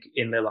weekend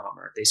in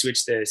Lillehammer. They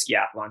switched the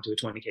skiathlon to a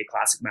 20K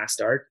classic mass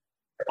start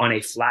on a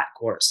flat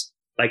course,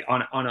 like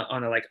on a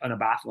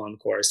biathlon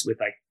course with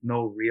like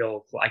no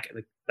real like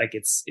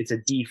it's a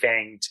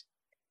defanged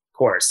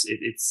course.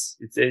 It's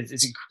a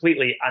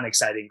completely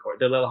unexciting course.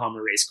 The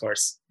Lillehammer race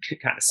course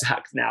kind of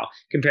sucks now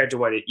compared to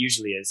what it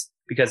usually is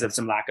because of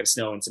some lack of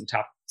snow and some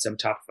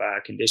tough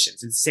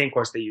conditions. It's the same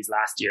course they used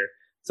last year.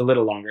 It's a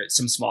little longer,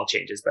 some small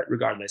changes, but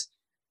regardless.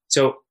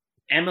 So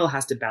Emil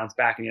has to bounce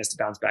back, and he has to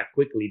bounce back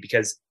quickly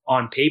because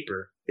on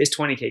paper, this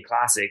 20K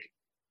classic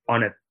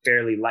on a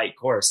fairly light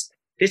course,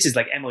 this is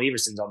like Emil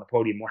Everson's on the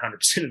podium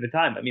 100% of the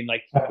time. I mean,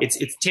 like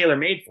it's tailor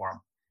made for him.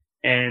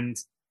 And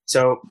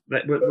so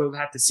we'll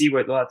have to see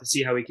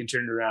how we can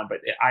turn it around. But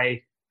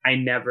I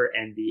never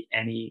envy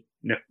any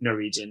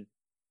Norwegian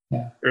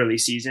early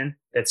season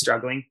that's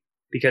struggling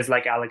because,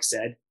 like Alex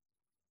said,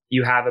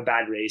 you have a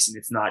bad race, and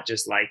it's not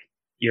just like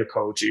your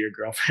coach or your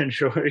girlfriend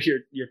or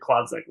your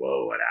club's like,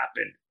 whoa, what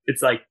happened?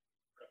 It's like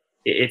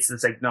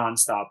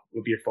nonstop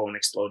with your phone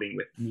exploding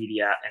with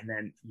media, and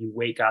then you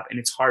wake up, and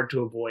it's hard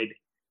to avoid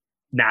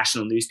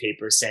national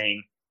newspapers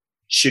saying,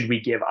 should we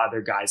give other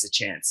guys a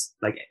chance?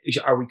 Like,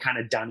 are we kind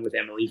of done with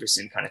Emil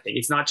Everson kind of thing?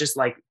 It's not just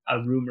like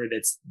a rumor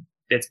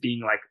that's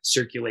being like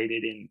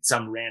circulated in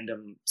some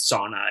random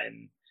sauna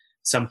in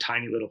some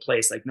tiny little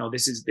place. Like, no,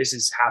 this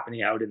is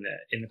happening out in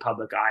the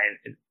public eye,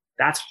 and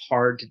that's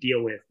hard to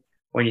deal with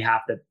when you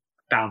have to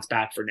bounce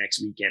back for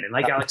next weekend. And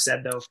like Alex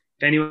said, though,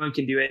 if anyone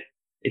can do it,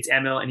 it's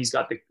Emil, and he's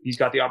got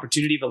the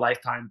opportunity of a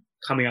lifetime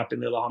coming up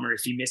in Lillehammer.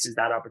 If he misses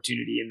that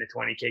opportunity in the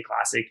 20K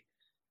Classic,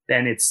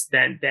 then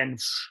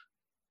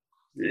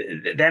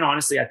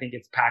honestly, I think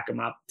it's pack him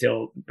up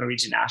till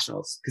Norwegian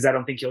Nationals, because I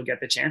don't think he'll get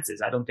the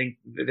chances. I don't think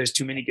there's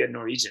too many good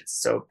Norwegians.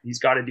 So he's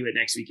got to do it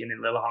next weekend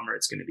in Lillehammer.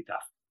 It's going to be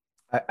tough.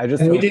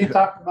 We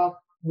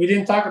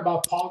didn't talk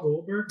about Paul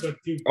Goldberg,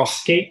 but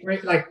skate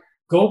right, like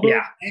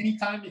Goldberg.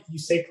 Anytime if you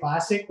say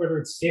classic, whether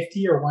it's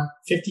 50K or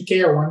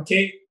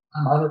 1K,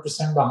 I'm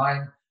 100%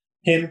 behind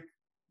him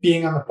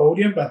being on the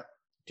podium. But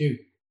dude,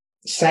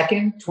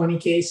 second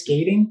 20K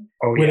skating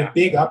with a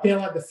big uphill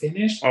at the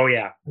finish. Oh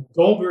yeah,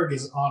 Goldberg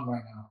is on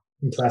right now.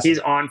 Impressive. He's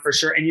on for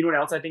sure. And you know what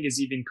else I think is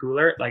even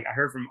cooler? Like, I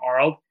heard from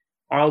Arnold.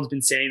 Arnold's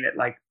been saying that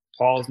like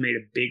Paul's made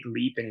a big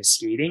leap in his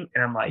skating,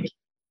 and I'm like,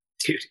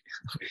 dude,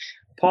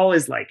 Paul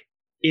is like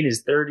in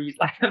his 30s.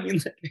 Like, I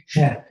mean,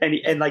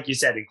 and like you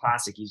said, in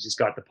classic, he's just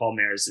got the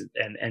palmares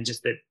and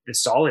just the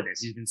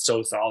solidness. He's been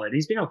so solid.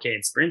 He's been okay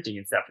in sprinting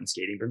and stuff and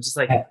skating, but I'm just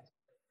like,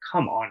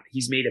 come on,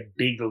 he's made a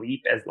big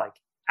leap as like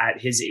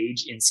at his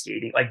age in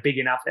skating, like big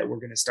enough that we're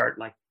going to start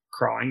like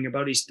crying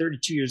about. He's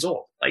 32 years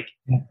old. Like,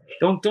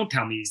 don't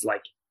tell me he's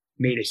like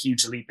made a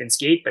huge leap in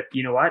skate. But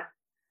you know what?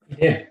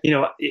 Yeah. You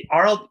know,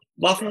 Arnold,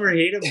 love him or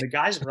hate him, the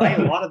guy's right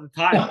a lot of the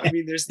time. I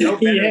mean, there's no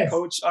better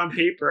coach on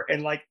paper,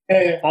 and like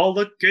all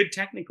look good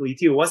technically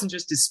too. It wasn't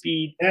just his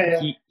speed.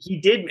 He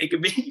did make a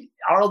big.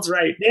 Arnold's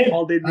right.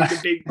 Paul did make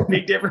a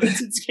big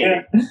difference in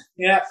skating.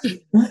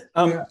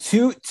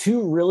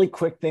 Two really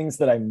quick things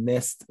that I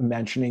missed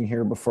mentioning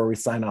here before we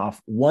sign off.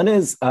 One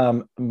is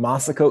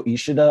Masako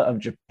Ishida of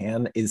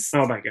Japan is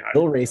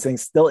still racing,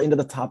 still into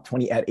the top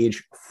 20 at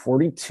age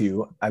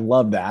 42. I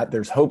love that.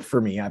 There's hope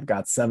for me. I've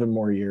got 7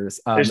 more years.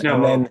 There's no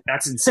hope.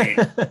 That's insane.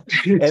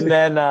 and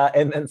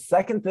then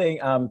second thing,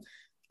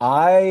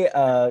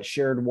 I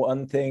shared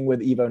one thing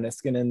with Ivo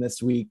Niskanen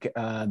this week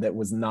that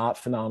was not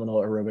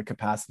phenomenal aerobic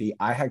capacity.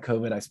 I had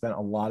COVID. I spent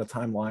a lot of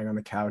time lying on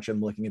the couch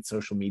and looking at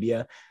social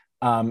media.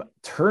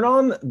 Turn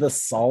on the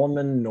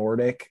Solomon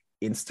Nordic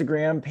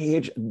Instagram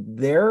page.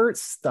 Their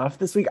stuff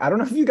this week, I don't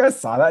know if you guys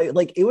saw that.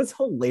 Like, it was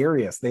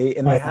hilarious. They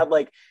had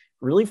like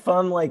really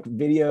fun like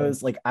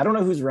videos. Like, I don't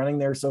know who's running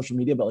their social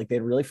media, but like they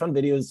had really fun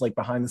videos like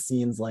behind the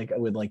scenes, like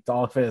with like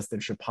Dogfist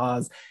and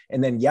Chapaz.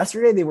 And then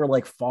yesterday they were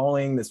like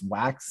following this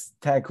wax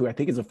tech who I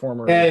think is a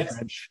former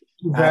French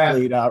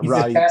athlete,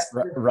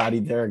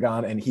 Roddy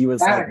Daragon, and he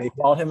was like, they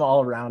followed him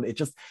all around. It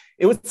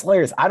was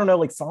hilarious. I don't know,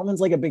 like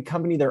Salomon's like a big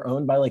company. They're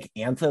owned by like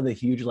Anta, the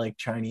huge like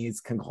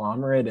Chinese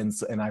conglomerate,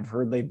 and I've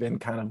heard they've been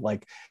kind of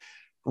like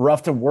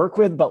rough to work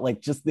with, but like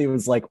just it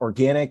was like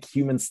organic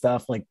human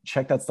stuff. Like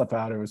check that stuff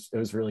out. It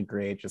was really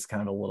great. Just kind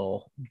of a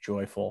little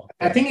joyful.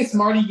 I think it's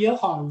Marty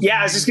Yilha. Yeah,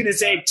 I was just gonna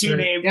say two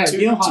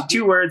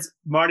words.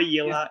 Marty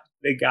Yilha. Yeah.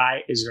 The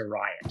guy is a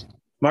riot.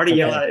 Marty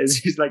Yilha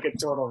he's like a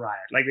total riot.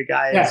 Like the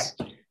guy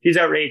he's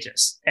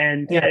outrageous.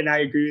 And I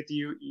agree with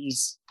you.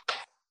 He's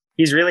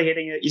really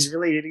hitting it. He's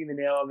really hitting the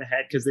nail on the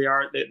head because they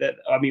are.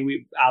 I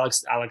mean,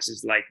 Alex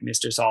is like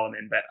Mr.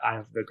 Solomon, but I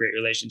have a great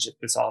relationship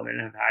with Solomon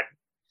and I've had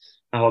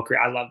my whole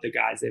career. I love the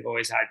guys. They've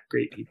always had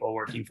great people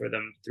working for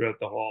them throughout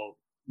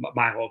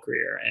my whole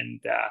career, and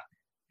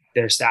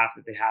their staff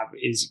that they have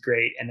is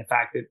great. And the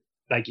fact that,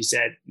 like you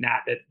said,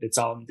 Nat, that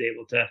Solomon's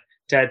able to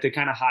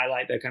kind of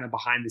highlight that kind of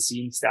behind the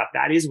scenes stuff.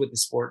 That is what the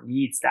sport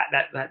needs.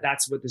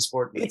 That's what the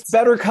sport needs. It's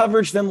better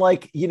coverage than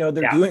like,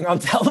 they're doing on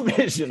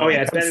television. Oh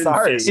yeah, it's better.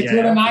 Sorry, it's with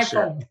an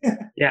iPhone. Sure.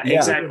 Yeah,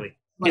 exactly.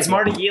 It's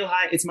Marty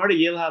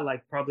Yilha,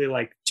 like probably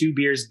like 2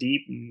 beers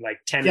deep and like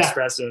 10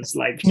 espressos,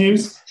 like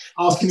snooze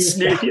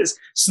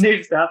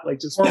stuff, like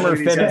just former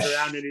finish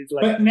around and he's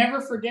like. But never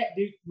forget,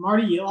 dude,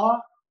 Marty Yilha,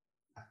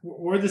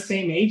 we're the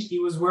same age. He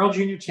was world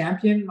junior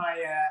champion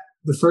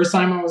the first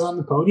time I was on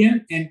the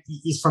podium, and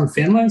he's from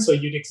Finland, so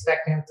you'd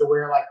expect him to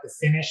wear like the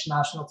Finnish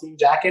national team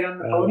jacket on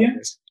the podium.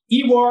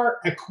 He wore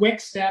a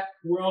Quick Step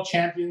World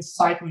Champions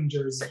cycling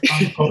jersey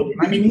on the podium.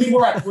 I mean, we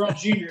were at World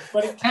Juniors,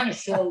 but it kind of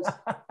shows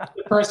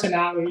the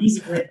personality. He's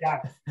a great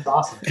guy. It's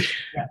awesome.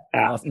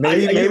 Yeah.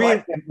 Maybe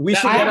we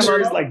should get him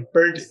on like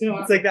burned. It's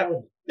like that.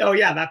 Oh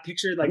yeah, that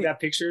picture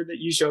that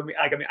you showed me.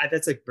 Like, I mean,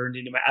 that's like burned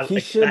into my.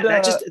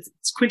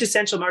 It's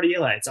quintessential Marty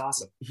Yilha. It's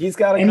awesome. He's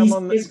got to come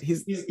on.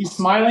 He's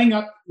smiling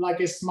up, like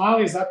his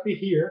smile is up to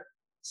here.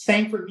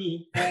 Same for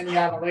me. And you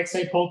have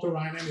Alexei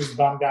Poltorainen who's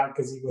bummed out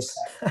because he was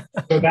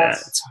sad.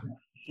 So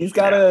he's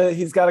got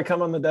to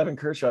come on the Devon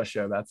Kershaw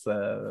show. That's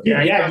you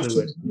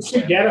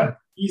should get him.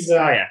 He's he's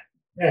a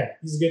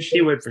good shit.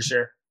 He would for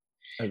sure.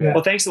 Okay.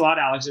 Well, thanks a lot,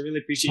 Alex. I really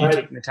appreciate you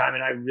taking the time,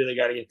 and I really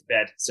got to get to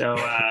bed. So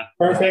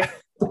perfect.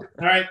 All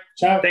right,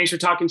 ciao. Thanks for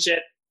talking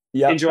shit.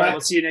 Enjoy. We'll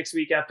see you next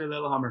week after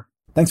Lillehammer.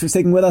 Thanks for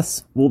sticking with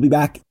us. We'll be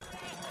back.